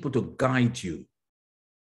need people to guide you.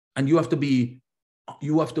 And you have to be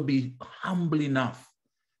humble enough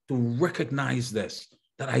to recognize this,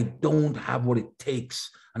 that I don't have what it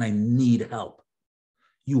takes and I need help.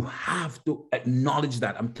 You have to acknowledge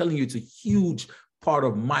that. I'm telling you, it's a huge part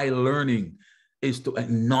of my learning is to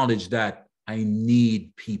acknowledge that I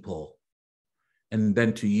need people. And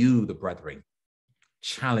then to you, the brethren,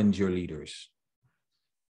 challenge your leaders.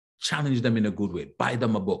 Challenge them in a good way. Buy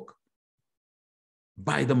them a book.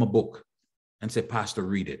 Buy them a book and say, Pastor,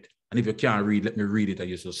 read it. And if you can't read, let me read it and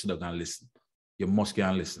you just sit down and listen. You must go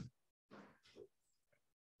and listen.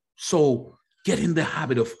 So get in the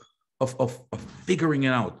habit of figuring it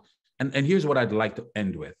out. And here's what I'd like to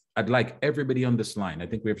end with. I'd like everybody on this line. I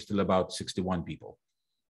think we have still about 61 people.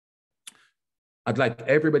 I'd like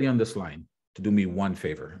everybody on this line to do me one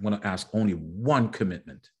favor. I'm going to ask only one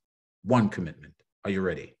commitment. One commitment. Are you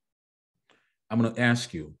ready? I'm going to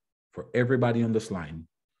ask you for everybody on this line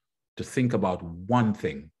to think about one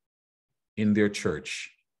thing in their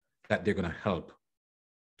church that they're going to help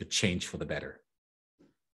to change for the better.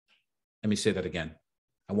 Let me say that again.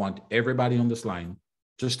 I want everybody on this line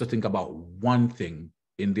just to think about one thing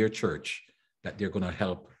in their church that they're going to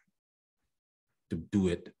help to do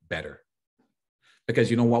it better. Because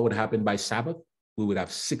you know what would happen by Sabbath? We would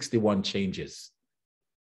have 61 changes.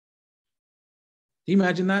 Can you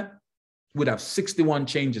imagine that? We'd have 61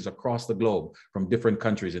 changes across the globe from different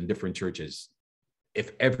countries and different churches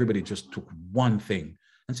if everybody just took one thing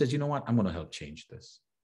and says, you know what, I'm going to help change this.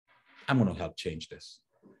 I'm going to help change this.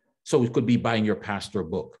 So it could be buying your pastor a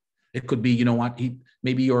book. It could be, you know what,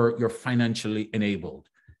 maybe you're financially enabled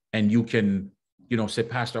and you can, you know, say,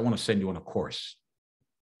 Pastor, I want to send you on a course.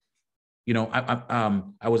 You know,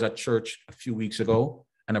 I was at church a few weeks ago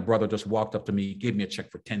and a brother just walked up to me, gave me a check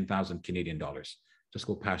for 10,000 Canadian dollars. Just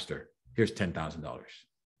go, Pastor, here's $10,000.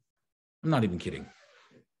 I'm not even kidding.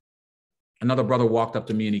 Another brother walked up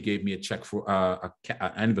to me and he gave me a check for an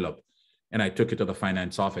envelope. And I took it to the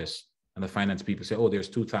finance office and the finance people say, oh, there's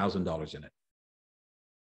 $2,000 in it.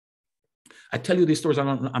 I tell you these stories,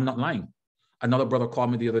 I'm not lying. Another brother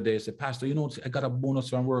called me the other day and said, Pastor, you know, I got a bonus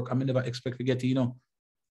from work. I never expect to get to, you know.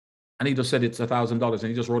 And he just said it's $1,000 and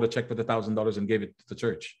he just wrote a check for the $1,000 and gave it to the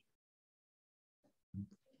church.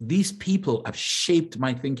 These people have shaped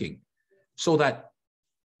my thinking so that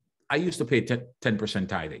I used to pay 10%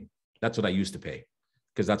 tithing. That's what I used to pay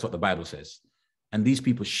because that's what the Bible says. And these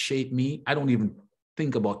people shape me. I don't even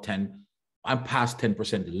think about 10. I'm past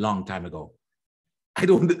 10% a long time ago. I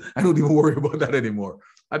don't even worry about that anymore.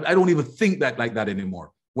 I don't even think that like that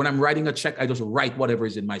anymore. When I'm writing a check, I just write whatever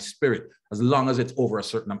is in my spirit. As long as it's over a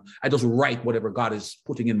certain amount, I just write whatever God is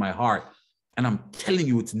putting in my heart. And I'm telling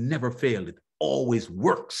you, it's never failed. It always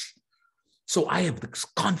works. So I have this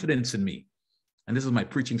confidence in me. And this is my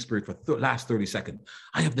preaching spirit for the last 30 seconds.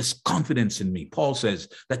 I have this confidence in me. Paul says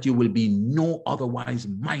that you will be no otherwise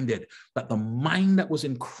minded, that the mind that was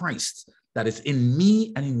in Christ, that is in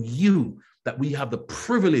me and in you, that we have the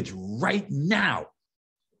privilege right now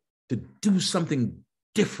to do something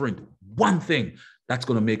different, one thing that's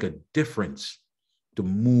going to make a difference to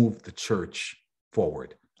move the church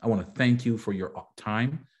forward. I want to thank you for your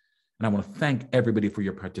time. And I want to thank everybody for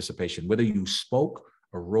your participation, whether you spoke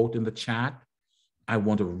or wrote in the chat. I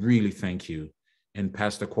want to really thank you. And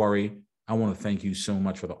Pastor Quarry, I want to thank you so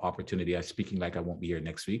much for the opportunity. I'm speaking like I won't be here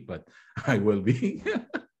next week, but I will be.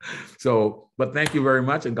 But thank you very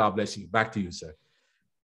much and God bless you. Back to you, sir.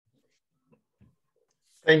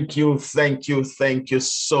 Thank you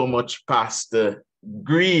so much, Pastor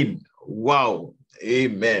Green. Wow.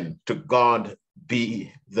 Amen. To God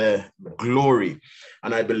be the glory.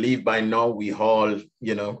 And I believe by now we all,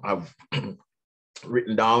 have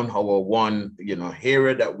written down our one,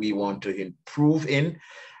 area that we want to improve in. I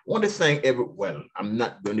want to thank I'm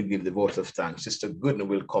not going to give the vote of thanks. Sister Goodman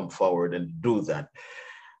will come forward and do that.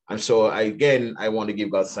 And so I want to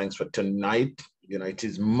give God thanks for tonight. It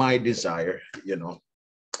is my desire,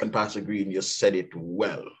 and Pastor Green, you said it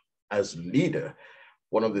well, as leader,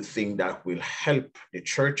 one of the things that will help the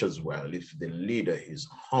church as well, if the leader is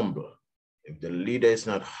humble. If the leader is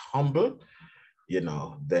not humble,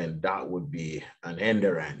 then that would be an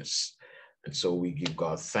hindrance. And so we give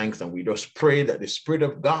God thanks, and we just pray that the Spirit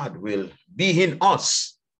of God will be in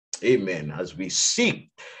us. Amen. As we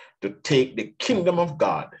seek to take the kingdom of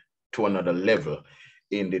God to another level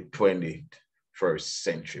in the 21st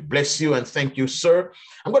century. Bless you and thank you, sir.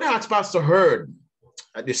 I'm going to ask Pastor Hurd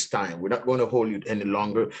at this time. We're not going to hold you any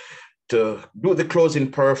longer to do the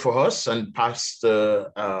closing prayer for us, and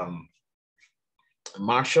Pastor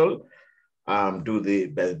Marshall do the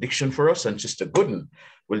benediction for us, and Sister Gooden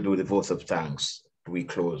will do the vote of thanks. We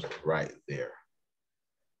close right there.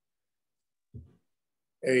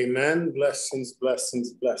 Amen. Blessings,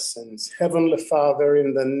 blessings, blessings. Heavenly Father,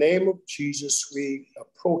 in the name of Jesus, we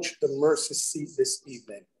approach the mercy seat this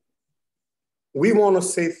evening. We want to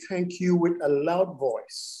say thank you with a loud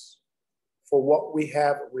voice for what we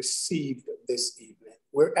have received this evening.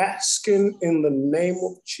 We're asking in the name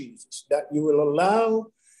of Jesus that you will allow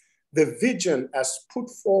the vision as put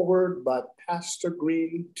forward by Pastor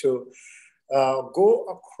Green to go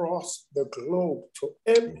across the globe to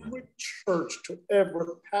every church, to every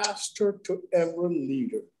pastor, to every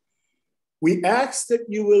leader. We ask that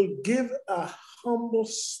you will give a humble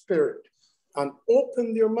spirit and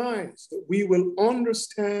open their minds, that we will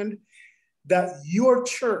understand that your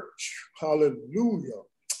church, hallelujah,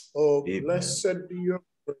 oh, amen. Blessed be your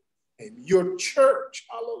name. Your church,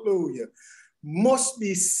 hallelujah, must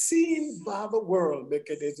be seen by the world,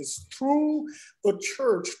 because it is through the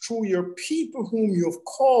church, through your people whom you've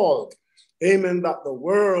called, amen, that the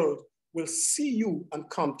world will see you and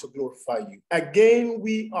come to glorify you. Again,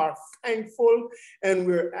 we are thankful, and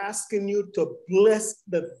we're asking you to bless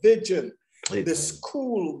the vision, amen, the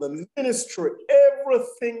school, the ministry,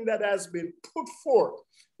 everything that has been put forth.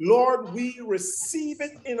 Lord, we receive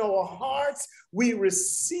it in our hearts. We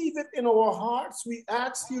receive it in our hearts. We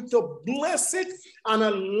ask you to bless it and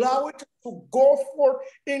allow it to go forth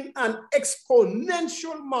in an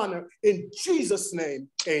exponential manner. In Jesus' name,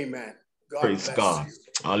 amen. God praise God. You.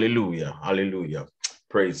 Hallelujah. Hallelujah.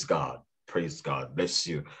 Praise God. Praise God. Bless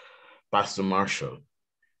you. Pastor Marshall.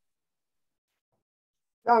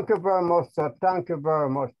 Thank you very much, sir. Thank you very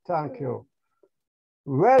much. Thank you.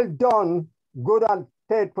 Well done, good and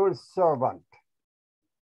faithful servant.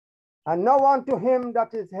 And now unto him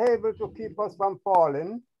that is able to keep us from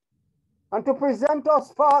falling, and to present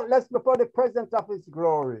us faultless before the presence of his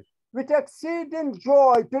glory, with exceeding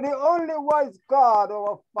joy, to the only wise God,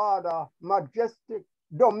 our Father, majestic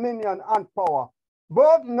dominion and power,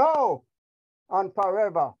 both now and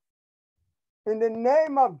forever. In the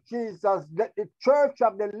name of Jesus, let the church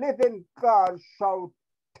of the living God shout,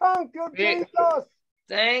 thank you, Jesus.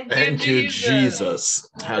 Thank you, Jesus.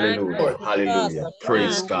 Hallelujah. Hallelujah.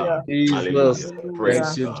 Praise God. Hallelujah.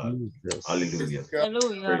 Praise God. Hallelujah.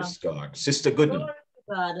 Praise God. Sister Gooden.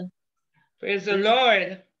 Praise the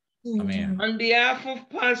Lord. Amen. On behalf of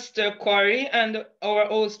Pastor Corey and our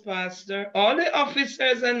host pastor, all the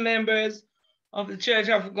officers and members of the Church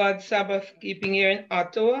of God Sabbath-Keeping here in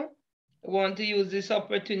Ottawa, I want to use this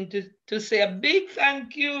opportunity to say a big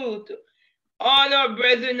thank you to all our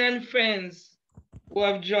brethren and friends who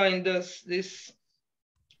have joined us this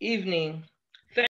evening.